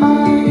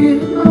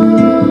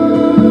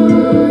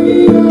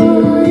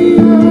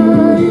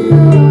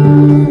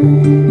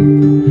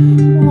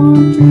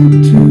wanted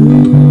to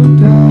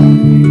die.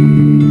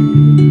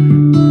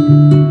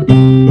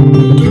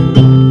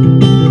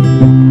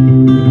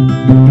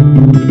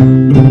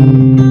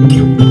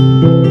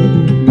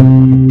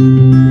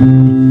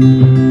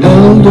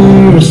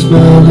 Elder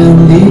smell in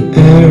the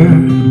air.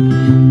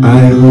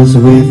 I was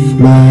with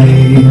my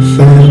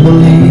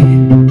family.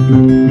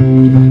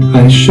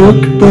 I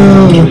shook the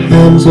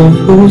hands of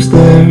who's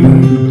there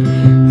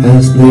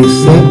as they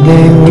said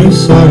they were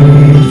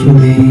sorry for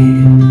me.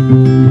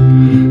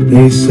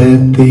 They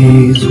said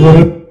these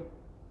words.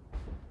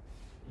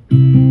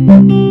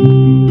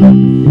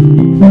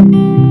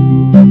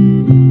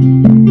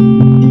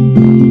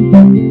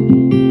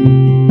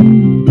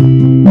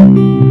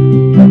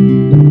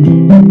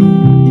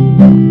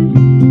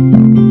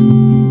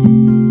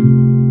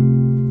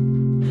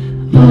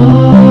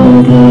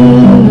 All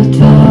the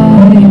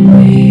time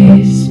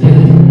we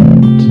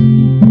spent,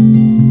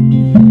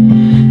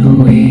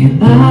 we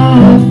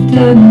laughed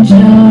and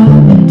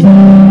jumped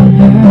on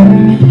her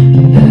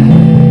bed.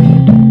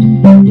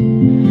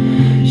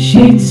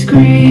 She'd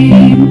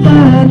scream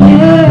and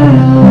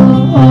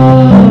yell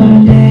our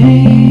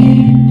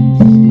names,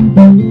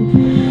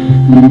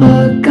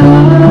 but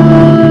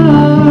God,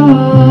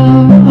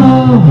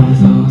 all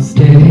those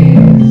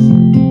days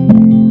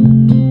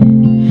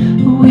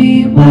we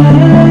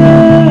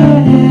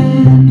went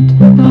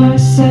our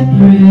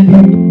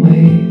separate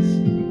ways.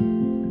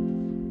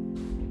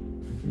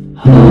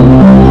 Oh.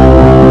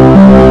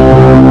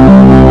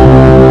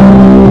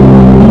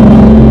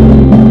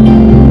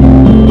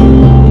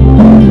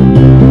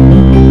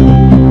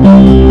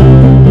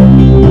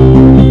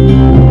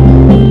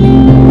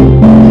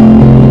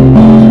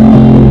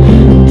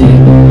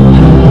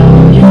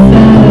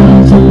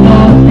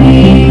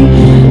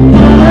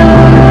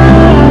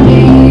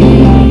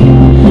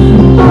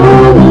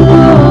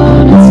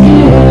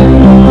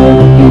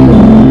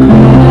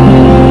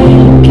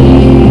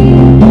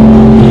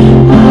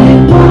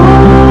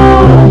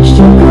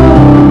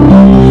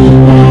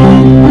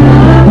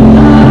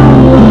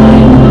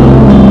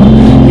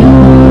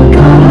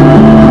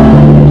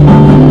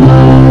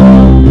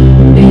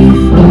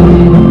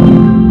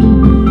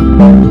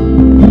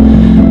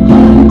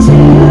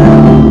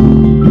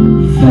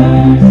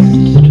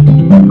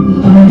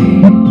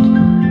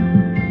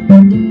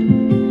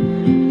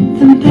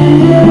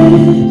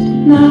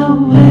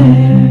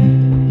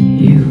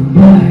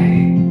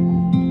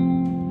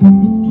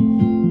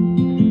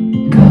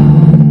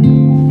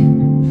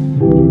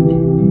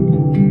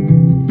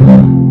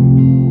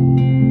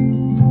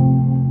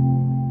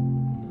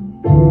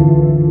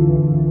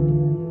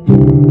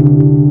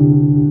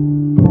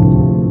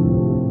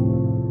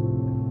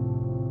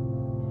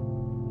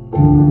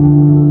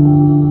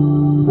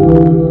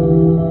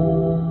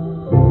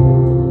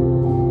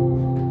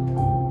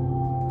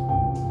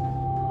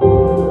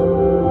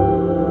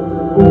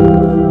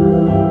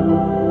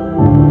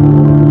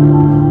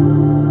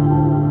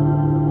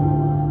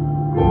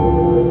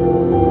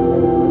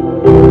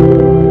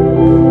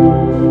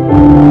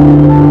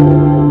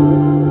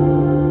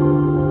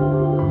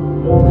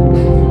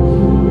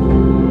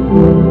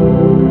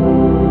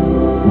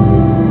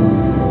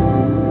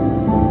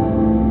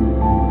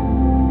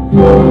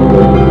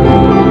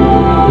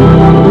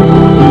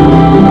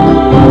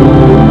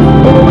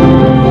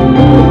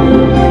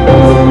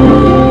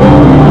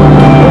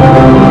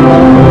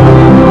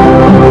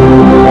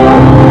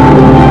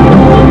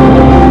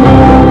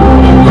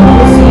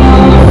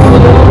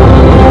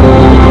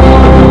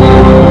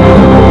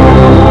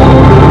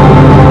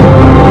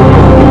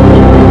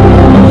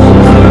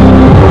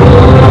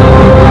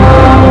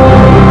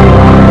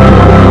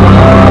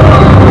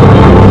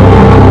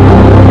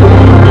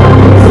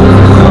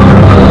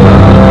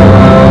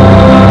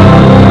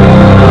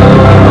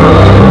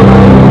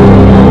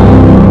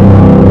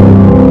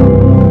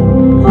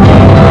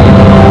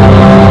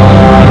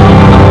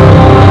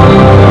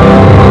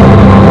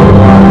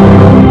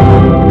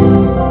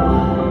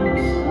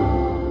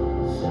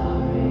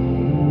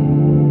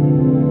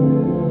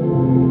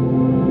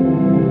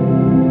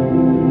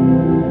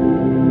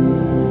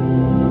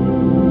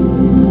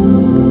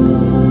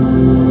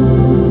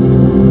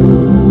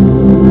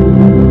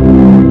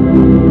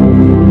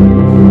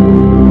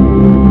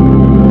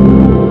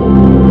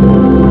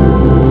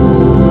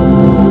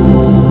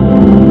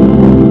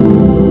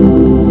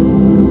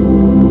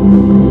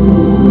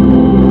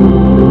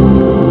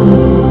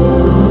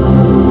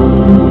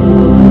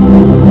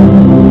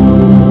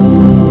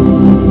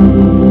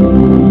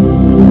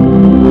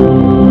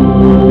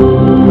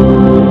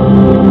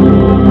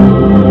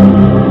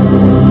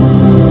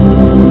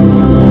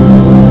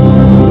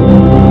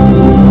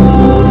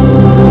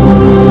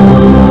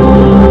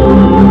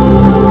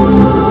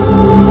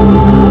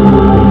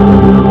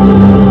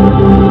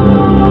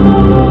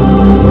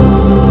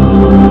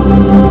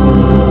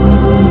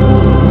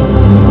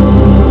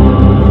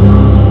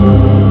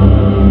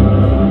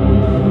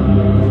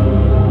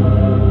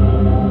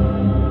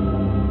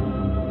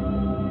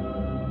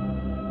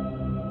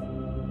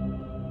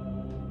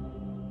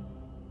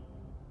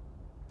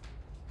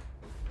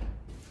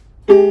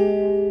 What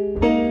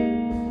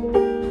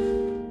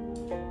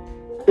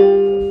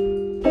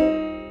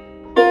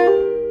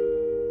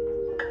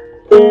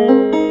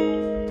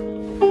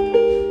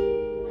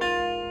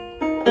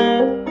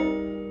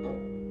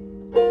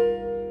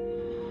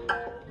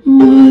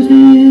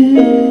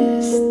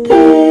is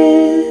this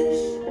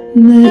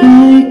that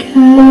I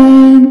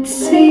can't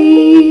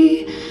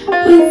see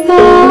with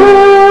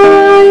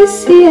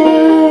icy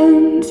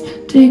hands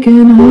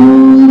taking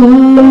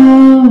hold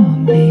of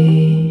me?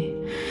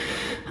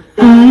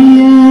 I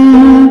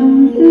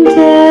am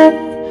death,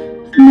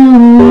 no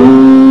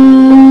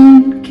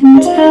one can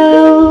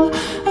tell.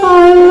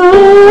 I'll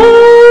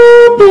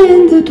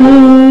open the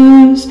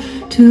doors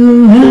to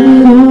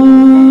heaven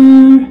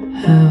or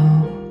hell.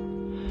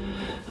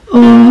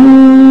 Oh,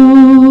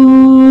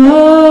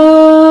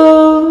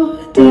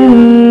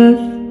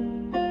 death.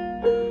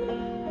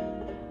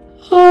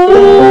 Oh,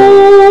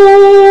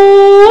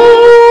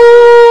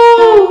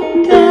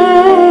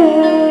 death.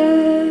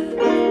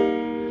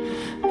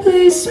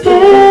 Please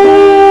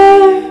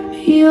spare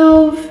me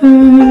over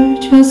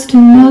just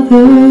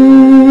another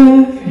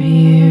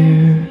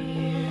year.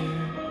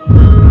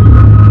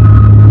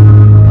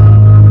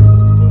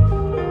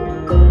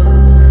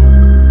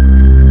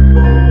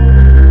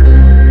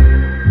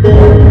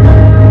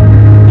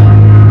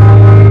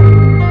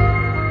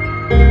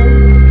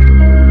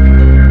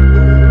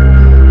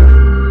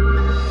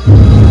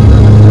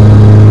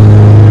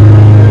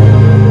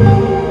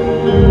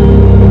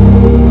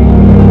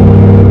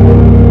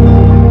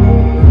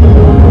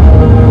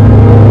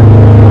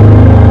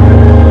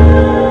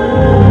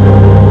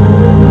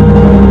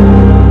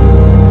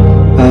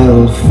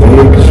 I'll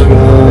fix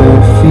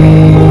your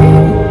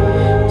feet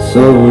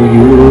so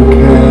you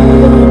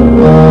can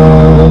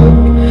walk.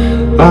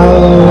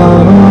 I'll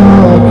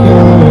lock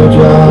your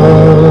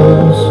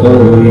jaw so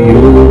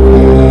you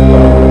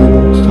can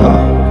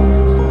talk.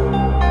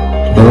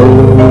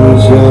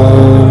 Close your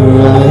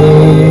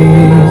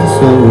eyes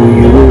so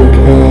you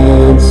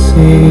can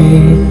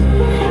see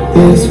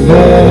this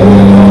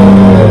very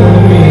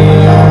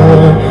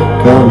hour.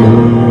 Come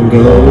and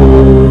go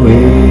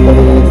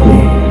with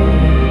me.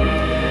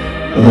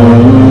 Oh,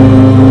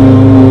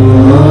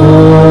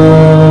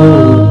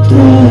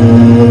 death.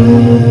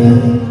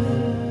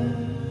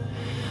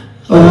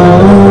 Oh,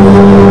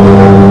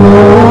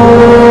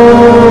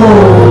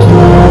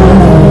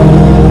 death.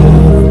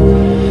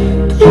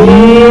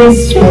 Please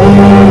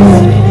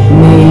spare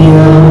me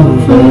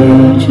over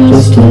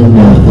just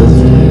another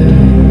year.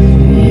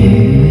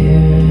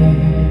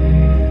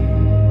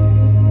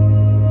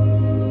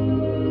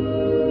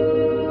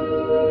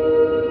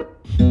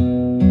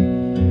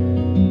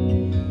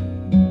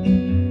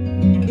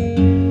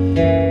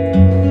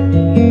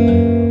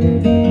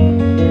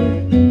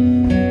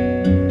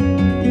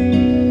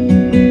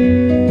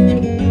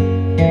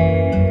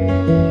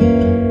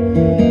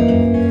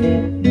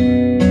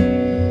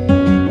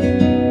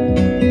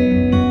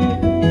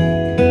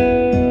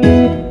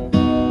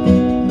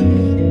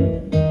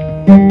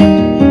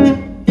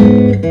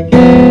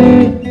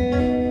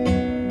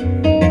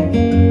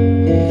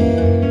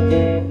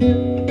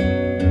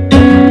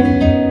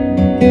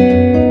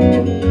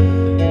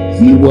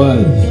 He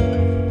was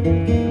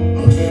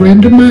a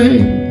friend of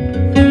mine.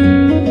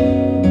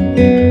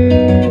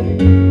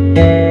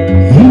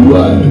 He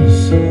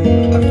was a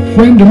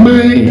friend of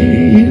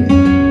mine.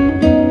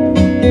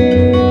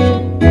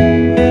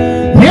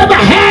 Never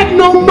had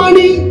no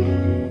money,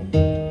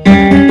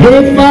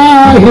 paid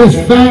for his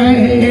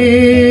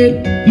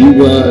fine. He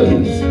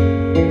was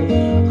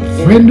a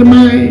friend of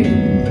mine.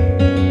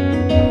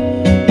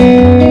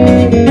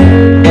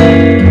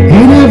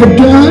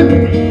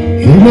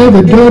 He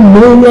never done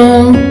no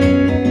wrong.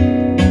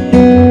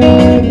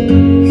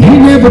 He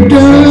never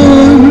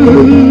done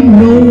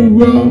no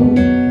wrong.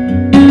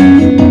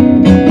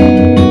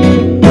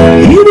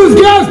 He was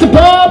just a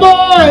poor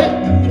boy,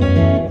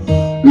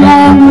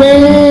 long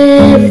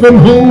way from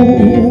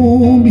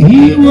home.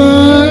 He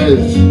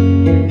was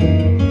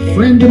a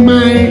friend of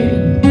mine.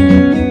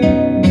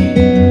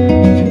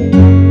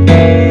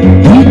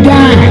 He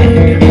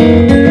died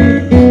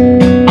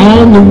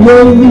on the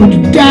road,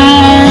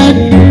 died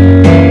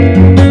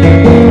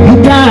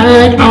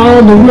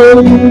on the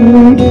road.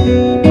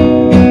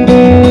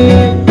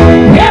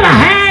 Never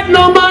had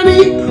no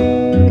money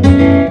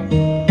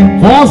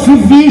for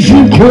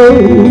sufficient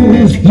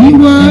clothes. He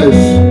was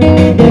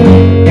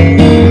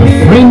a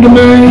friend of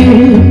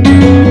mine.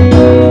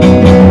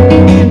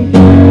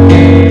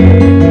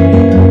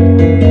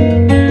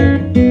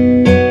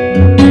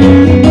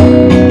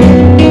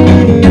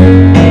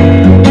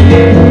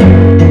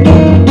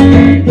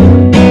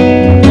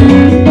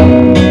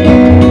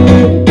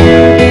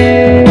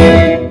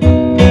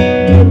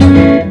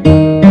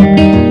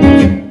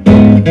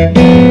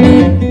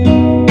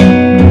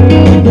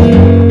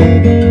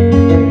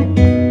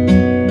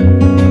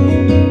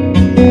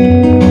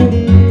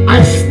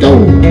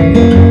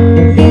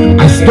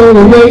 Stole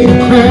away the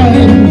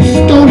crime,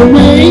 stole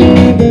away.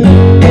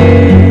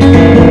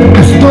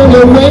 I stole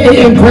away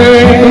and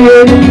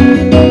cried.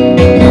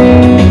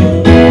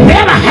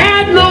 Never had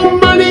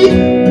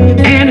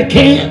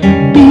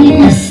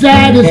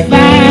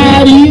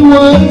satisfied. He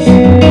was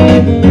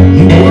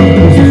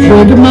a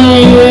friend of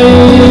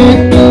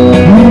mine.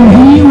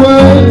 He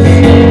was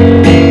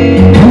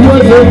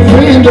a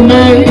friend of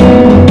mine.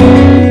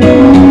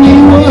 He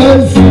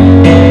was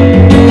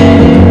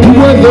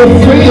a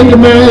friend of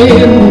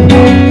mine.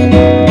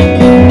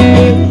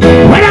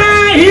 When I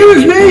hear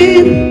his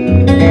name,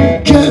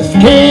 just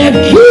can't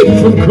keep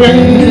from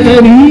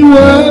crying. He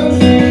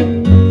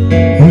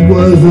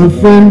was a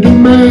friend of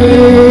mine.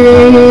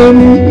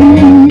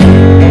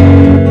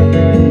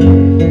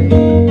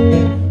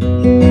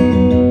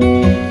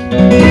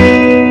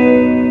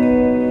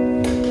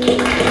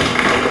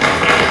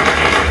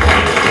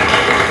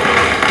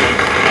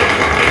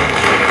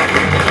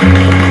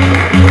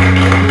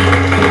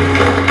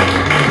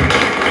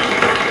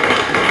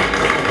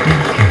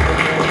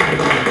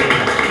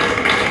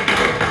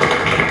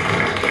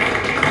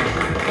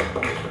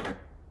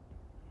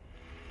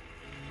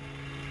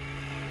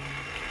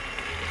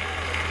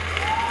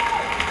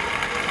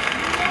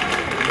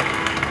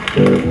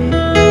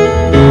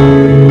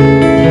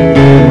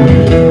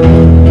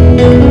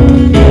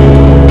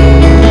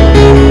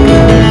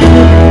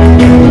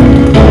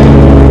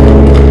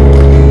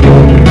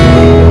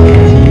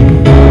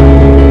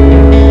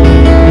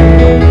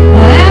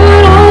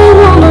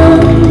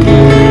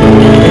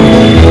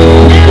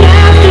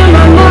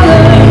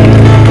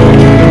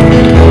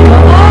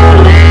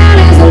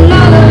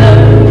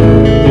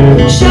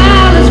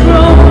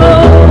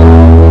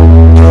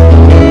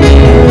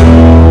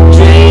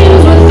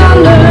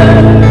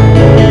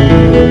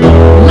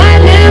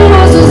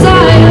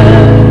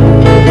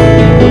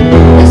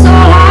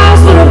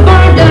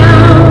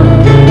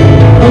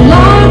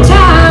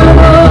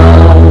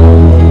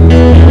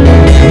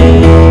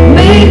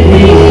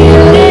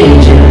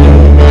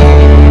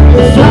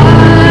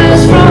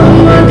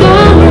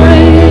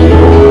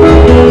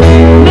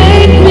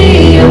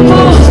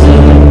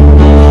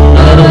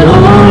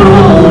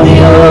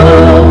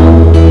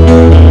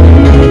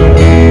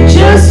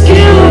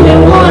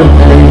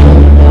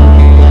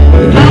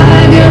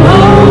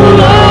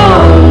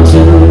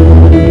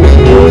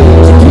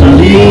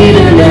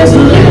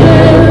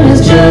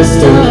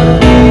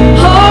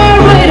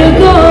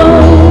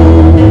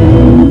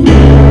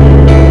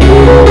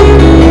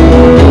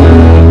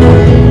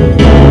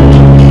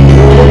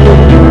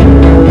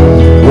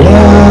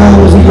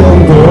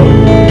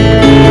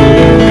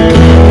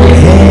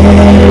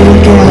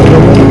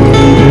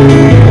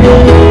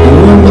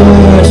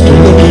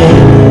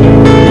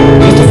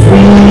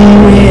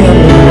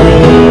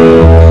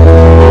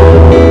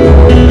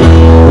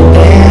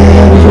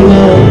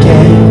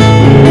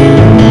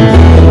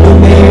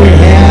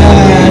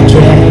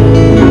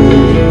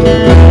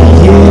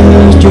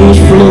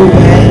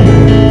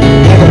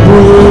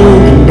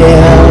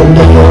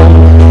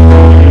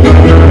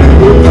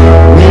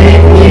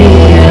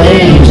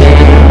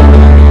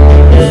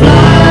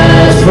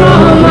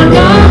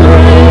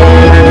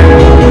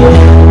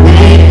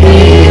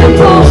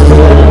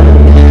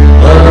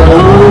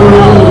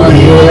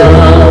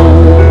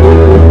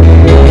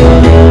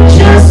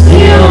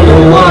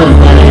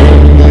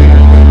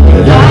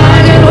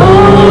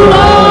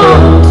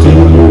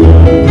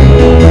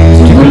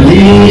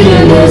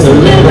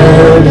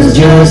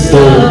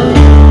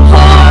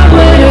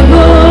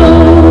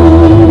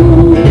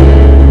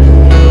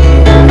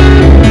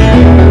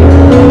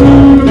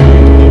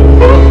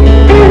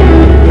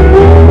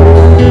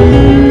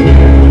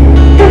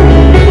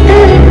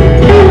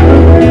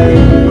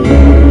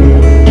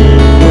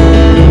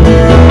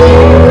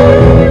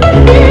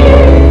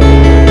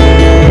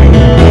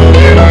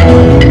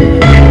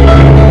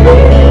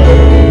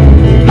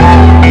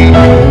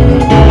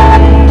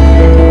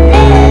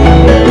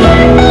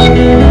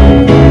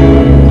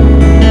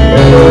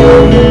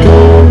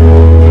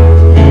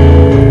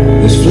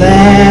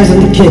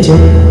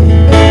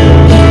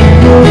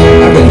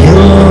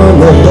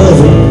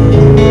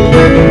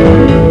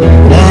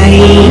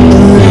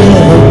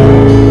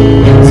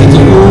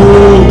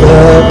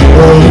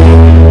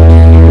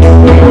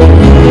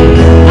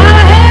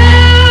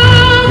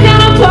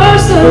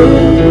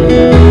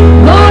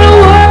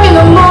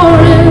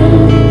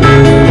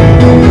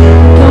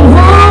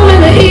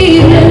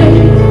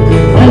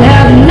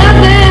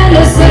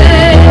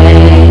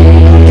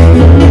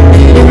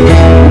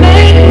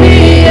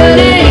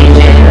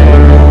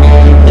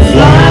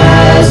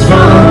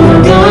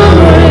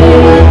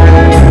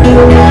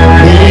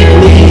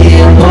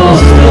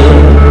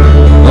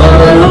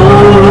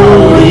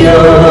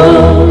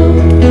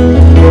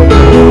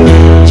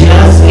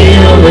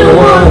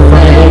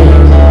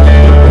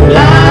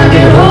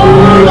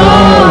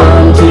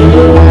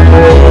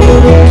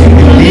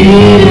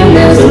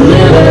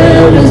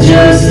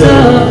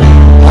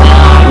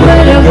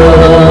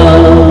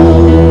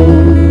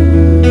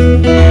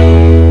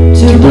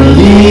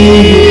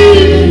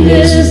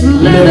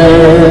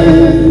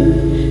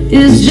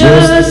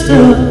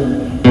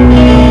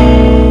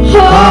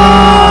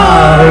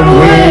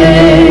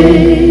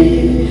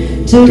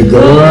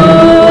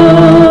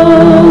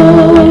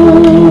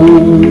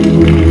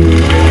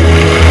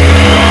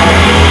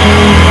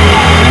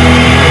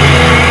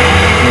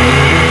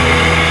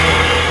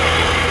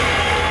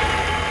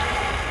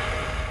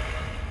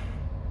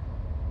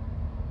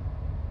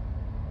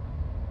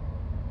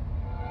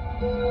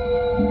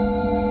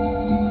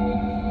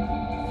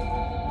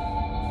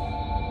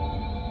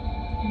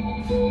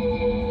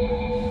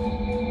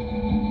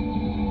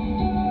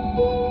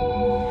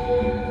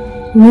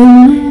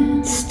 When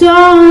that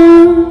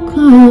storm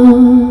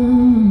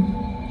comes,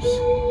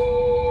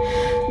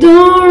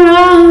 don't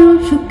run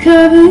for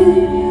cover.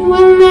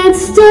 When that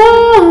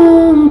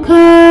storm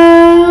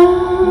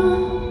comes,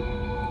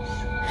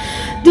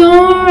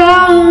 don't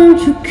run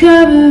for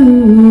cover.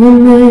 When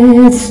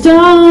that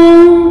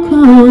storm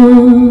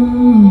comes,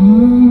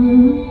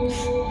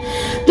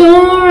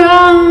 don't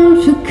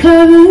run for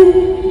cover.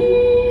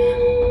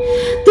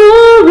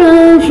 Don't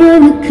run from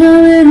the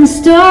coming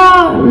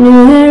storm. No,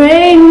 there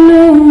ain't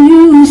no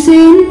use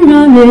in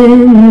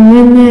running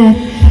when that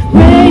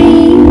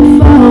rain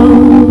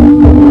falls.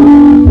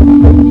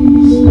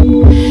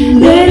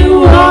 Let it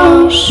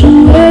wash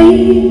away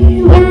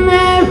when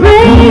that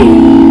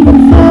rain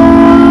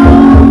falls.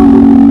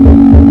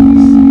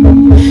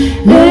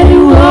 Let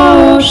it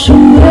wash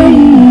away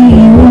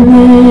when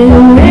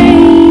that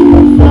rain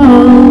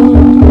falls.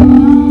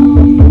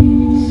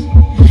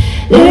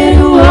 Let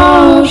it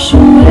wash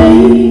away.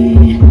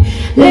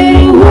 Let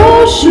it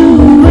wash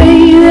away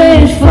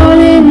that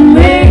falling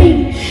rain,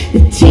 the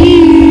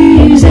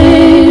tears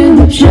and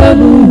the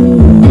trouble.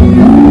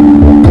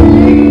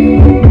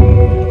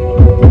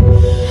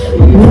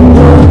 When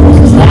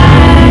those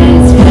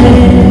lights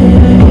flash,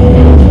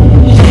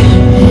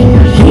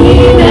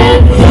 hear that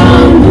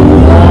thunder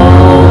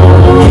roll.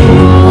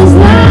 Those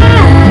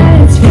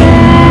lights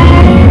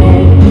flash,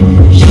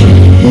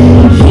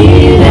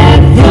 hear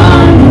that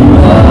thunder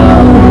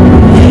roll.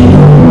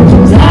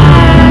 Those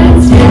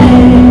lights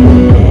flash,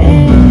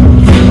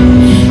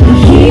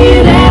 hear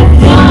that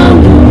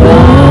thunder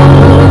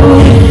roll.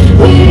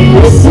 We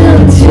listen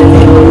to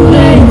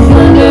that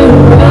thunder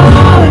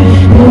roar,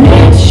 and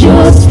let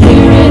your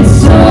spirit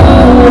soar.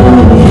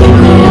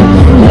 Let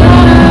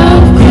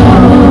love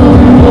come,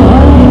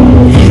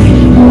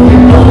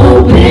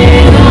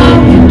 open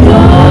up your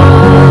door.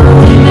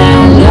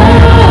 Let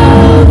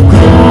love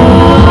come,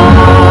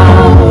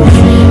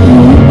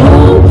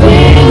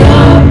 open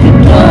up your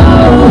door.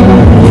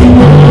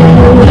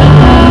 Let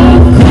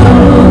love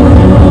come,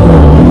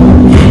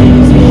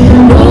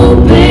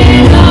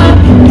 open up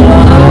your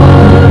door.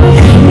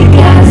 You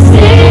gotta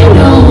stand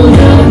on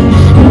up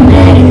and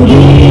let it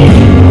in,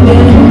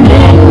 and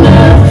let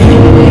love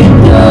through your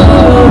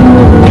door.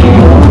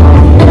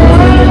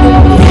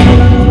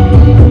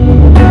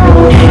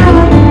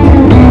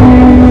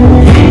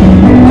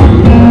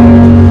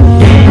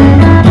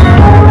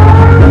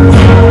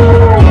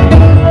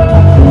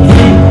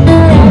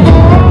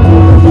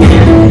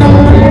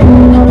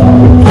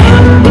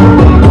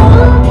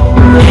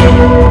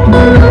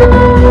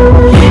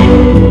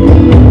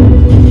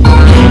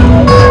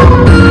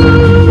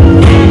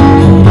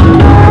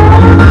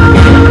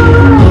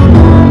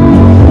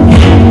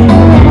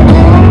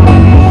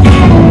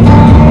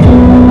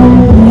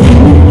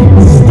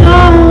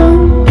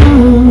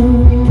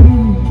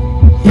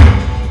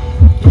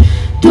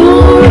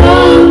 Don't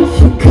run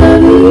for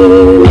cover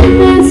when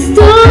that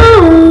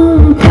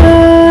storm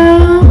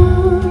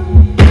comes.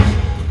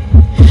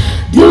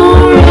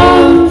 Don't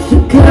run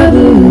for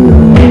cover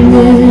when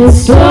that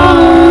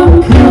storm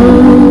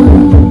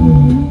comes.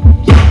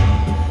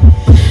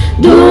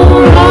 Don't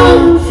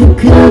run for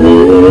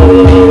cover.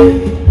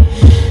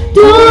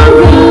 Don't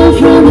run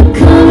from the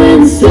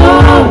coming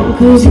storm,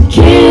 'cause you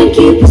can't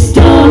keep the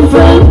storm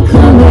from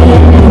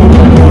coming.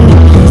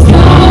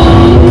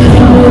 Storm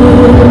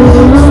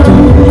comes.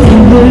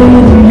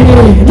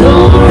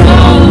 Don't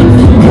run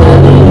for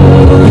cover.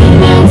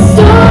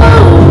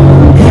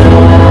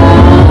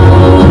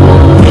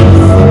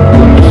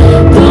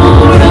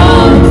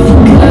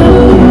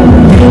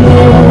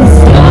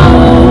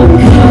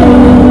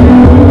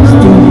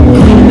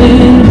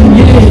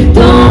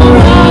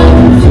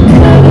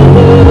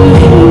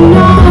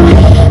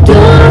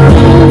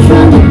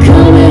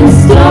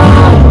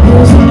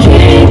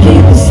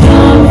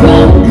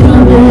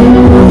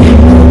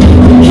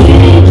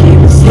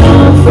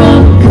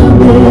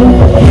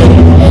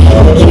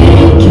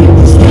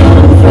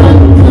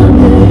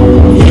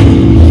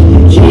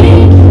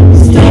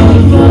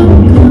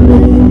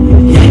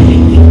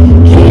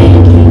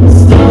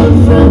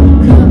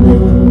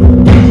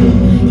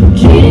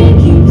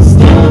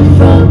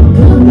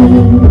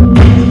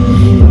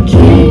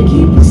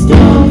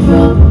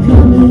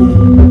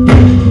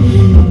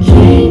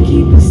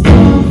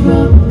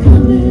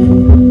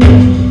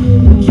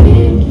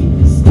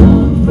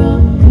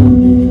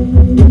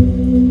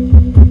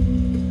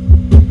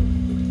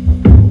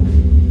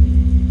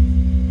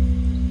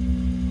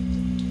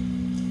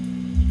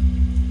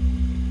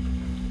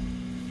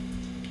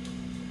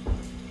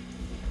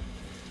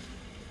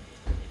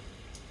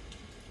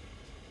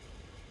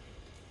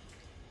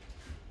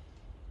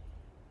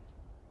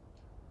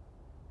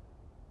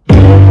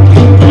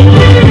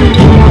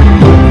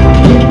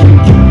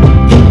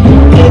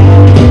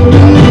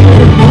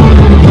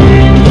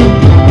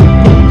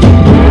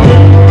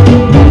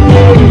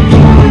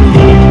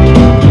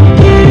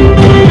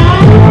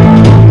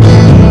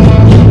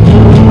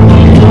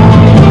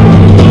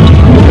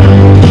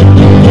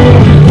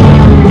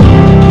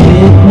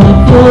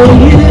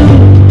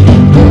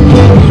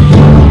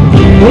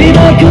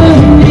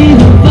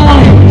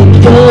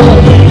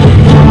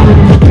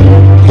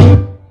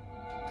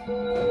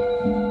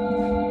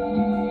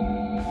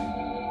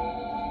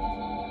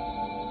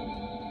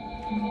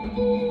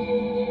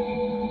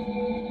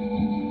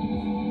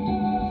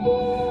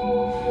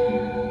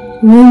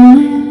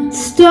 when that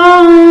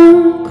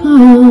storm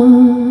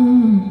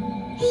comes.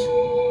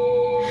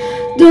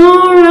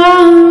 Don't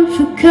run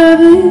for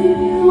cover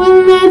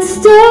when that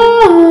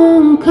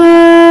storm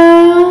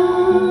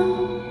comes.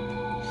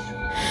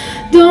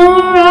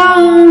 Don't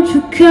run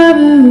for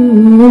cover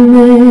when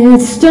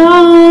that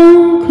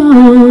storm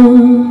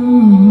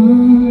comes.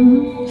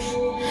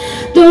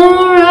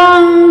 Don't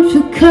run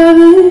for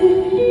cover.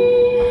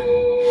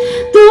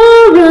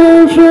 Don't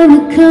run from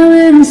the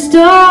coming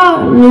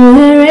storm. No,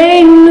 there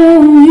ain't no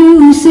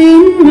use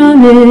in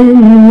running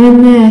when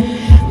that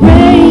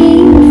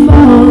rain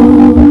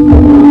falls.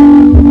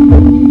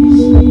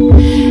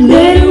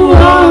 Let it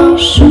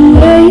wash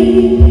away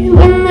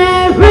when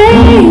that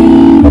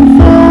rain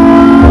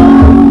falls.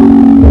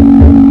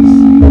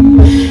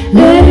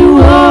 Let it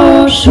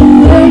wash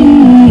away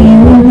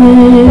when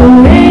that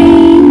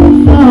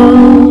rain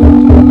falls.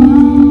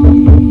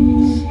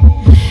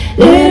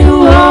 Let it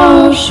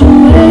wash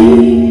away.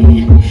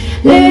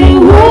 Let it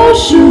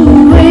wash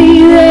away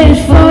that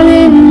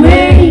falling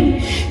rain,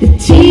 the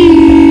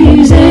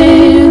tears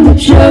and the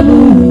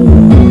trouble.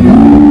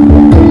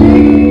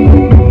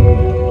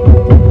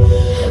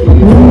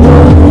 When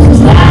those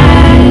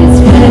lights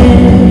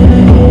flash,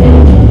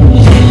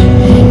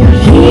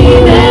 hear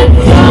that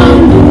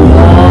thunder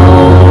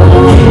roll.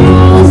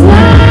 Those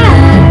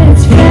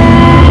lights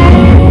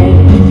flash,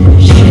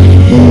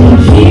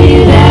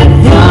 hear that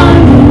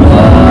thunder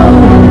roll.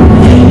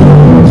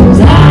 Those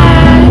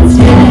lights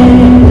flash,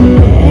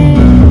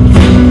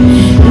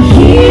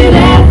 hear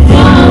that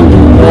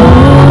thunder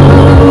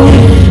roll.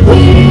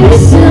 We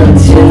listen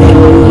to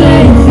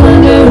that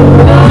thunder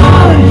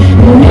roar,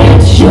 and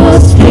let your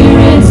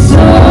spirit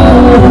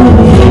soar.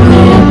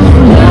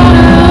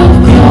 Love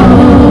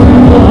calls.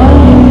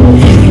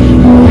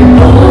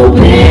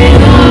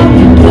 Open up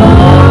the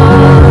door.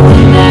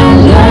 That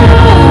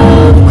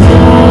love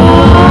calls.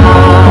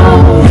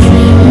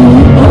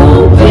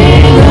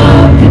 Open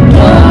up the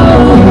door.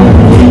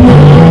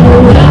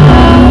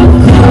 Love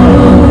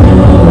calls.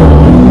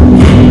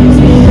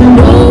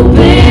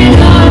 Open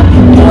up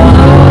the door.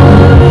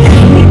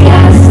 You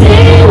gotta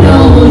stand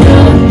on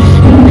up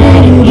and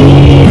let it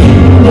in.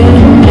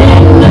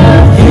 Let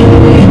love through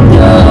the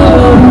door.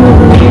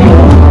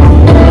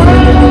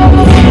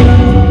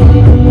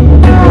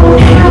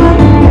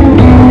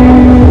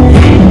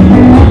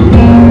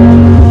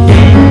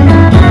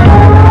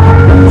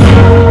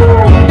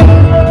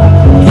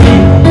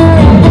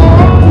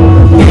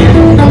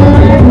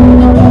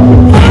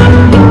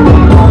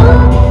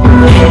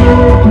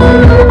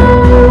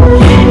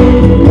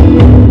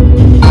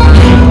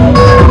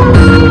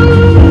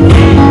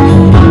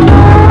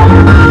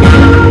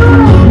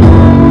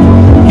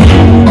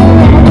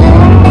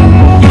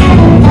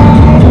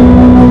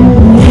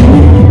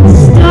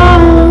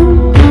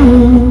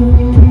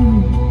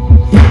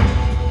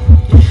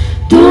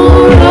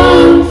 Don't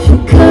run for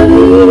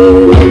cover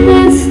when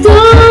that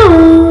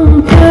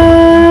storm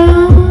comes.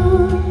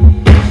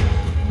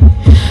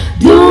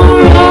 Don't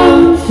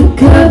run for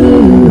cover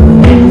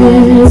when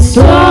that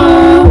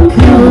storm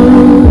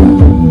comes.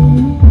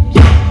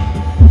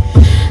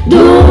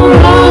 Don't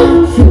run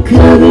for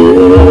cover.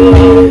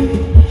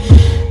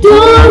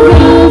 Don't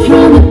run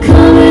from the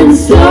coming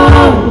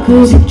storm,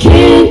 'cause you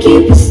can't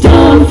keep the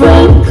storm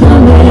from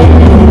coming.